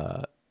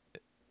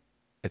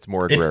 It's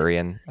more It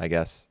agrarian, I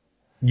guess.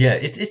 Yeah,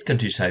 it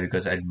countryside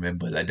because I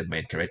remember like the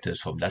main characters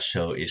from that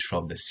show is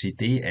from the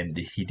city and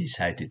he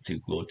decided to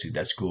go to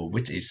that school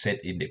which is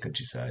set in the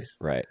countryside.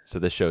 Right. So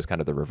this show is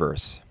kind of the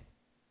reverse.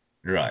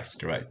 Right,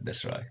 right,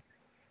 that's right.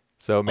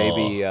 So Oh,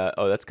 maybe,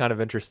 that's kind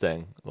of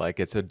interesting. Like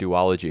it's a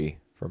duology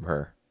from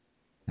her.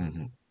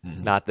 hmm,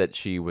 hmm, Not that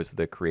she was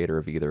the creator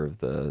of either of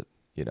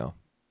you know,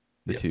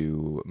 the yep.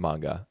 two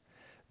manga,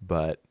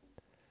 but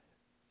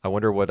I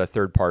wonder what a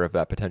third part of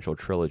that potential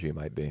trilogy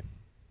might be.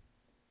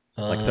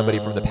 Like somebody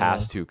from the Uh,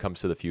 past who comes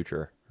to the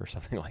future or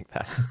something like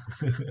that.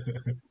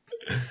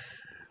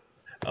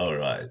 all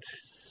right.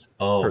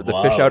 Oh, Or the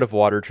Fish wow. Out of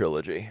Water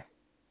trilogy.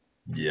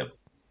 Yep.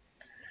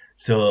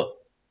 So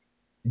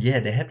yeah,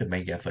 they have the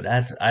manga for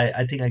that.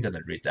 I think I'm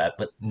gonna read that,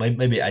 but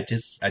maybe I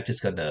just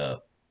gonna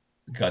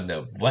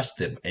watch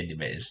the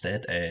anime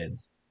instead and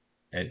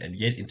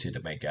get into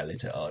the manga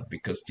later on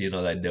because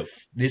like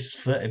this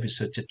first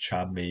episode just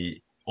charmed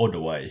me all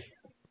the way.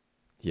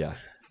 Yeah,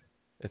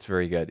 it's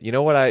very good. You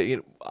know what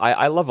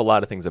I love a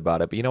lot of things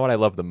about it, but you know what I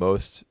love the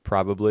most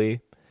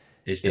probably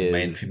Is the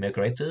main is, female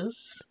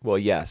characters? well,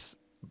 yes,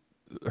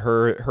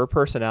 her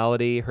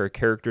personality, her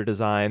character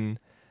design.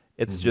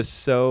 It's Hmm. just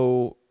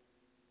so,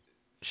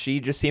 she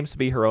just seems to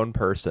be her own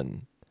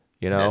person,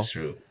 you know? That's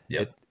true.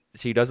 Yep. It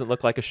She doesn't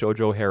look like a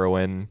shoujo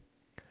heroine.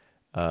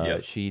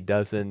 Yep. She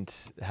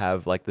doesn't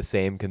have like the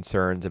same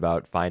concerns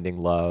about finding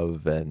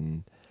love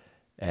and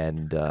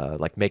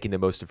like making the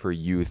most of her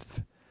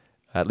youth.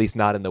 At least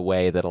not in the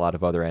way that a lot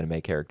of other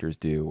anime characters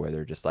do, where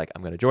they're just like,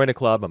 I'm gonna join a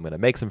club, I'm gonna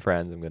make some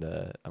friends, I'm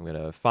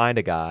gonna find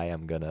a guy,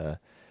 I'm gonna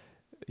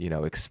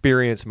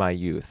experience my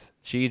youth.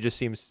 She just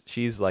seems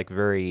she's like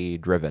very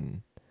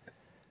driven.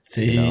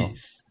 You She know,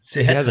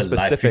 she she had has a her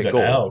life specific figured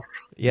goal. out.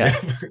 Yeah,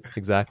 Yep.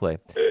 exactly.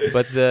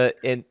 But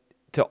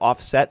to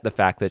offset the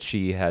fact that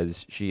she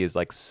is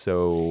like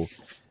so,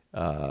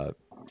 uh,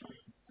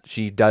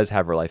 she does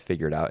have her life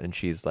figured out, and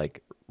she's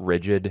like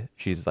rigid.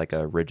 She's like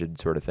a rigid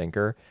sort of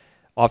thinker.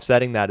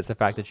 Offsetting that is the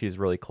fact that she's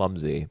really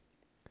clumsy.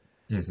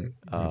 Hmm, hmm.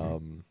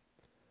 Um,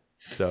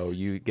 so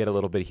you get a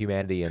little bit of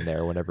humanity in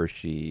there whenever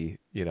she,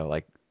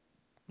 like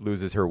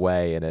loses her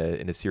way in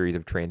a series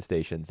of train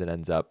stations and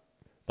ends up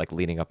like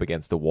leaning up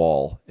against a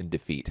wall in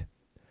defeat.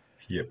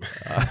 Yep.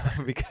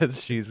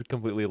 Because she's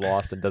completely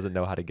lost and doesn't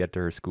know how to get to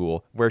her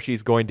school, where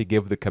she's going to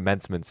give the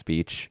commencement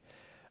speech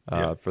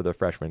Yep. for the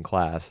freshman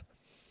class.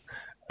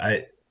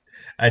 I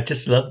I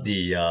just love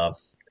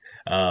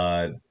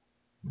uh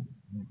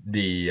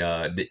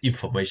the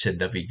information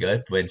that we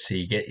got when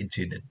she get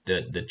into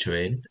the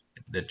train,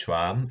 the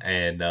tram,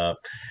 and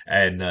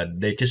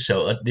they just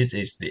show us this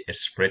is the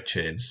express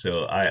train.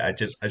 So I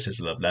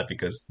just love that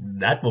because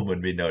that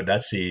moment we know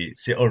that she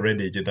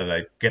already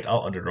like get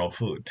out on the wrong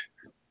foot.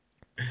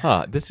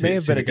 Huh, this may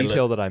have She been a became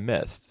detail less. that I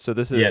missed. So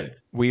this is, Yeah.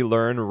 we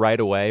learn right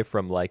away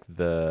from like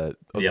the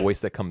a Yep.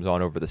 voice that comes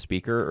on over the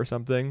speaker or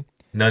something.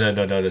 No, no,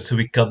 no, no, no. So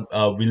we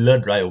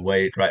learned right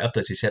away, right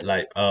after she said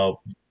like,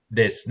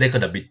 they're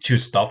gonna be two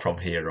stop from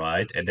here,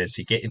 right? And then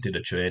she get into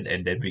the train,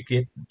 and then we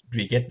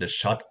get the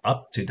shot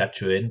up to that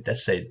train. That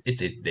say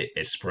it's the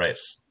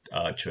express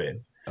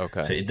train, so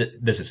Okay.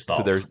 it doesn't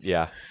So stop. there's,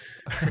 yeah.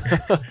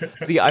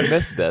 See, I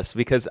missed this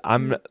because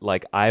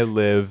I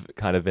live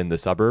kind of in the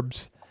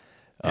suburbs.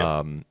 Yep.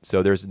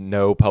 So there's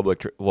no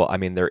well, I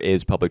mean, there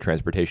is public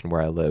transportation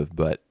where I live,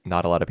 but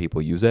not a lot of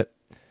people use it.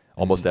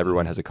 Almost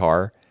everyone Mm-hmm. has a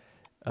car.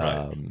 Right.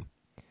 Um,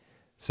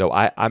 so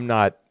I'm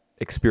not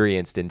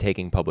experienced in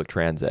taking public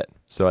transit.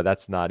 So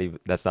that's not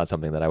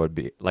something that I would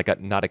be like,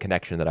 not a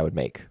connection that I would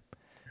make.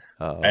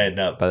 And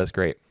But that's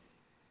great.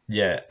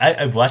 yeah,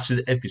 I watched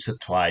the episode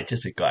twice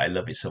just because I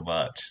love it so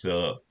much.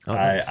 So Oh,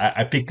 I nice.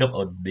 I pick up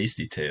on these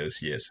details.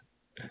 Yes.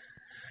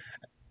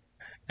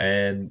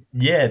 And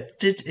yeah,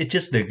 it's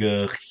just the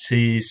girl.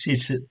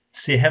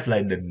 She have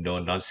like the no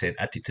nonsense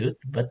attitude,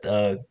 but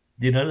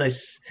like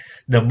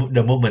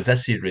the moment that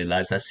she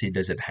realized that she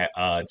doesn't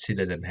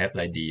have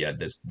like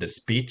the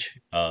speech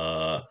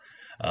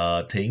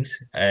things,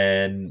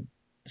 and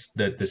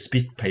the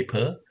speed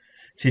paper.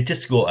 She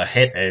just go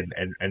ahead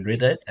and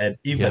read it, and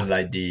Yeah. even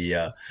like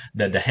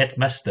the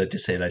headmaster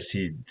just say like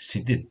she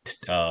didn't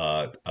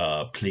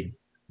blink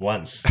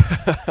once.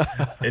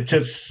 It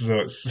just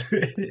so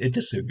it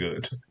just so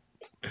good.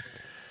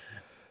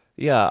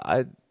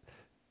 Yeah,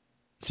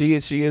 she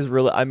is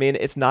really. I mean,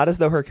 it's not as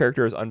though her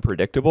character is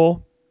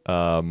unpredictable,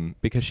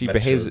 because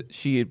That's true.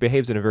 she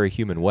behaves in a very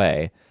human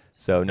way.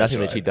 So That's nothing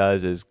that she right.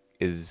 does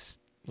is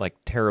like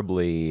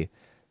terribly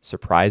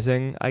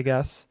surprising, I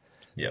guess.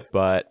 Yep.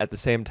 But at the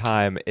same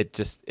time, it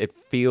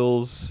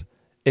feels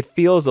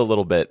a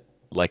little bit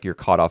like you're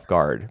caught off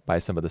guard by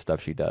some of the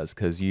stuff she does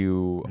because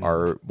you Mm.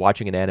 are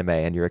watching an anime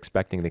and you're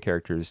expecting the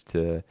characters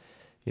to,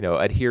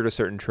 adhere to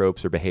certain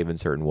tropes or behave in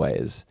certain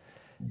ways.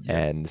 Yep.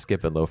 And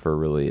Skip and Loafer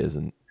really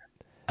isn't,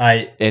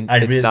 I and I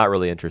it's really not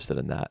really interested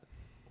in that.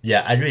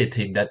 Yeah, I really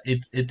think that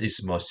it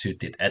is more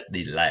suited at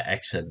the live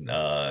action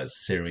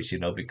series,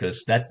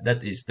 because that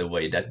is the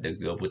way that the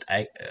girl would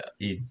act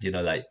in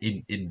like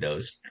in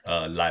those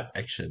live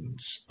action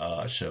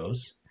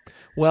shows.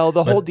 Well,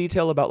 the whole But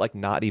detail about like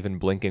not even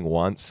blinking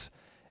once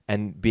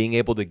and being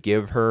able to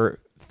give her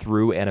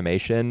through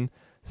animation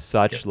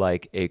such yep,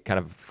 like a kind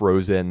of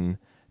frozen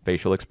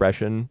facial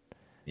expression.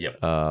 yep,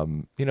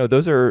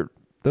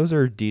 Those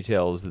are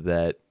details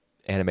that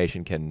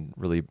animation can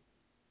really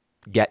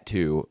get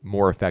to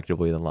more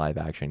effectively than live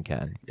action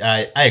can.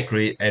 I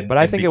agree, But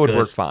I and think it would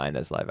work because fine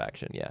as live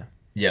action. Yeah.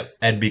 yep,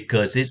 and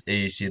because this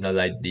is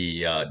like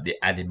the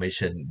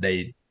animation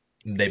they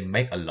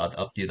make a lot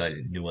of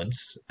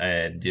nuance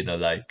and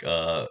like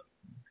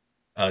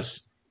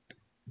us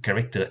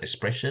character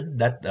expression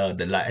that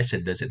the live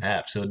action doesn't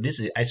have. So this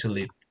is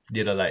actually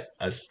like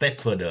a step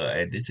further,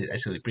 and this is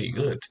actually pretty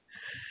good.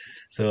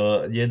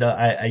 So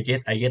I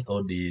get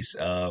all these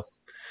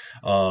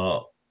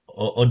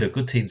all the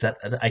good things that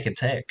I can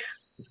take,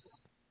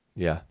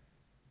 Yeah.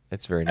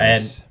 It's very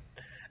and nice.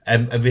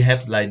 and we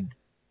have like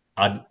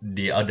on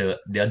the other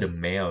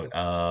male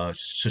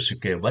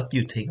Susuke. What do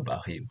you think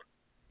about him?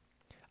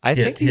 I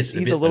think he's He's a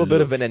he's a bit little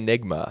bit of aloof. an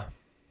enigma.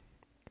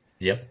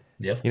 Yep,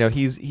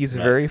 He's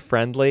right. very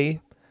friendly,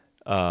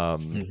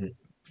 um, Hmm.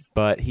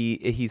 but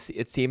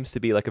it seems to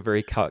be like a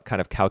very kind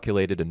of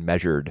calculated and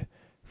measured Yep,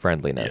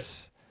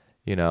 friendliness.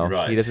 He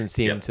right. doesn't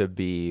seem Yep. to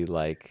be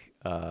like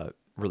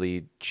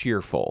really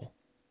cheerful.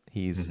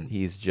 He's Hmm.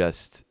 he's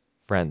just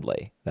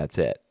friendly. That's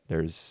it.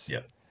 There's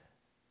Yep.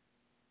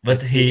 But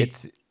it's he,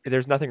 it's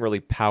there's nothing really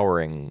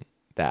powering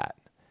that.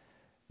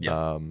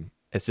 yep,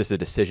 It's just a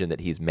decision that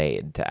he's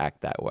made to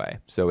act that way.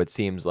 So it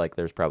seems like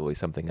there's probably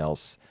something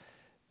else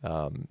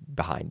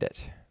behind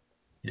it.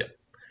 yep.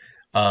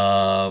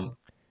 Um,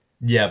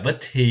 yeah,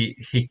 but he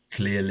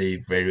clearly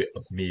very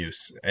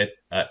amused at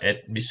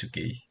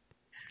Mitsuki,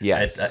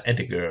 Yes. at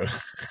the girl,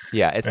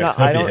 Yeah, it's at not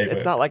her I don't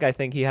it's behavior. not like I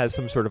think he has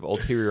some sort of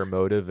ulterior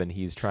motive and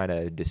he's trying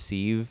to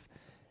deceive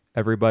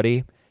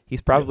everybody.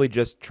 He's Yep. probably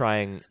just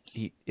trying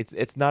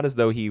it's not as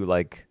though he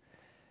like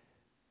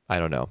I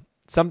don't know.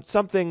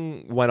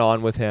 Something went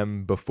on with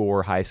him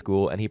before high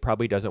school and he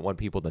probably doesn't want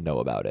people to know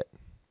about it.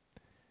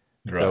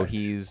 So Right.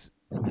 he's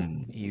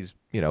Mm. he's,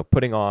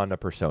 putting on a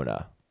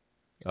persona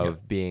Yep.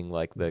 of being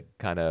like the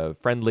kind of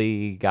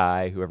friendly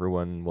guy who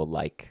everyone will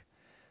like.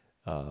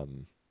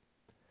 Um,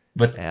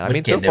 But and I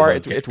mean, but so can far never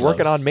it's get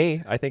working on close.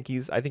 me. I think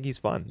he's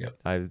fun. Yep.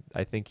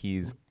 I think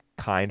he's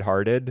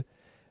kind-hearted.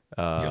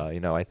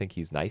 Yep. I think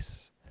he's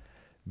nice,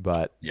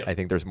 but I Yep.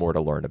 think there's more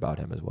to learn about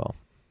him as well.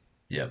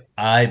 Yep.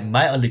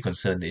 My only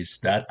concern is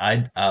that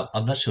I'm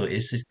not sure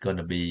is it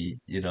gonna be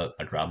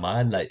a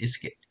drama, like is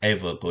it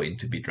ever going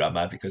to be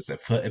drama, because the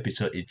first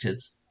episode is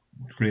just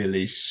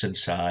really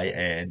sunshine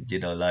and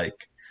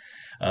like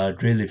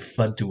really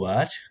fun to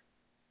watch.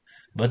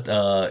 But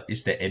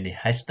is there any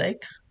high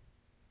stake?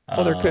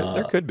 Well, there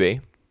Uh, could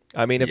be.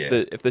 I mean, if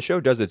yeah, the show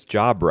does its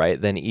job right,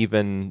 then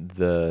even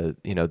the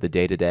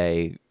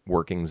day-to-day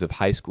workings of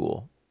high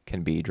school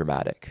can be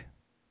dramatic.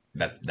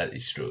 that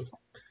is true.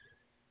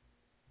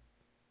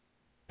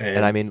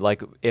 And I And mean,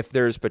 like, if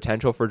there's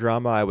potential for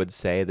drama, I would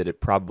say that it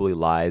probably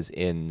lies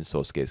in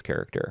Sosuke's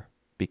character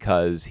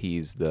because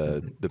he's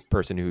the mhm, the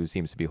person who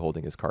seems to be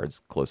holding his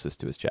cards closest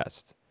to his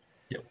chest.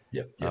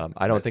 yep.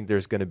 I don't That's think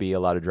there's going to be a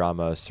lot of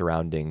drama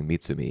surrounding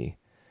Mitsumi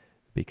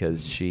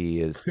because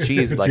she's like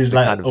she's the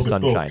like kind an of open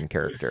book. sunshine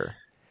character,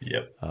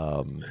 Yep.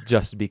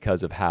 just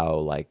because of how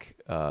like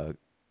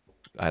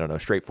I don't know,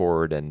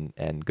 straightforward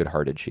and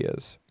good-hearted she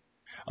is.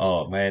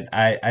 Oh man,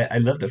 I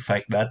love the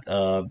fact that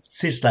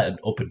she's like an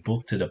open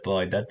book to the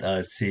point that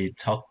she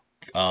talk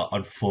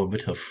on phone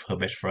with her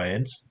best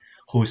friends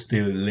who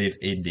still live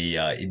in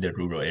the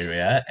rural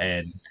area,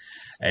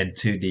 and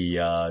to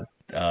the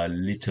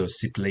little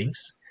siblings,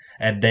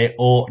 and they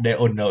all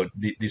know,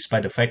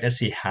 despite the fact that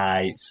she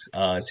hide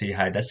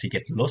that she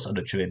get lost on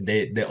the train,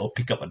 they all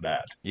pick up on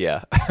that.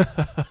 Yeah.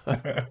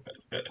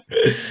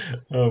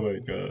 Oh my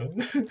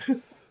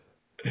god.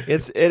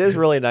 It is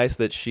really nice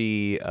that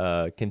she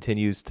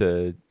continues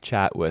to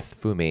chat with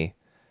Fumi,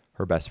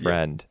 her best Yep,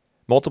 friend,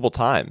 multiple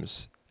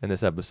times in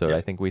this episode. I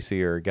yep. think we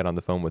see her get on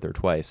the phone with her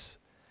twice.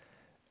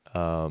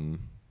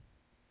 Um,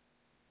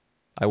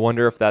 I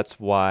wonder if that's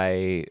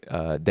why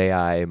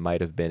Dei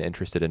might have been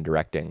interested in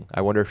directing.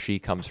 I wonder if she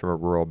comes from a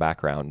rural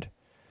background.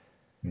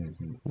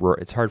 Hmm.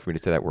 It's hard for me to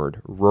say that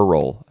word.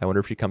 Rural. I wonder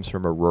if she comes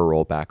from a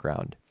rural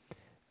background,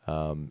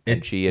 and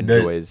It she the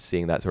enjoys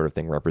seeing that sort of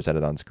thing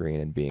represented on screen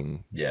and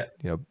being, Yeah,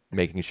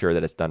 making sure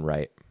that it's done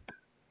right.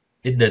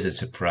 it doesn't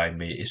surprise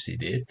me if she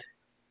did.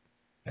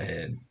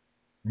 And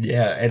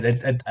yeah,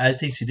 and I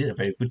think she did a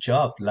very good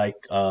job. Like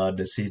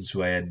the scenes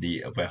where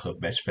her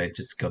best friend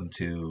just come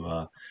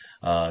to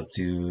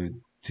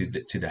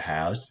the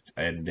house,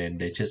 and then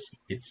they just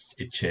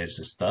it shares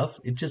the stuff.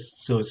 It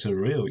just so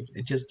real.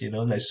 It just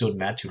like so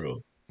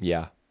natural.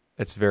 Yeah,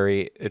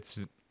 it's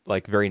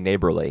like very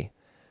neighborly.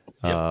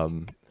 Yep,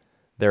 Um,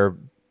 they're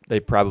they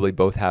probably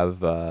both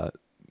have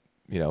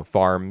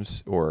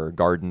farms or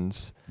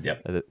gardens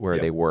yep, where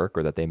they yep, work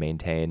or that they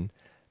maintain,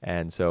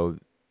 and so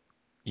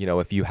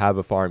if you have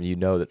a farm,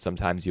 that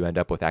sometimes you end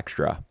up with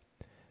extra.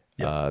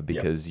 yep, yep,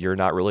 Because you're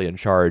not really in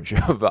charge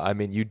of, I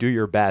mean, you do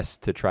your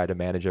best to try to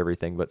manage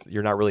everything, but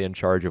you're not really in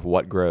charge of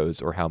what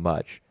grows or how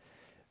much.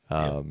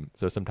 yep.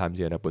 So sometimes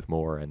you end up with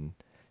more and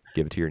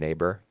give it to your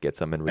neighbor, get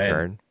some in And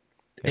return.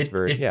 It's it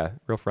very, it yeah,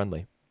 real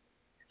friendly.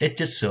 it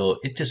just so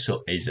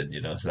Asian,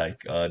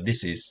 like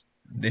this is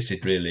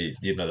really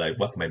like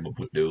what my mom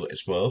would do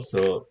as well.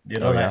 So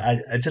Oh, like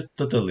yeah. I just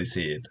totally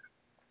see it.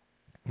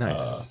 Uh,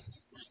 Nice.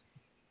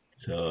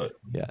 so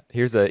Yeah.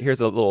 Here's a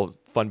little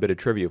fun bit of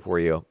trivia for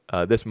you.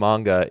 This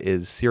manga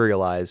is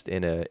serialized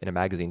in a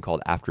magazine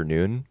called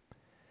Afternoon.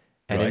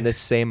 And in right. this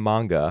same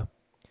manga,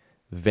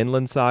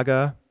 Vinland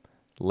Saga,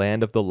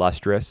 Land of the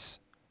Lustrous,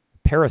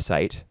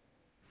 Parasite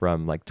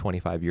from like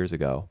 25 years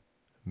ago,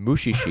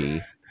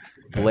 Mushishi,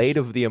 Blade Parasite.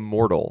 of the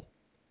Immortal.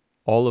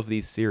 All of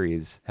these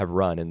series have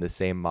run in the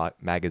same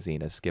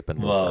magazine as Skip and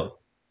Loafer. Wow.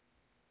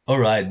 All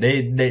right.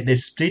 They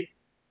split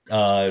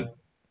uh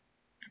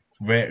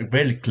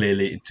very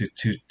clearly into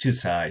two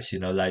sides.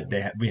 Like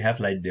we have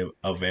like the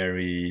a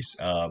very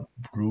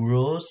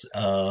rural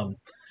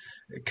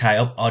kind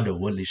of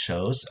otherworldly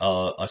shows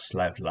or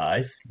slave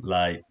life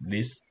like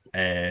this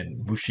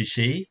and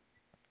Bushishi.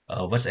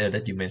 What's else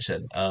that you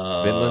mentioned?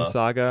 Vinland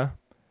Saga,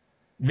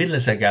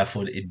 Vinland Saga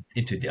for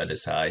into the other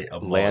side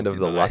of more Land of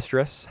the like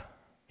Lustrous,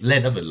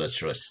 Land of the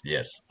Lustrous.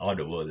 Yes,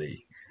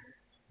 otherworldly.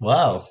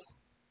 Wow.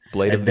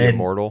 Blade of And the then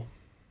Immortal.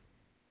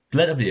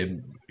 Blood of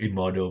the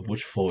Immortal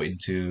would fall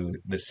into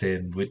the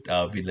same with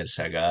Vinland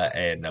Saga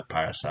and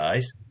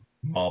Parasite,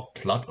 more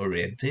plot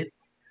oriented,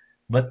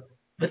 but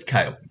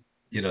kind of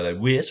like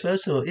weird as well.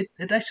 So it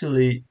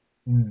actually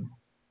mm,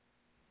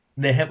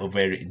 they have a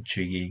very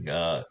intriguing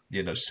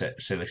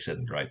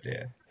selection right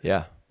there.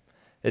 Yeah.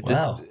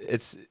 Wow.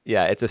 It's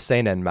a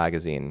seinen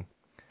magazine.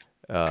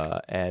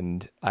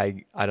 And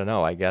I don't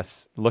know, I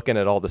guess looking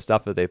at all the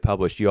stuff that they've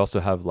published, you also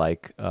have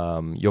like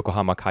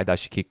Yokohama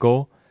Kaidashi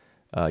Kiko,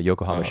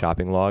 Yokohama Uh,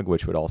 Shopping Log,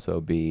 which would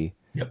also be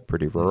yep.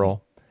 pretty Hmm.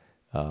 rural.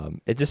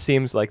 It just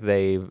seems like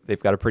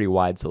they've got a pretty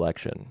wide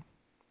selection.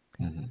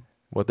 Hmm.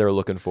 What they're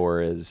looking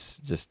for is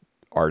just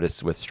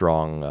artists with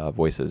strong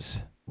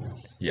voices.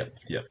 Yep.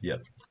 Yep.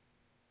 Yep.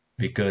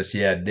 Because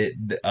yeah,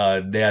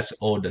 there's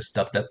all the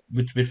stuff that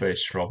with very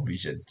strong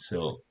vision.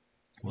 So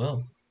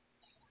well,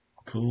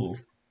 cool.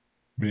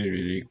 Really,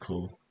 really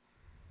cool.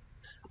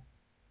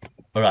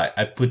 All right,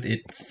 I put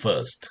it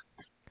first.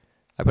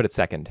 I put it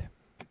second.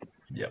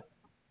 Yep,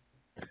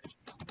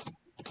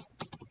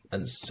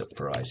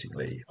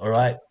 unsurprisingly. All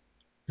right,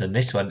 the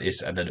next one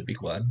is another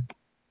big one.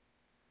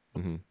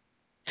 Hmm.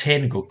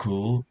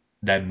 Tengoku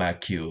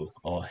Daimakyou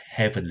or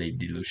Heavenly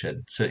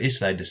Delusion. So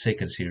it's like the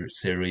second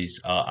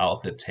series out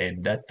of the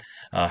 10 that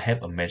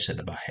have a mention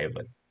about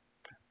heaven.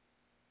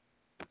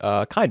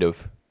 Kind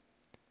of,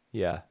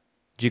 yeah.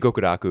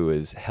 Jigokuraku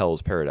is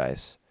Hell's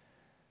Paradise.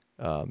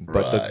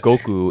 But the Right.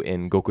 Goku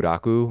in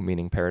Gokuraku,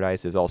 meaning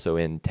paradise, is also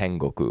in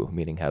Tengoku,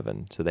 meaning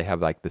heaven. So they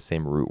have like the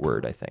same root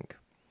word, I think.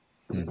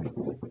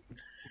 Mhm.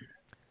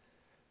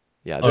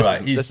 Yeah, All this is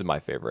right, this is it's my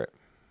favorite.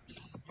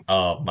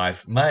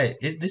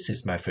 this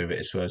is my favorite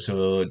as well.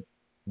 So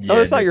Oh, yeah,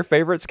 that's not your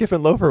favorite. Skip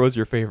and Loafer was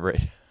your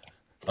favorite.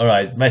 all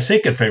right, my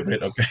second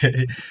favorite.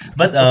 Okay,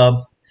 but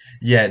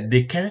yeah,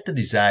 the character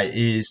design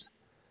is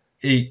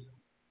it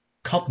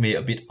caught me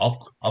a bit off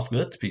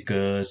guard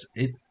because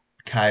it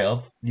kind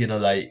of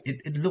like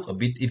it looked a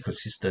bit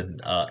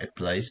inconsistent at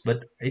place,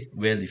 but it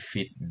really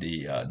fit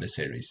the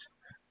series.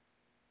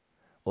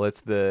 Well,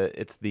 it's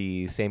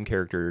the same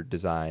character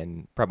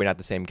design, probably not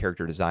the same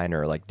character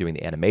designer like doing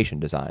the animation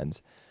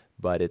designs,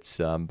 but it's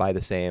by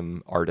the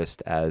same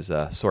artist as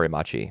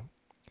Sorimachi,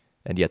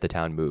 and yet the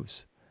town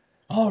moves.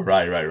 Oh,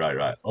 right.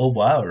 Oh,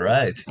 wow,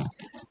 right.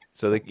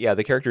 So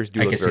the characters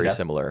do I look can see very that.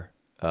 similar.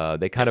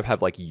 They kind Yep. of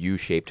have like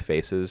U-shaped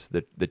faces.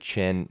 Their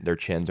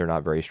chins are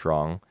not very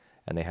strong,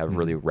 and they have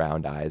really Hmm.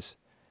 round eyes.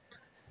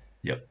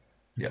 Yep.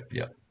 Yep.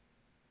 Yep.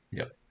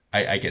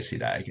 I can see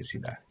that. I can see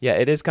that. Yeah,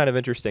 it is kind of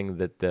interesting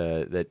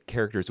that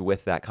characters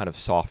with that kind of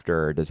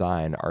softer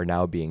design are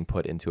now being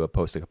put into a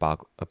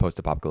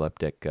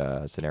post-apocalyptic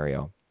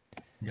scenario.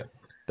 Yep.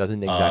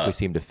 Doesn't exactly Uh,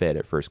 seem to fit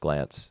at first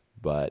glance,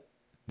 but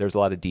there's a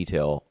lot of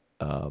detail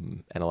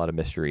and a lot of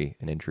mystery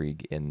and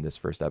intrigue in this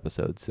first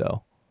episode.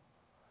 So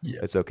Yeah,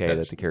 it's okay that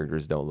that's the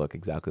characters don't look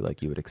exactly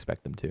like you would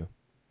expect them to.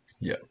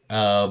 yeah.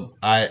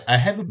 I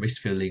have a mixed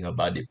feeling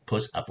about the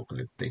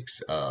post-apocalyptic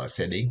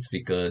settings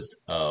because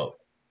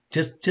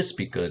just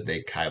because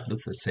they kind of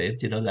look the same,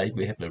 like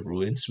we have the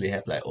ruins, we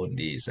have like all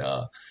these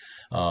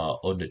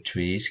on the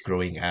trees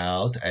growing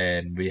out,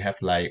 and we have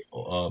like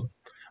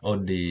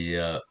on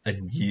the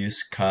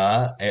unused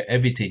car,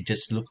 everything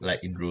just look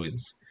like in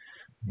ruins.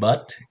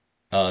 But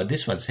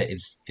this one set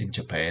in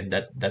Japan,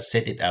 that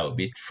set it out a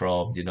bit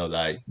from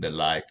like the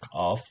like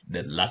of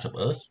the Last of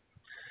Us,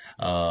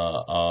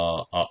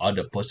 or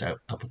other post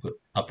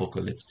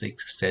apocalyptic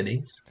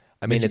settings.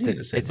 I mean, Basically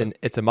the same, but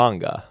it's a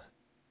manga.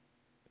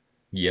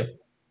 yep,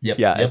 yep,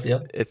 Yeah, yep,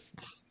 yep, it's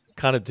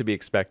kind of to be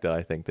expected.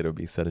 I think that it would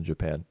be set in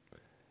Japan,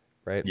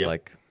 right? yep.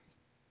 Like,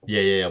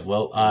 Yeah.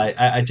 Well,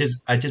 I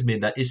just mean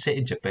that it's set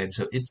in Japan,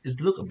 so it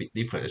look a bit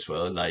different as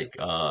well. Like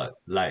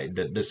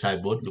the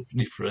cyborg look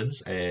different,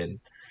 and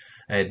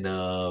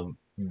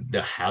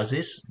the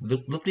houses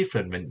look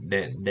different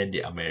than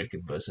the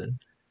American version.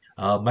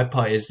 My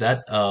point is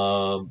that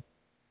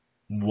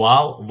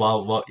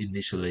while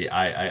initially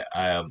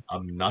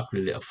I'm not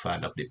really a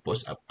fan of the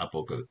post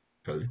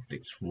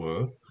apocalyptic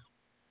world.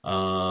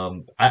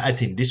 I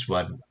think this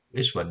one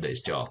does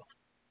its job.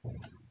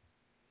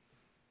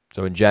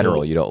 so in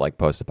general, So you don't like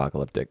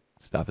post-apocalyptic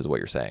stuff, is what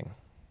you're saying.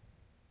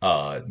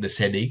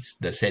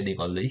 the setting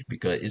only,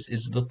 because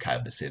it's look kind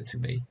of the same to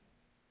me.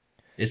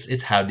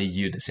 It's how they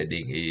use the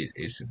setting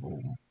is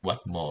what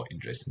more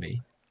interests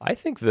me. I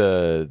think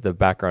the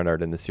background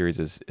art in the series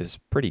is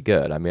pretty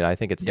good. I mean, I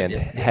think it Yep, stands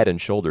yep, yep, head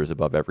and shoulders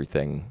above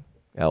everything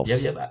yep, else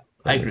yep.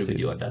 I in this agree with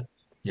you on season. that.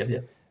 Yep,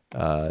 yep.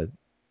 Uh,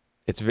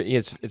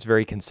 it's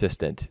very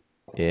consistent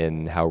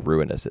in how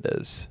ruinous it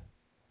is.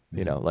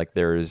 You know, Mhm. like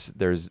there's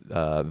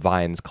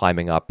vines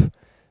climbing up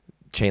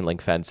chain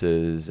link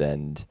fences,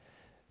 and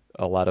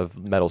a lot of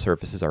metal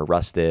surfaces are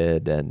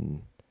rusted,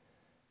 and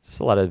just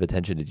a lot of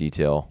attention to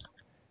detail.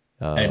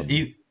 And Um,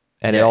 if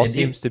and it yeah, all and if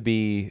seems to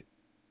be,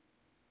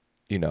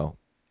 you know,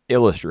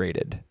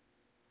 illustrated.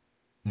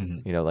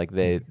 mhm, You know, like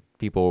mhm.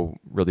 people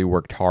really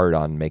worked hard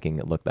on making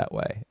it look that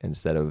way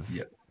instead of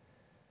Yep,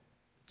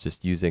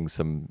 just using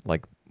some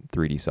like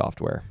 3D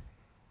software.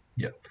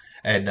 yep.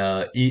 And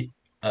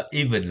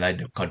even like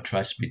the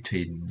contrast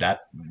between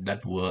that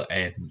world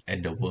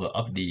and the world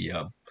of the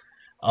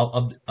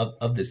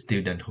of the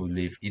student who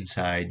live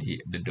inside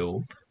the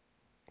dome.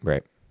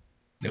 Right.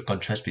 The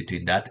contrast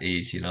between that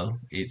is,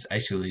 it's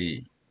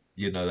actually,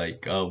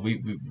 like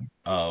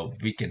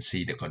we can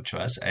see the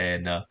contrast,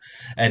 and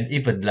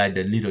even like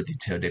the little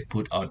detail they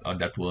put on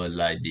that world,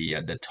 like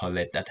the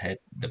toilet that had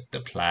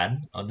the plant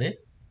on it,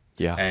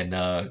 Yeah. and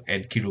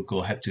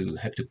Kiruko have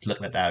to plug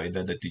that out in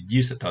order to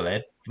use the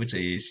toilet, which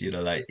is,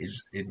 like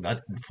is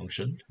not in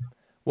function.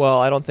 Well,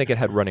 I don't think it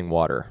had running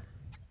water.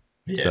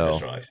 Yeah, that's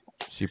So right.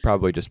 she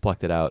probably just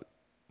plucked it out.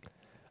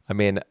 I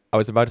mean, I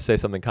was about to say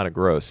something kind of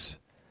gross,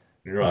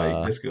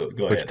 Right, let's go which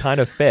ahead. kind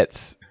of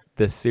fits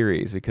this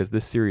series because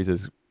this series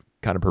is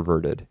kind of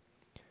perverted.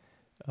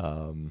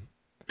 Um,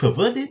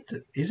 Perverted,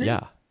 is it?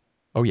 yeah.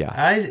 Oh, yeah.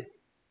 I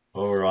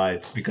All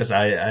right, because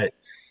I'm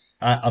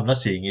not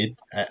seeing it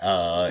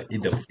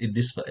in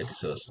this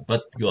episodes,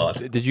 but go on.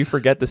 Did you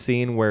forget the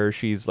scene where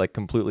she's like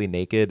completely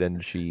naked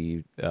and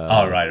she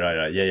Oh,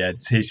 right. Yeah.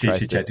 She tries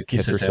to tried to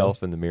kiss kiss herself.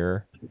 herself in the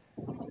mirror?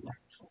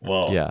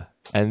 Wow. Yeah.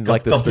 And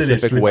like the Completely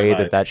specific slipped my way that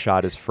mind. that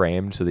shot is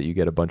framed so that you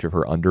get a bunch of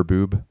her under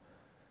boob.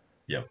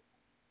 Yep.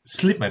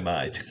 Slipped my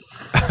mind.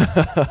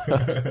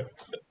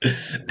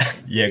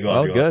 Yeah, go on,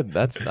 Well, go on.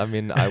 good. I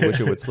mean, I wish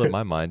it would slip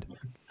my mind.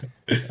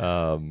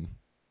 Um,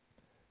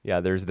 yeah,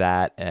 there's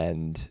that,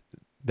 and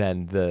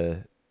then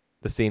the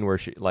scene where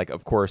she, like,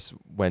 of course,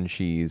 when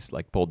she's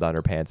like pulled down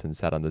her pants and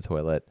sat on the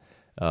toilet,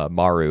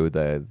 Maru,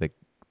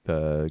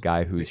 the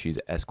guy who she's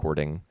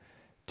escorting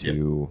Yep.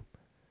 to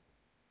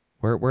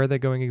where are they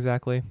going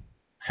exactly?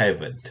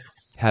 Haven't.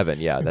 Heaven.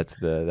 Yeah, that's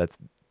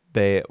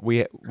they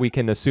we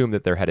can assume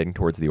that they're heading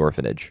towards the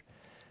orphanage,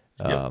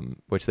 Yep.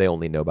 which they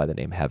only know by the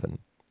name Heaven.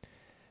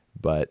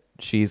 But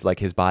she's like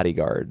his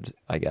bodyguard,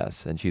 I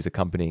guess, and she's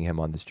accompanying him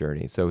on this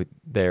journey. So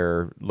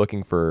they're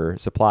looking for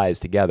supplies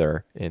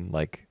together in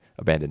like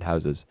abandoned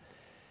houses.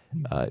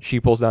 She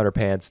pulls down her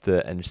pants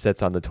and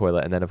sits on the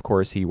toilet, and then of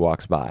course he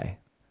walks by.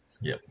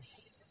 Yep.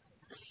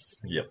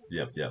 Yep.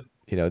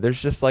 You know,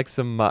 there's just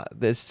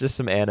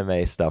some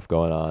anime stuff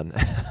going on.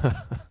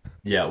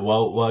 Yeah.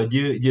 Well,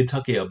 you're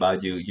talking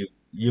about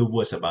you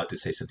was about to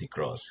say something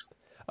gross.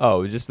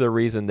 Oh, just the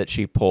reason that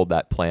she pulled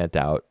that plant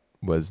out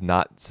was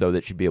not so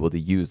that she'd be able to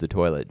use the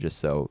toilet, just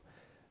so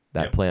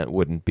that Yep. plant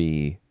wouldn't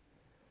be,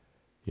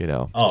 you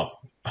know, Oh.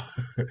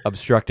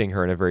 obstructing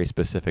her in a very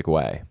specific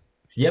way.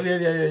 Yep.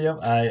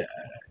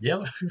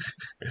 Yep.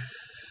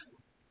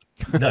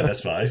 No, that's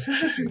fine.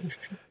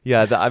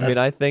 Yeah, I That mean,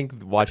 I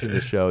think watching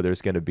the show,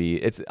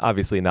 it's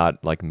obviously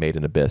not like Made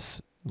in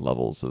Abyss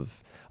levels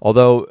of,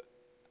 although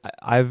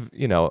I've,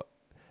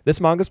 this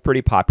manga's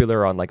pretty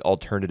popular on like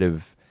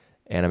alternative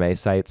anime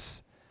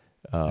sites.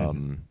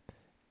 Mhm.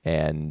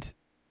 And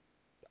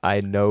I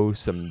know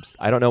some.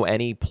 I don't know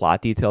any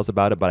plot details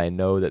about it, but I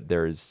know that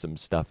there's some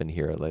stuff in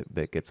here like,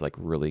 that gets like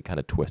really kind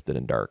of twisted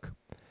and dark,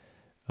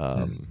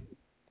 Hmm.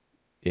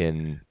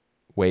 in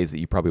ways that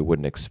you probably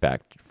wouldn't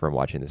expect from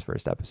watching this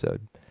first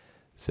episode.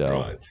 So,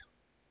 Right.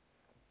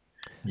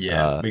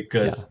 Yeah,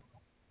 yeah,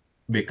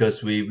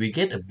 because we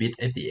get a bit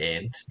at the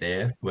end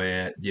there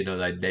where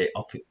like they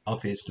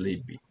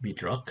obviously be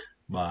struck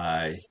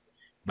by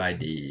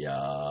the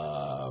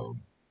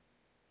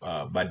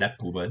by that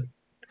woman.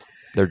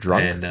 they're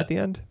drunk And at the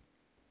end.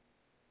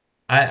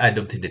 I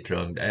don't think they're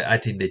drunk. I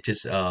think they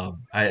just I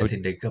Oh,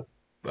 think they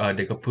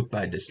got put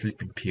by the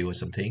sleeping pill or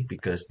something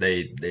because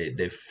they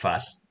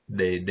fast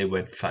they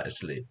went fast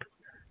asleep.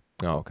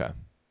 oh, okay.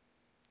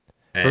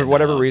 For And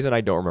whatever reason,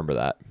 I don't remember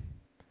that.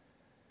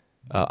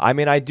 I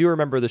mean, I do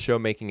remember the show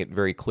making it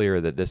very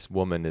clear that this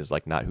woman is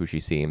like not who she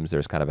seems.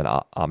 There's kind of an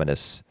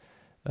ominous,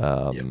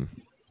 yep. um,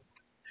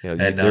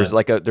 And there's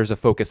like a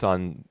focus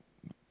on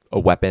a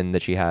weapon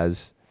that she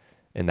has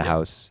in the yep.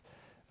 house,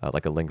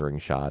 like a lingering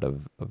shot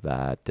of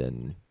that,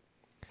 and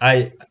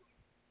I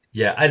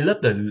Yeah, I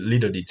love the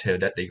little detail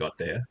that they got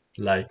there.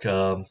 Like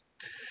uh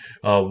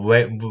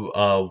when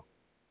uh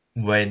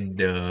when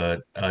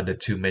the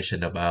two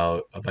mentioned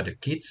about the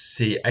kids,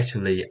 she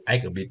actually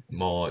act a bit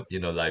more,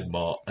 like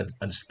more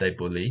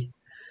unstably,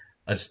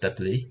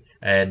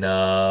 and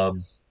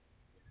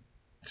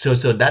so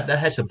that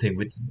has something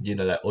with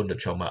like on the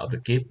trauma of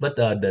the kid. But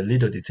the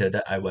little detail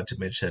that I want to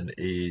mention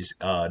is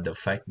the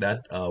fact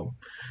that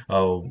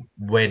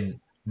when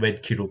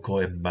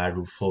Kiriko and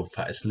Maru fall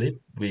fast asleep,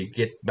 we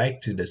get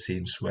back to the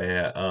scenes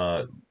where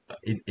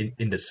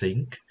in the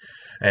sink,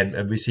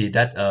 and we see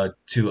that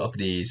two of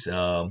these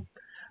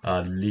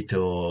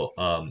little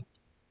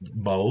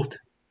mold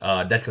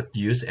that got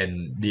used,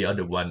 and the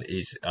other one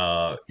is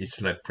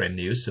like brand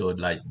new. So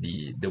like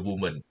the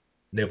woman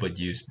never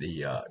used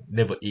the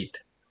never eat.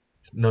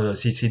 No,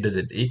 she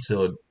doesn't eat.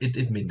 So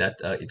it means that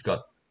it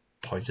got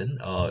poison.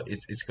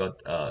 It's got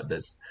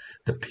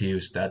the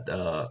pills that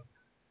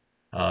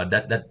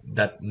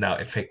now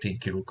affecting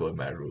Kiruko and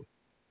Maru.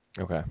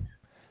 okay.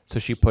 So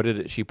she put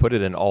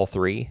it in all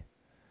three.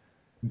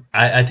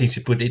 I think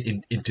she put it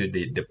into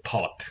the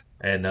pot,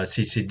 and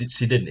she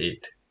didn't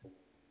eat.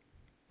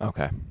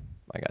 Okay,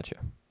 I got you.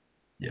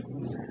 Yeah.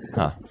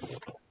 Huh.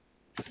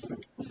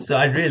 So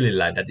I really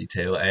like that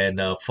detail, and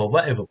for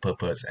whatever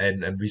purpose,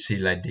 and we see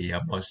like the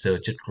monster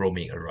just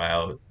roaming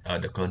around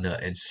the corner,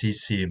 and she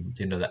seemed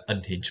like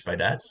unhinged by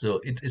that. So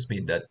it's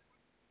mean that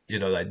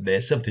like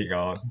there's something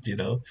on,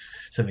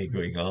 something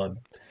going on.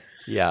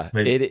 Yeah,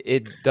 Maybe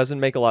it doesn't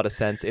make a lot of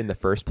sense in the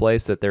first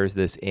place that there's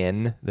this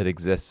inn that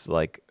exists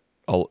like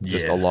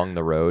just yeah, along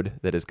the road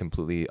that is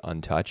completely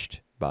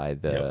untouched by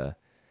yep,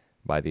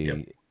 yep,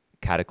 the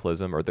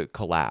cataclysm or the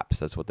collapse.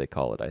 That's what they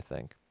call it, I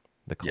think.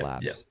 The yep,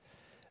 collapse.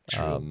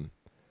 true. Um,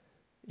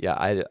 yeah,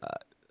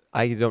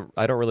 I don't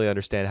really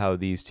understand how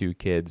these two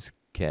kids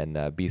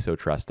can be so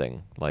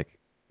trusting. Like,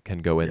 can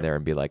go in Yep, there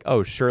and be like,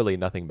 "Oh, surely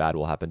nothing bad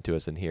will happen to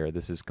us in here.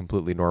 This is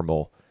completely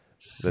normal."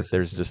 That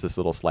there's just this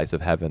little slice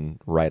of heaven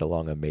right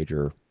along a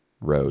major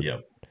road.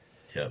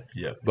 yep,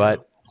 yep,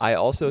 But I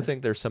also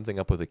think there's something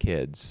up with the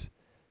kids,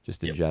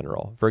 just in yep.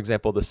 general. For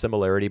example, the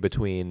similarity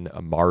between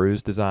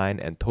Maru's design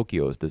and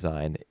Tokyo's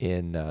design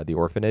in the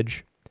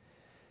orphanage.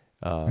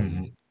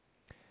 Mm-hmm, Um,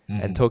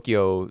 and mm-hmm.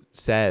 Tokyo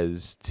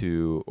says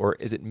to, or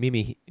is it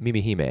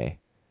Mimihime,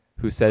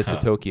 who says to Huh.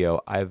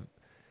 Tokyo, I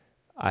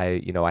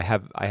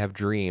have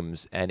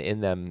dreams, and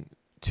in them,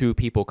 two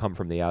people come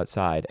from the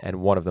outside,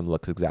 and one of them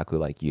looks exactly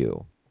like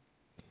you.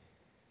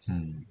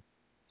 Hmm.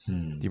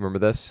 Hmm. Do you remember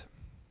this?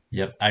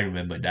 Yep, I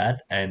remember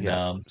that, and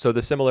Yeah. So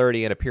the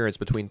similarity in appearance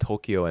between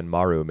Tokyo and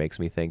Maru makes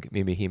me think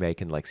Mimihime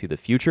can like see the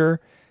future,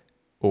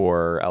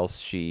 or else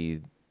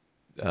she,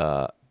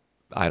 uh,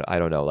 I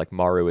don't know, like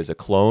Maru is a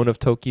clone of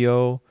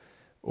Tokyo,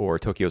 or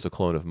Tokyo is a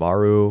clone of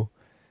Maru,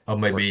 or or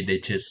maybe they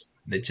just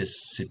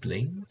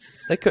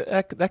siblings.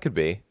 that could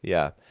be,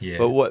 yeah.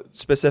 But Yeah. what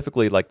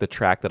specifically, like the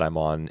track that I'm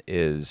on,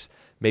 is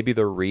maybe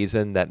the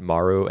reason that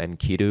Maru and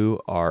Kiru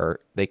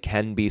they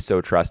can be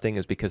so trusting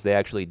is because they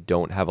actually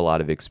don't have a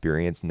lot of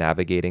experience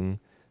navigating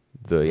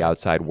the Right.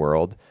 outside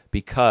world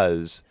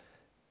because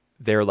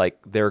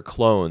they're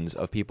clones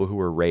of people who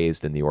were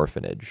raised in the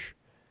orphanage.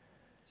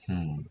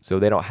 Hmm. So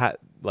they don't have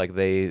like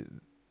they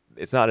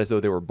it's not as though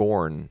they were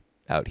born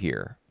out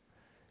here.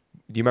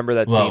 Do you remember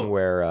that scene Well,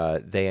 where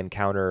they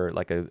encounter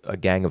like a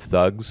gang of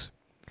thugs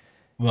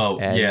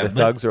and yeah, the but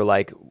thugs are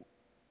like,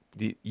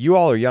 "You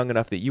all are young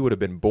enough that you would have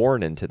been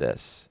born into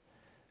this."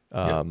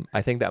 yep,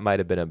 I think that might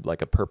have been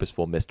like a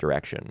purposeful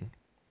misdirection.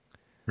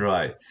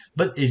 right.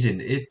 But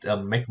isn't it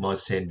make more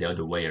sense the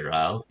other way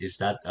around? Is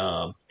that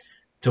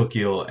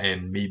Tokyo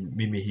and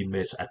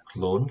Mimihimes are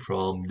cloned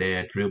from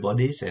their real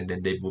bodies, and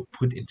then they were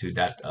put into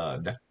that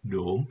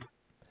dome?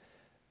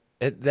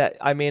 That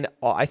I mean,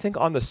 I think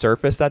on the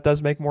surface that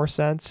does make more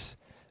sense,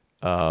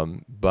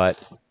 but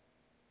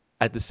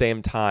at the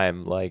same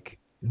time, like,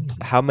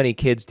 Mhm. how many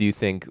kids do you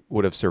think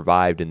would have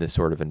survived in this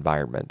sort of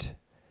environment?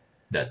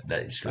 That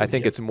is I true.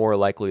 think Yep. it's more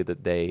likely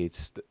that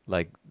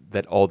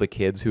that all the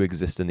kids who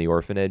exist in the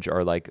orphanage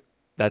are like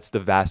that's the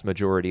vast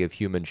majority of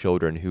human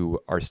children who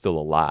are still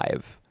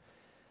alive.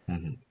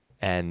 Hmm.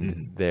 And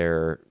Hmm.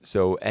 they're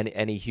so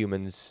any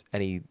humans,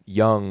 any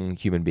young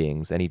human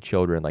beings, any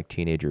children like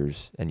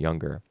teenagers and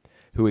younger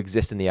who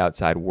exist in the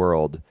outside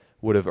world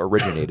would have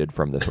originated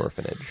from this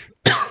orphanage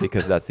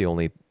because that's the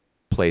only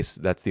place,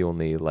 that's the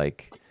only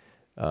like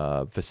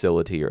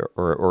facility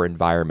or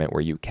environment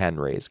where you can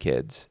raise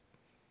kids.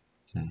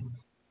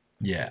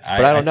 Yeah,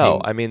 But I I don't know.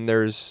 think I mean,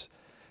 there's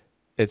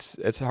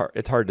it's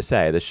hard to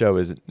say. The show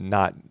is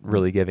not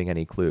really giving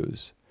any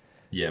clues,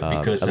 yeah,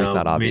 because at least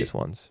not we obvious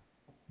ones.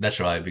 that's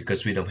right,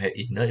 because we don't have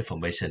enough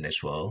information as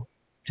well,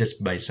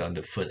 just based on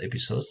the first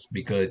episodes.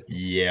 Because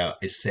yeah,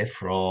 except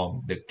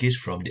from the kids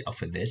from the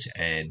orphanage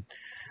and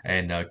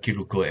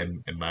Kiruko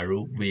and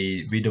Maru,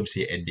 we don't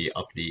see any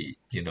of the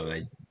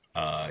like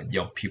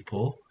young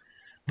people.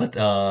 But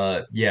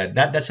yeah,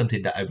 that's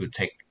something that I will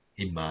take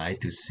in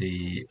mind to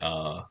see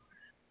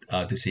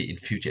in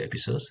future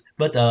episodes.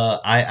 But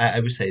I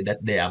would say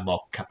that they are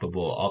more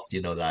capable of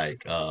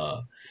like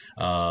uh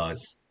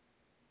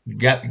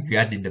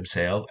guarding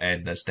themselves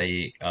and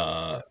stay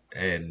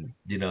and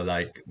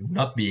like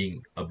not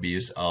being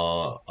abused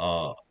or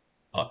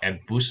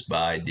ambushed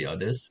by the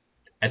others,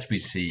 as we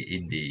see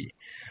in the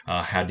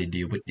how they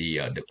deal with the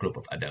group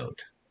of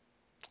adult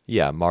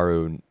Yeah,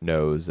 Maru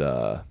knows.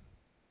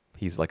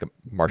 He's like a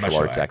martial martial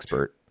arts act.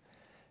 expert,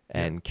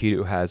 Yep, and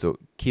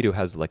Kido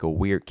has like a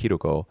weird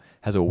Kiriko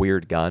has a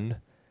weird gun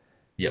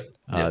yep,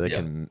 yep, that yep.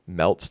 can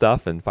melt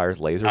stuff and fires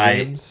laser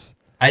I beams.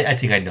 I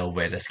think I know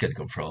where that's gonna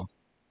come from.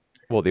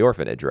 Well, the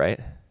orphanage, right?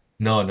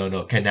 No, no,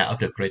 no. Cana of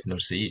the Great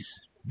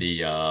Gnosis.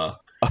 The on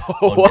the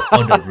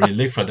Oh,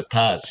 relic from the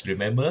past.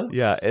 Remember?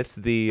 yeah. It's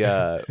the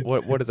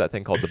what is that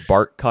thing called? The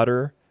bark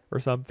cutter or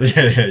something?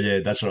 Yeah, yeah, yeah.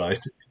 That's right.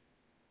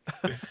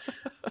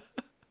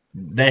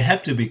 They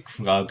have to be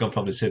come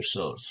from the same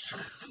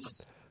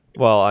source.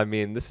 Well, I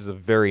mean, this is a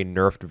very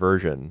nerfed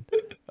version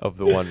of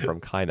the one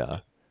from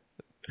Kaina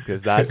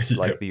because that's Yeah.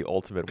 like the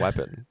ultimate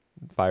weapon.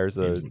 It fires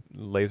a Mhm.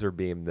 laser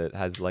beam that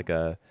has like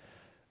a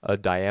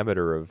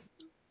diameter of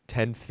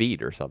 10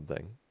 feet or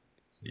something.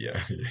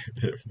 Yeah,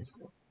 yeah,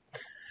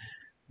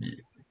 yeah.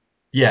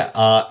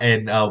 Yeah,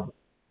 and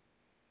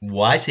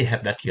why she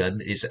have that gun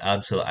is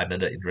also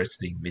another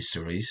interesting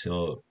mystery.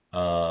 So,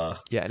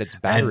 Yeah, and it's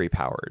and battery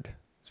powered.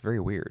 It's very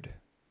weird.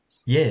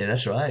 yeah,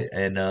 that's right.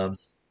 And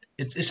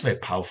it's very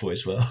powerful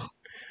as well.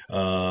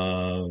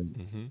 Um,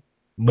 Hmm.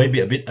 maybe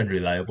a bit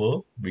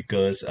unreliable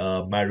because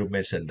Maru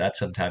mentioned that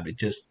sometimes it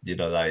just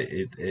like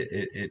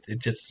it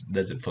just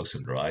doesn't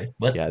function right.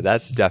 But Yeah,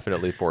 that's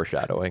definitely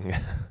foreshadowing.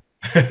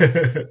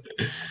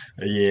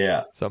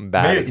 yeah, Something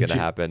bad very is going to interesting.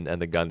 happen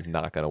and the gun's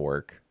not going to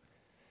work.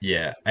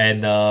 Yeah,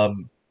 and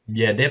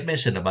yeah, they've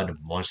mentioned about the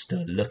monster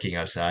looking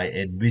outside,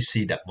 and we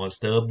see that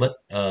monster, but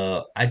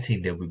I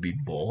think there will be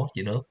more.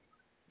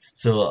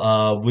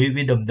 So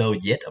we don't know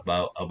yet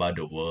about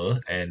the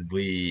world, and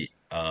we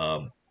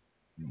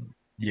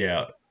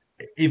yeah,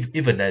 if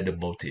even that the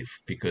motive,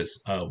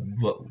 because I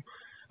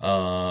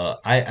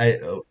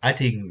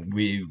think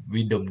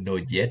we don't know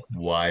yet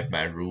why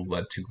Maru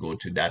want to go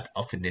to that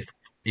orphanage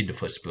in the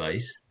first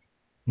place.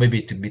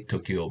 Maybe to meet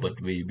Tokyo, but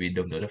we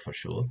don't know that for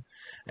sure.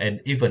 And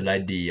even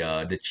like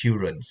the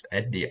children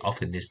at the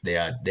orphanage, they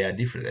are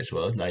different as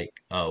well. Like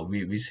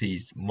we see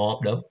more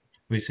of them.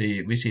 We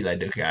see like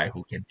the guy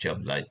who can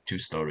jump like 2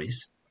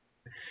 stories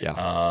Yeah.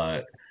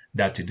 uh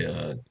down to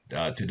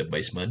the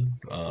basement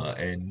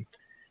and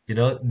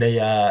they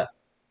are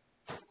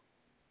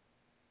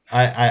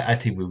I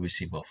think we will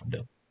see more from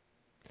them.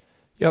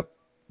 Yep.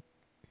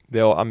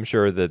 I'm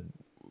sure that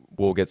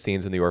we'll get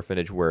scenes in the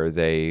orphanage where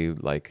they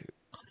like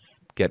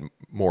get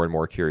more and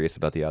more curious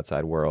about the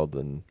outside world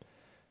and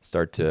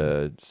start Mhm.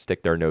 to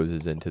stick their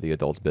noses into the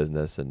adults'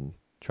 business and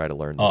try to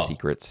learn the Oh,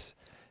 secrets.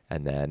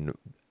 And then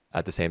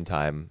at the same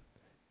time,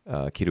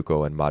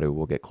 Kiruko and Maru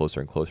will get closer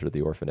and closer to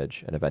the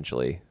orphanage, and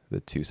eventually the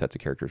two sets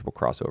of characters will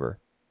cross over.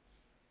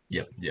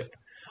 yep, yep.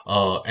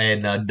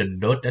 And the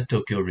note that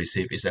Tokyo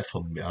received is that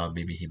from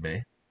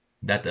Mimihime,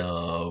 that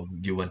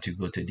you want to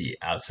go to the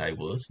outside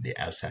world, the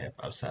outside of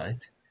outside.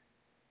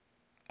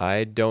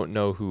 I don't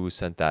know who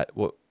sent that.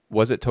 What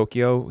was it?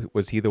 Tokyo?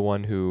 Was he the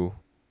one who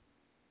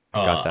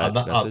got I'm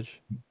that not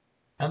message?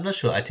 I'm not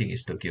sure. I think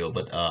it's Tokyo,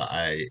 but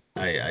I'm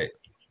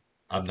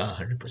not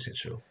 100%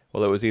 sure.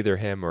 Well, it was either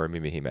him or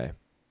Mimihime.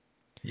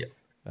 Yeah.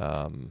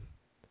 Um,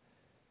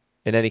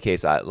 in any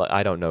case,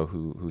 I don't know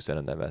who sent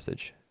him that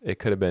message. It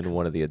could have been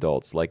one of the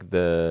adults, like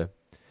the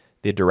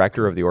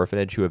director of the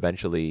orphanage, who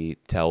eventually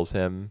tells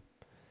him,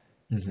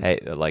 Hmm. "Hey,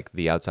 like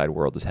the outside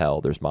world is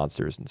hell. There's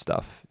monsters and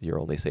stuff. You're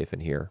only safe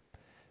in here."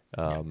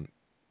 Yeah. Um,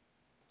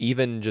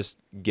 Even just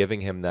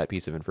giving him that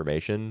piece of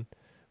information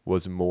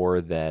was more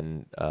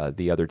than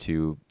the other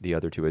two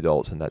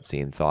adults in that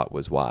scene thought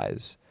was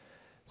wise.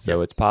 So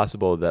Yep. it's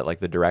possible that like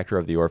the director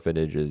of the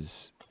orphanage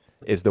is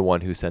the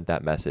one who sent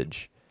that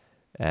message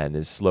and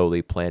is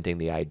slowly planting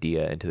the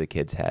idea into the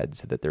kids'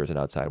 heads that there's an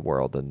outside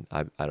world. And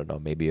I don't know,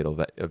 maybe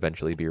it'll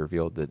eventually be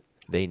revealed that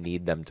they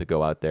need them to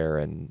go out there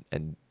and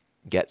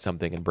get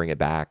something and bring it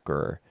back,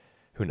 or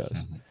who knows.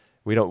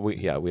 We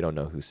don't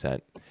know who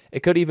sent.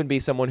 It could even be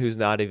someone who's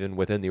not even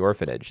within the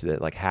orphanage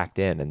that like hacked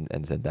in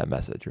and sent that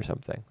message or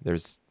something.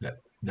 That,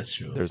 that's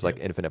true. There's Yep. like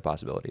infinite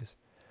possibilities.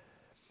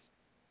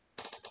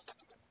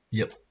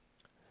 Yep.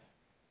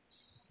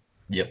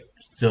 Yep.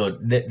 So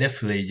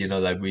definitely,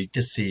 like we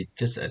just see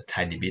just a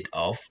tiny bit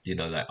of,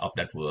 like of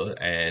that world,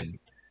 and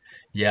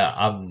yeah,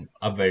 I'm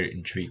very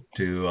intrigued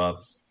to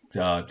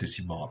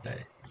see more of that.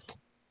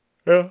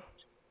 Yeah.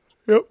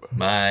 Yep.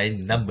 My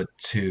number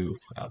two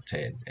out of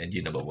 10, and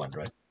you number one,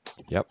 right?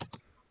 Yep.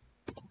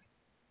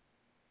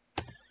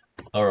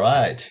 All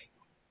right.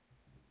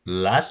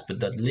 Last but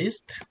not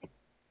least,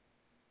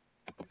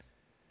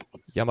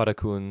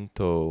 Yamada-kun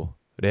to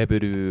level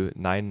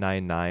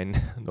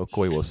 999 no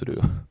koi wo suru.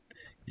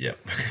 yep.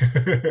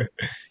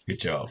 Good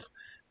job.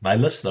 My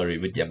love story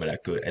with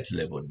Yamada-kun at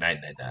level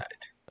 999.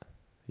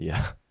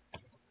 Yeah.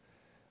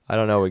 I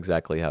don't know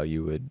exactly how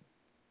you would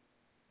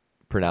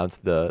pronounce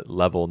the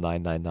level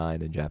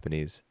 999 in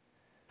Japanese.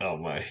 Oh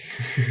my.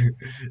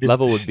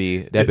 Level would be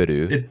it,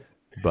 deberu, it,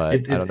 but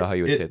it, I don't know how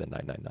you would say it, the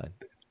 999.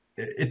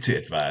 it's too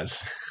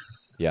advanced.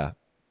 Yeah.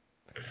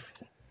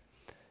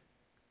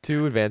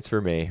 Too advanced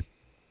for me.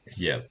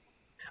 Yep.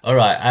 All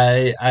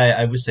right.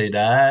 I would say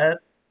that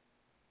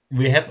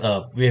we have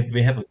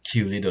a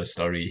cute little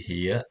story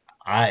here.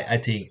 I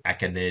think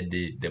Akane,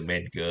 the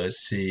main girl,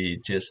 she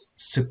just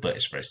super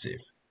expressive,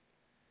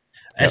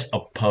 Yep. as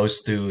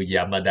opposed to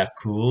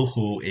Yamada-ku,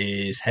 who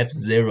is have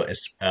zero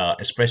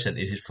expression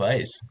in his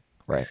face.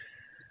 Right.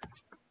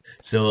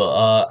 So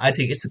I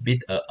think it's a bit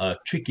a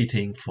tricky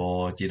thing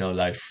for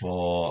like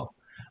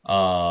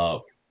uh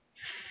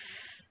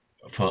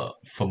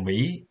for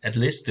me at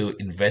least to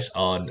invest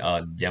on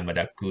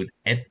Yamada-kun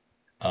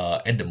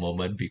at the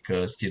moment,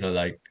 because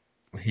like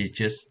he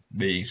just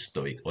being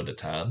stoic all the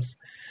times.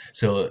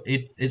 So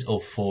it all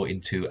fall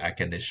into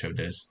Akane's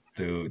shoulders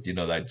to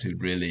like to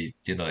really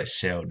like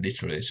sell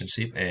this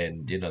relationship,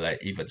 and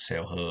like even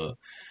sell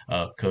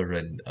her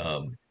current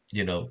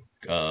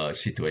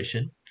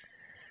situation,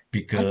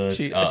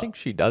 because I think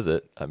she does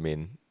it. I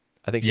mean,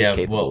 I think she's yeah,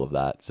 capable of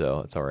well, that,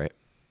 so it's all right.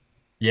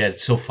 yeah,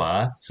 so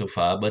far,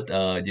 but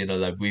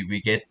like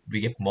we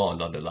get more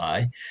along the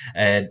line,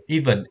 and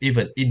even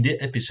in this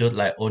episode,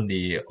 like on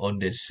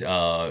this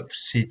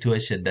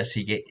situation that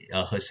she get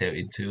herself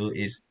into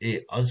is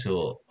it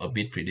also a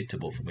bit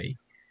predictable for me.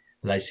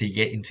 Like she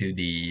get into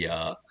the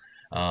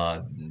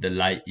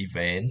live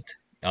event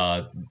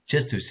uh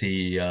just to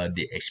see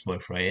the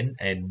ex-boyfriend,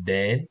 and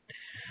then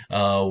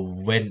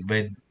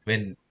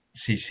when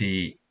she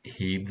see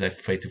him like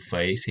face to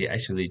face, he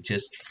actually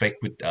just fake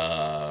with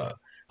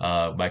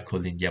by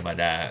calling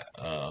Yamada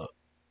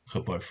her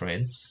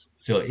boyfriend.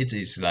 So it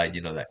is like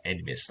like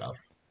anime stuff.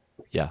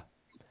 Yeah.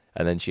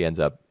 And then she ends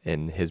up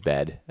in his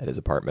bed at his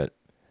apartment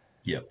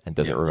Yep, and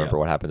doesn't yep, remember yep,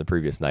 what happened the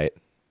previous night.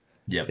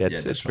 yep, yeah,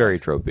 It's that's very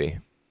right.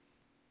 tropey,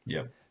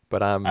 Yep.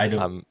 but I don't.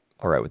 I'm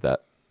all right with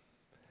that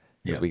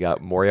because we Yep.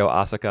 got Morio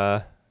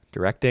Asaka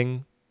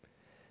directing,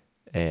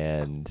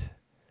 and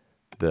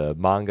the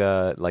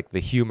manga, like the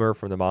humor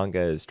from the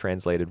manga, is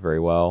translated very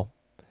well.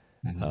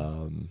 Hmm.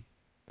 Um,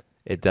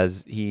 it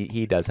does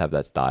he does have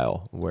that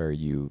style where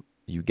you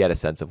get a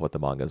sense of what the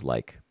manga's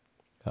like.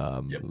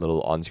 Yep.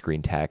 Little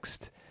on-screen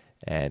text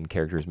and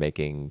characters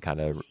making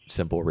kind of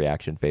simple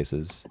reaction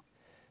faces.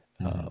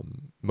 Hmm.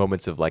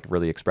 Moments of like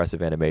really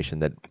expressive animation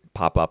that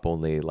pop up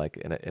only like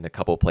in a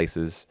couple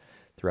places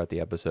throughout the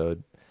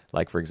episode.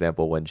 Like for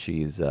example, when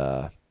she's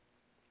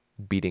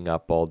beating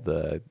up all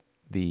the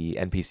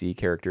NPC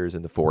characters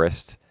in the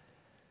forest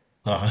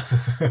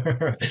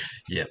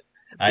Yep.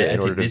 I in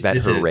order think to this vent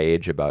this her is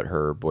rage about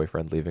her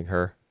boyfriend leaving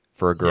her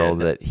for a yeah girl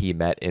that he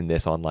met in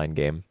this online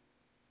game.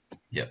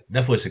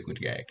 that was a good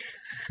gag.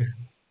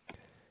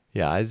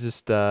 Yeah, I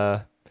just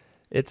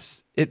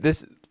it's it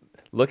this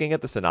looking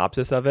at the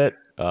synopsis of it,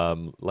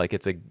 like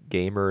it's a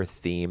gamer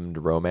themed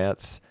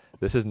romance.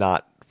 This is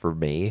not for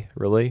me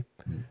really,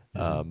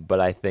 Mm-hmm. but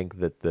I think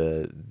that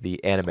the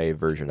anime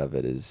version of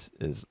it is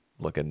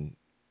looking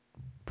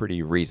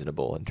pretty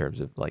reasonable in terms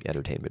of like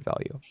entertainment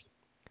value.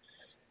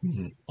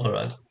 Hmm. All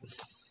right.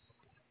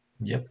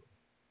 Yep.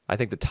 I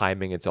think the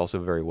timing, it's also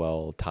very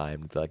well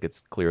timed. Like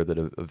it's clear that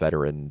a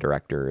veteran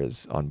director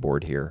is on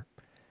board here.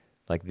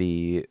 Like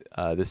the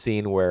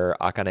scene where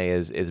Akane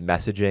is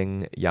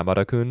messaging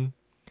Yamada-kun,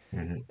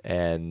 Hmm.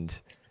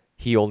 and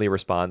he only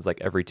responds like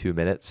every 2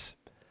 minutes.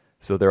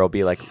 So there'll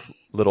be like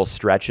little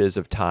stretches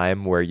of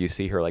time where you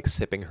see her like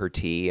sipping her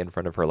tea in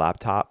front of her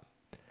laptop.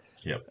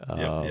 Yep. Yep.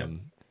 Yep.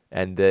 Um,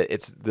 and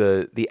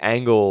the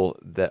angle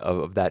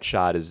of that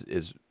shot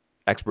is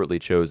expertly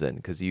chosen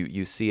because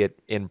you see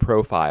it in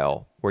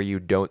profile where you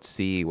don't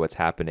see what's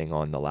happening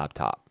on the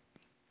laptop.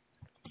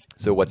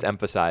 So what's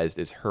emphasized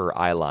is her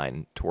eye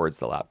line towards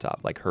the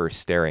laptop, like her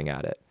staring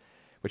at it,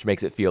 which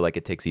makes it feel like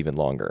it takes even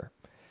longer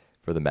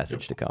for the Yep.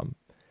 message to come.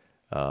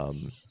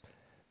 Um,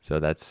 so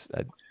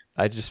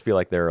I just feel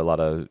like there are a lot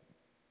of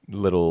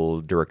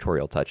little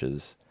directorial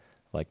touches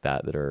like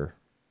that that are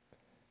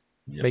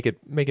Yep.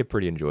 make it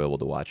pretty enjoyable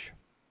to watch.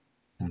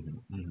 Hmm.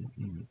 Hmm.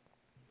 Hmm.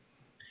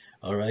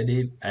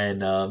 Alrighty,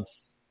 and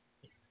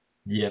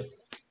yep.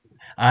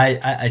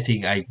 I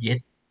think I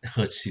get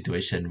her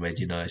situation where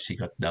she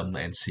got dumb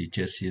and she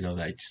just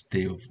like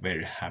still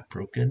very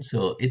heartbroken.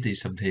 So it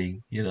is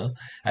something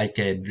I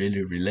can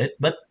really relate.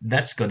 But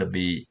that's gonna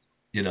be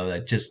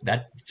like just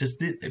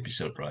this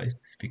episode, right?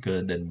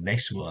 Because the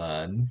next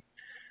one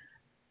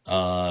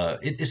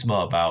it is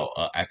more about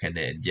Akane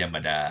and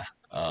Yamada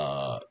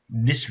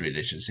this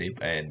relationship,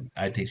 and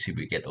I think she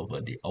will get over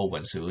the old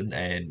one soon,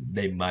 and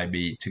they might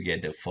be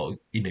together for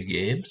in the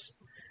games.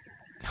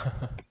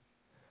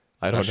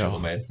 I Not don't sure, know.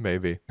 man.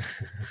 Maybe.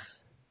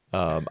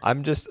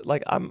 I'm just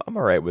like I'm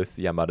all right with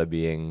Yamada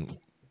being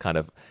kind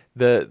of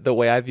the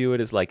way I view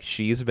it is like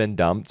she's been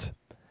dumped.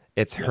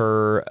 It's Yep.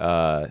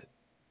 her.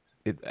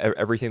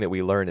 Everything that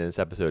we learn in this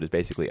episode is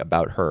basically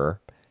about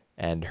her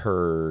and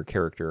her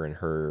character and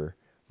her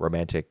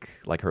romantic,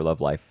 like her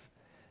love life.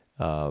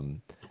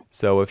 Um,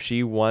 so if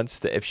she wants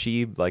to, if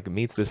she like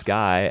meets this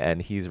guy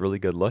and he's really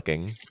good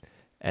looking,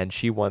 and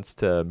she wants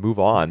to move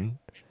on,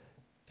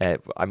 and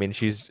I mean,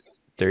 she's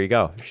there. You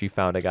go. She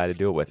found a guy to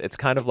do it with. It's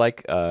kind of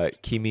like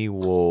Kimi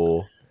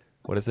will.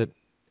 What is it?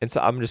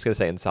 I'm just gonna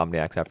say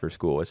Insomniacs After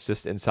School. It's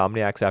just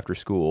Insomniacs After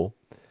School.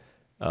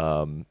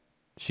 Um,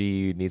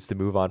 she needs to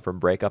move on from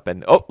breakup,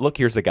 and oh, look,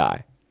 here's a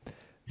guy.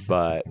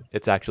 But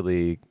it's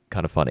actually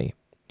kind of funny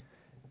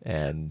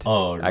and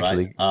All right.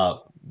 actually,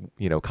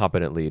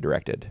 competently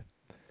directed.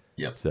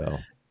 Yep. So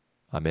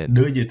I'm in.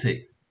 Do you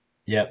think?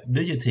 Yep.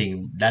 Do you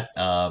think that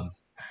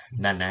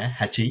Nana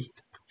Hachi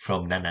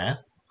from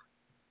Nana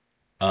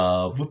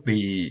would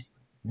be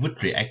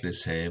would react the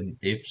same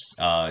if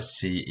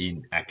she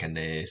in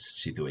Akane's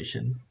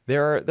situation?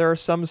 There are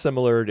some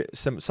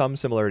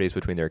similarities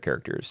between their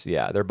characters.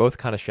 Yeah, they're both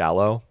kind of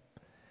shallow.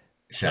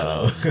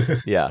 Shallow.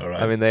 Yeah, All I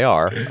right. mean they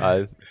are.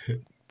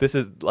 This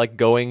is like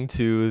going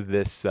to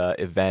this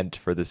event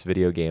for this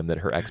video game that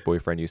her ex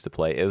boyfriend used to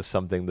play is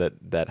something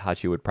that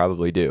Hachi would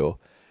probably do.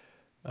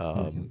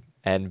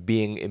 And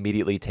being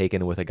immediately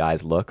taken with a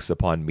guy's looks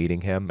upon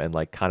meeting him and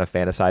like kind of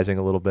fantasizing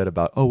a little bit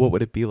about, oh, what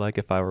would it be like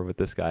if I were with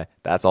this guy?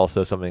 That's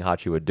also something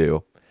Hachi would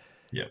do.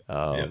 Yep. Yep.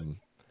 Um,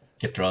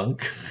 Get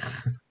drunk.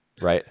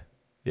 right?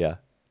 Yeah.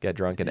 Get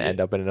drunk and Yeah.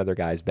 end up in another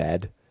guy's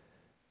bed.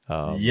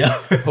 Yeah.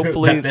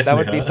 Hopefully That that definitely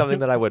would be hurt. something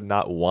that I would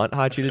not want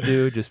Hachi to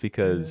do just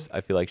because I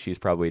feel like she's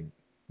probably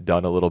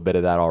done a little bit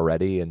of that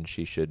already and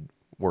she should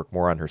work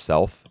more on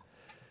herself.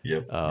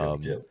 Yep. Yep.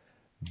 Um, Yep.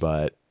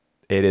 but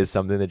it is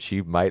something that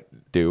she might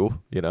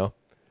do.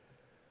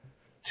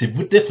 She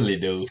would definitely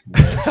do.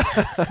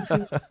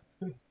 But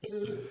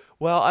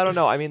Well, I don't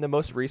know. I mean, the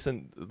most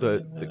recent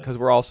the because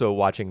we're also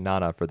watching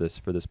Nana for this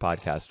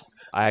podcast.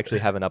 I actually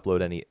haven't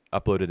uploaded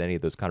any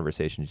of those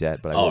conversations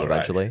yet, but I will all right.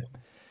 eventually.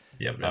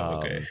 Yep. Yep.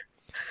 Okay. Um,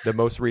 the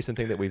most recent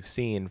thing that we've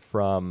seen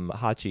from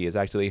Hachi is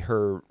actually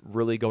her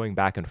really going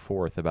back and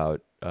forth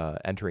about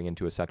entering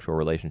into a sexual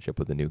relationship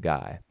with a new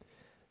guy.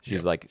 She's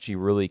Yep. like she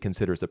really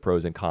considers the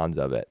pros and cons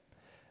of it.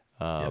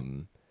 Yep.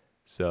 Um,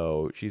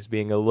 so she's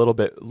being a little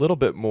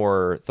bit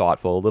more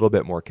thoughtful, a little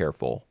bit more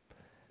careful.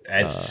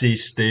 And she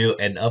still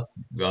end up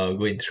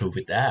going through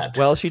with that.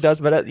 Well, she does,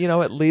 but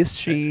at least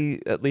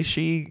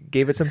she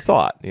gave it some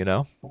thought.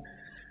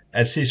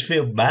 And she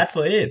feel bad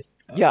for it.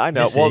 Yeah, I You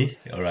know. Well, see?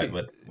 All right, she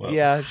but well.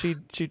 yeah, she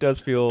does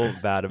feel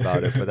bad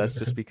about it, but that's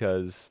just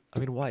because I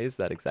mean, why is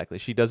that exactly?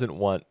 She doesn't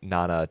want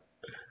Nana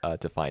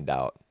to find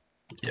out,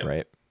 Yep.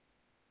 right?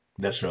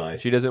 That's right.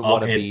 She doesn't Oh,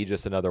 want to and be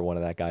just another one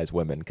of that guy's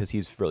women because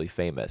he's really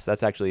famous.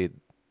 That's actually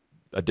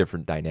a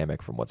different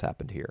dynamic from what's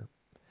happened here.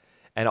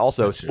 And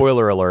also, that's true.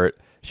 spoiler alert,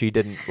 she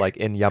didn't like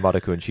in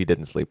Yamada-kun, she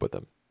didn't sleep with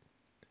him.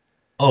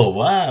 Oh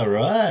wow,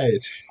 right.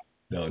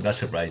 No, not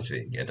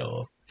surprising at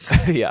all.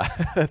 Yeah,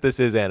 this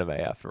is anime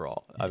after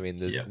all. I mean,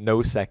 there's Yep.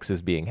 no sex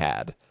is being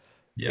had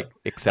Yep.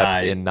 except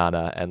I in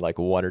Nana and like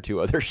one or two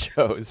other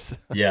shows.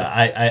 Yeah,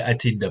 I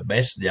think the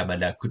best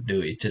Yamada could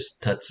do is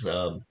just touch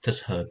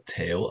her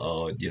tail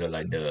or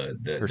like the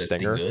the, Her the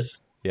stinger, stingers,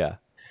 yeah, and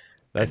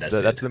that's that's the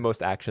it. that's the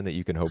most action that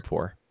you can hope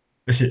for.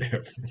 Yeah.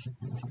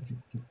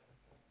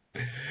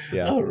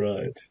 Yeah, All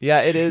right.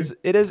 yeah, it is.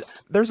 It is.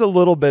 There's a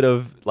little bit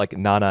of like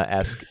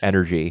Nana-esque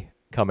energy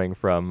coming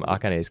from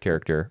Akane's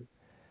character,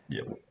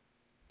 Yep.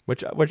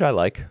 which I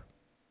like.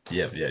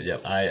 Yep. Yep.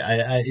 Yep.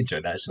 I enjoy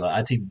that as well.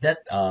 I think that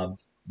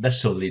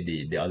that's only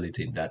the only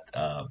thing that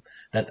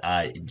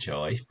I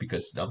enjoy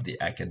because of the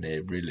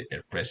Akane really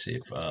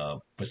impressive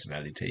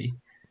personality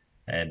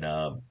and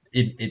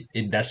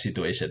in that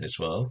situation as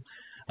well.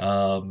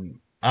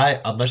 I'm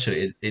not sure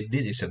it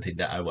this is something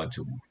that I want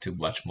to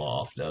watch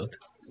more of though.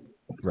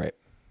 Right.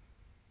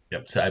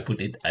 Yep. So I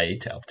put it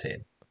 8 out of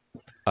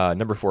 10.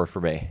 Number 4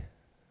 for me.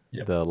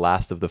 Yep. The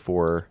last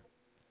four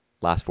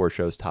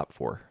shows, top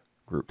four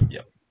group.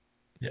 Yep.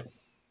 Yep.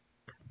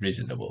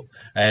 Reasonable.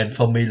 And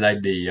for me,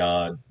 like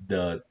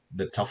the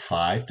top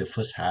five, the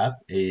first half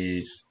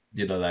is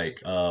like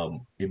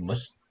it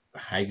must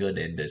higher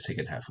than the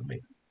second half for me.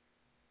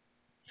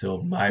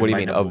 So my What do you my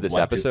mean number of this one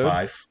to episode?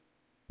 five.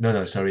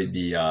 No, sorry.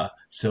 The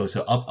so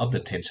of the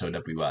 10 show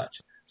that we watch.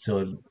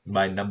 So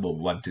my number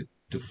one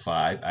to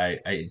 5, I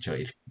enjoy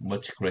it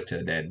much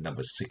greater than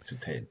number 6 to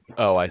 10.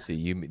 Oh, I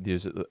see.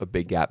 There's a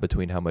big gap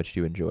between how much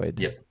you enjoyed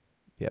Yep,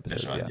 the that's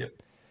episodes. right. Yeah, Yep,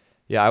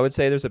 yeah. I would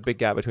say there's a big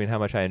gap between how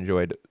much I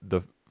enjoyed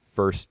the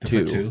first the first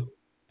two two,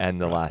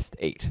 and the right? last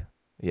 8.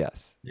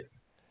 Yes, Yep,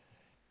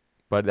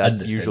 but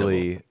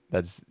understandable.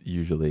 that's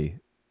usually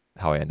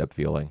how I end up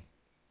feeling.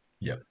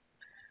 Yep,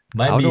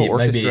 Auto maybe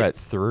Orchestra at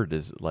third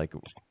is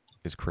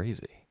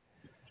crazy.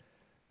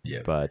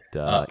 yeah. But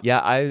Uh,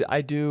 yeah,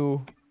 I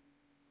do.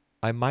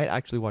 I might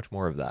actually watch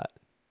more of that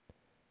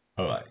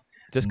all right.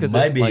 just because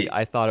Maybe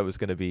I thought it was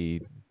going to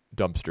be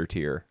dumpster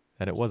tier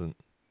and it wasn't.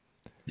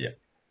 yeah,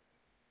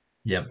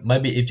 yeah.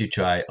 Maybe if you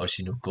try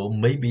Oshinoko,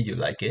 maybe you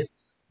like it.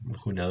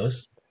 Who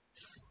knows?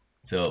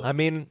 So I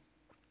mean,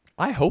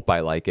 I hope I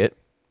like it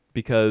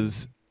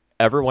because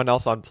everyone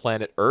else on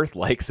planet Earth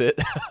likes it.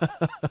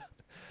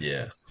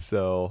 yeah.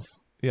 So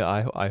yeah,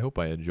 I hope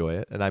I enjoy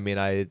it. And I mean,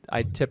 I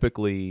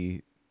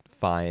typically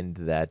find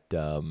that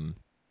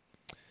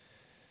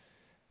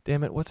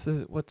damn it,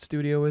 what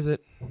studio is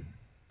it? Starts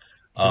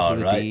All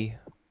with a right. D.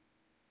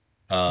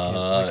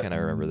 Why can't I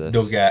remember this?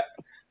 Doga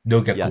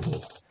Dogakubo.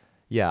 Yes.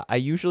 Yeah, I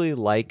usually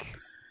like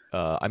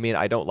I mean,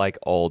 I don't like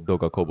all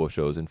Doga Kobo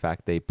shows. In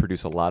fact, they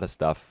produce a lot of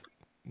stuff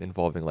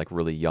involving like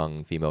really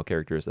young female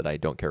characters that I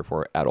don't care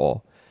for at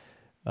all.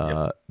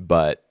 Yep.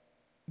 But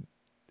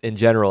in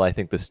general, I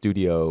think the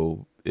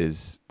studio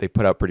they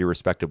put out pretty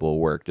respectable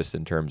work just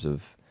in terms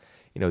of,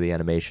 the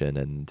animation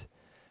and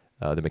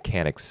the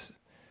mechanics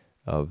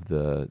of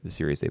the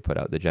series they put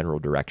out, the general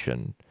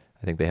direction.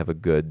 I think they have a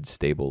good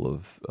stable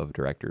of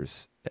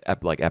directors,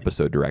 like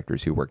episode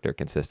directors who work there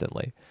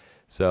consistently.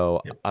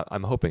 So Yep.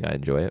 I'm hoping I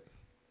enjoy it.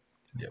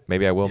 Yep.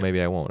 Maybe I will, Yep.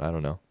 maybe I won't. I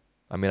don't know.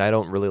 I mean, I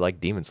don't really like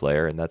Demon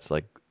Slayer, and that's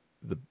like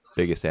the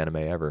biggest anime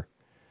ever,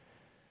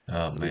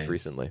 Oh at least man.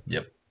 recently.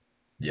 Yep.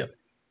 Yep.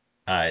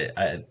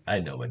 I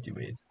know what you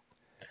mean.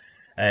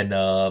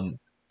 And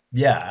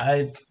yeah,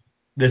 I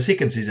the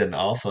second season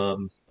of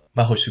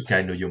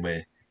Mahoshukai no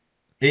Yume,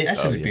 it Oh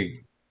actually yeah.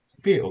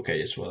 be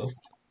okay as well.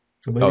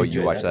 So Oh, maybe you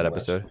enjoy watched that that and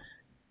watch. episode?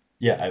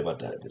 Yeah, I watched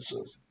that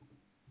episode.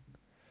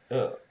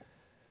 Uh,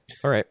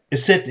 All right.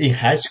 it's set in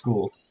high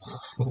school.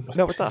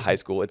 No, it's not high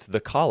school. It's the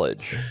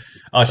college.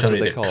 Oh, That's what sorry,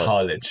 they the call it.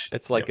 college.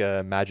 It's like Yep.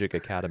 a magic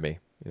academy.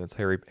 It's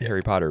Yep.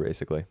 Harry Potter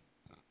basically.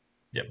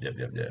 Yep.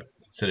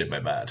 Sorry, my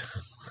bad.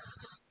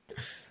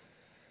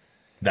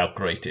 Now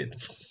graded.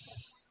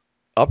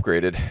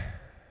 Upgraded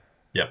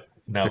Yep.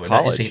 Now to when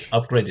I say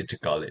college. upgraded to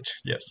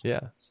college. Yes. Yeah.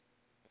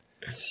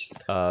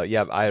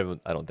 Yeah. I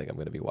don't think I'm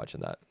going to be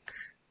watching that.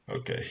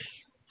 Okay.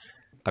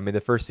 I mean, I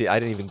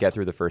didn't even get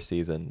through the first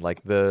season.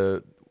 Like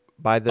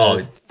by the Oh,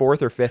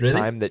 fourth or fifth really?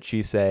 time that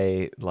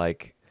Shisei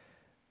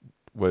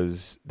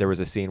there was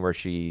a scene where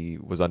she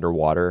was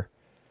underwater.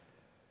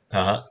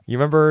 Uh-huh. You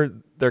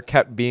remember there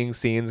kept being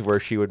scenes where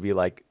she would be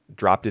like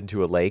dropped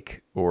into a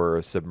lake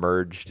or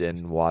submerged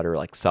in water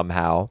like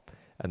somehow,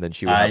 and then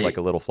she would have like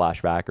I a little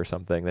flashback or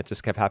something that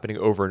just kept happening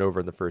over and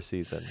over in the first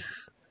season.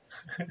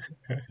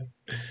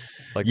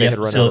 Like they had yep.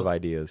 run out of So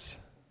ideas.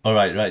 all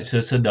right, right. So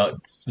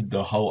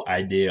the whole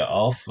idea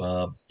of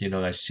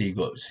like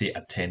she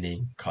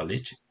attending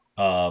college.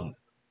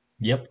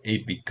 Yep,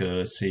 it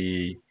because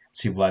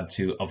she want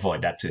to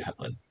avoid that to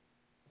happen.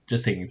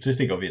 Just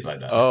think of it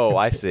like that. Oh,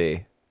 I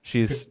see.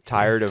 She's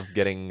tired of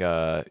getting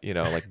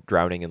like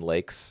drowning in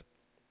lakes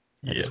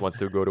and Yeah. just wants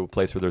to go to a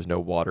place where there's no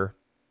water.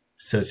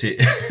 So she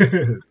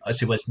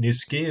she wants new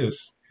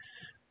skills.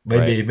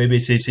 Right. Maybe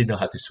she know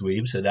how to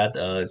swim so that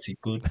she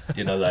could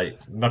like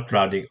not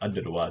drowning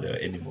under the water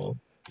anymore.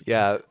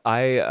 Yeah,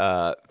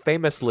 I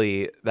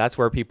famously that's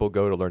where people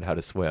go to learn how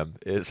to swim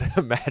is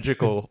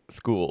magical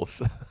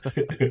schools.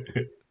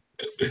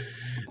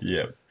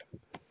 Yeah.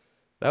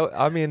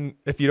 I mean,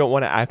 if you don't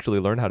want to actually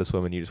learn how to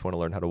swim and you just want to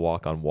learn how to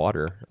walk on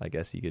water, I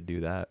guess you could do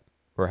that.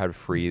 Or how to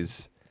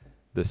freeze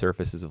the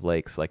surfaces of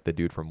lakes like the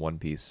dude from One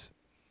Piece.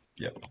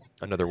 Yep.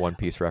 Another One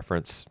Piece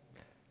reference.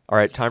 All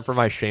right, time for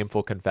my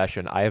shameful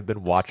confession. I have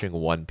been watching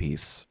One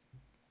Piece.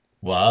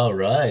 Wow.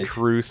 Right.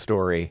 True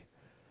story.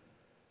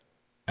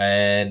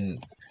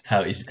 And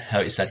how is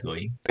that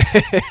going?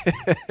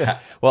 Ha-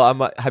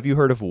 Well, have you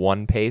heard of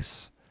One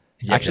Pace?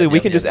 yep. Actually, Yep. we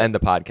Yep. can Yep. just end the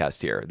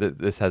podcast here.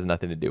 This has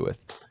nothing to do with.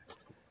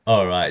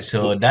 All right,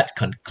 so that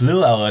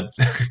conclude our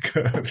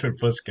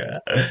podcast.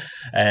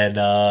 And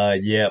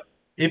yeah,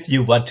 if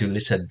you want to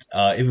listen,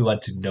 if you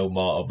want to know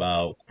more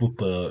about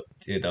Wooper,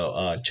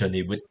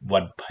 journey with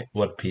one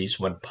piece,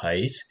 one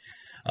pace,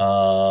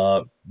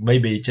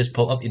 maybe just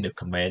pop up in the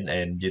comment,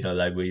 and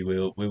like we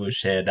will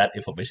share that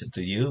information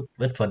to you.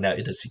 But for now,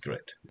 it's a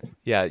secret,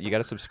 Yeah, you got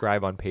to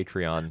subscribe on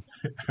Patreon.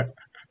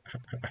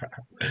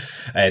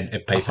 and A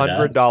pay for that.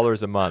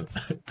 $100 a month.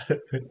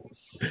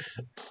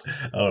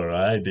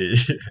 Alrighty.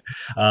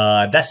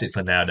 That's it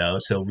for now, though.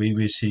 So we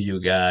will see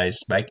you guys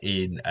back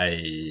in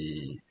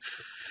a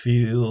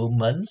few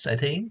months, I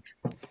think.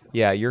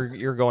 Yeah,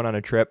 you're going on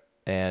a trip,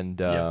 and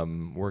Yep.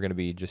 we're going to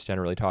be just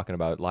generally talking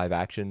about live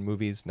action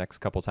movies next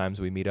couple times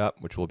we meet up,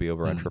 which will be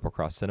over on Mm. Triple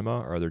Cross Cinema,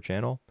 our other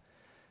channel.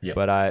 Yep.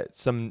 But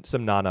some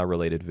Nana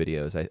related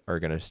videos are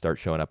gonna start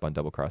showing up on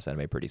Double Cross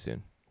Anime pretty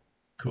soon.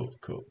 Cool.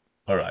 Cool.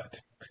 All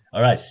right.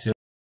 All right. So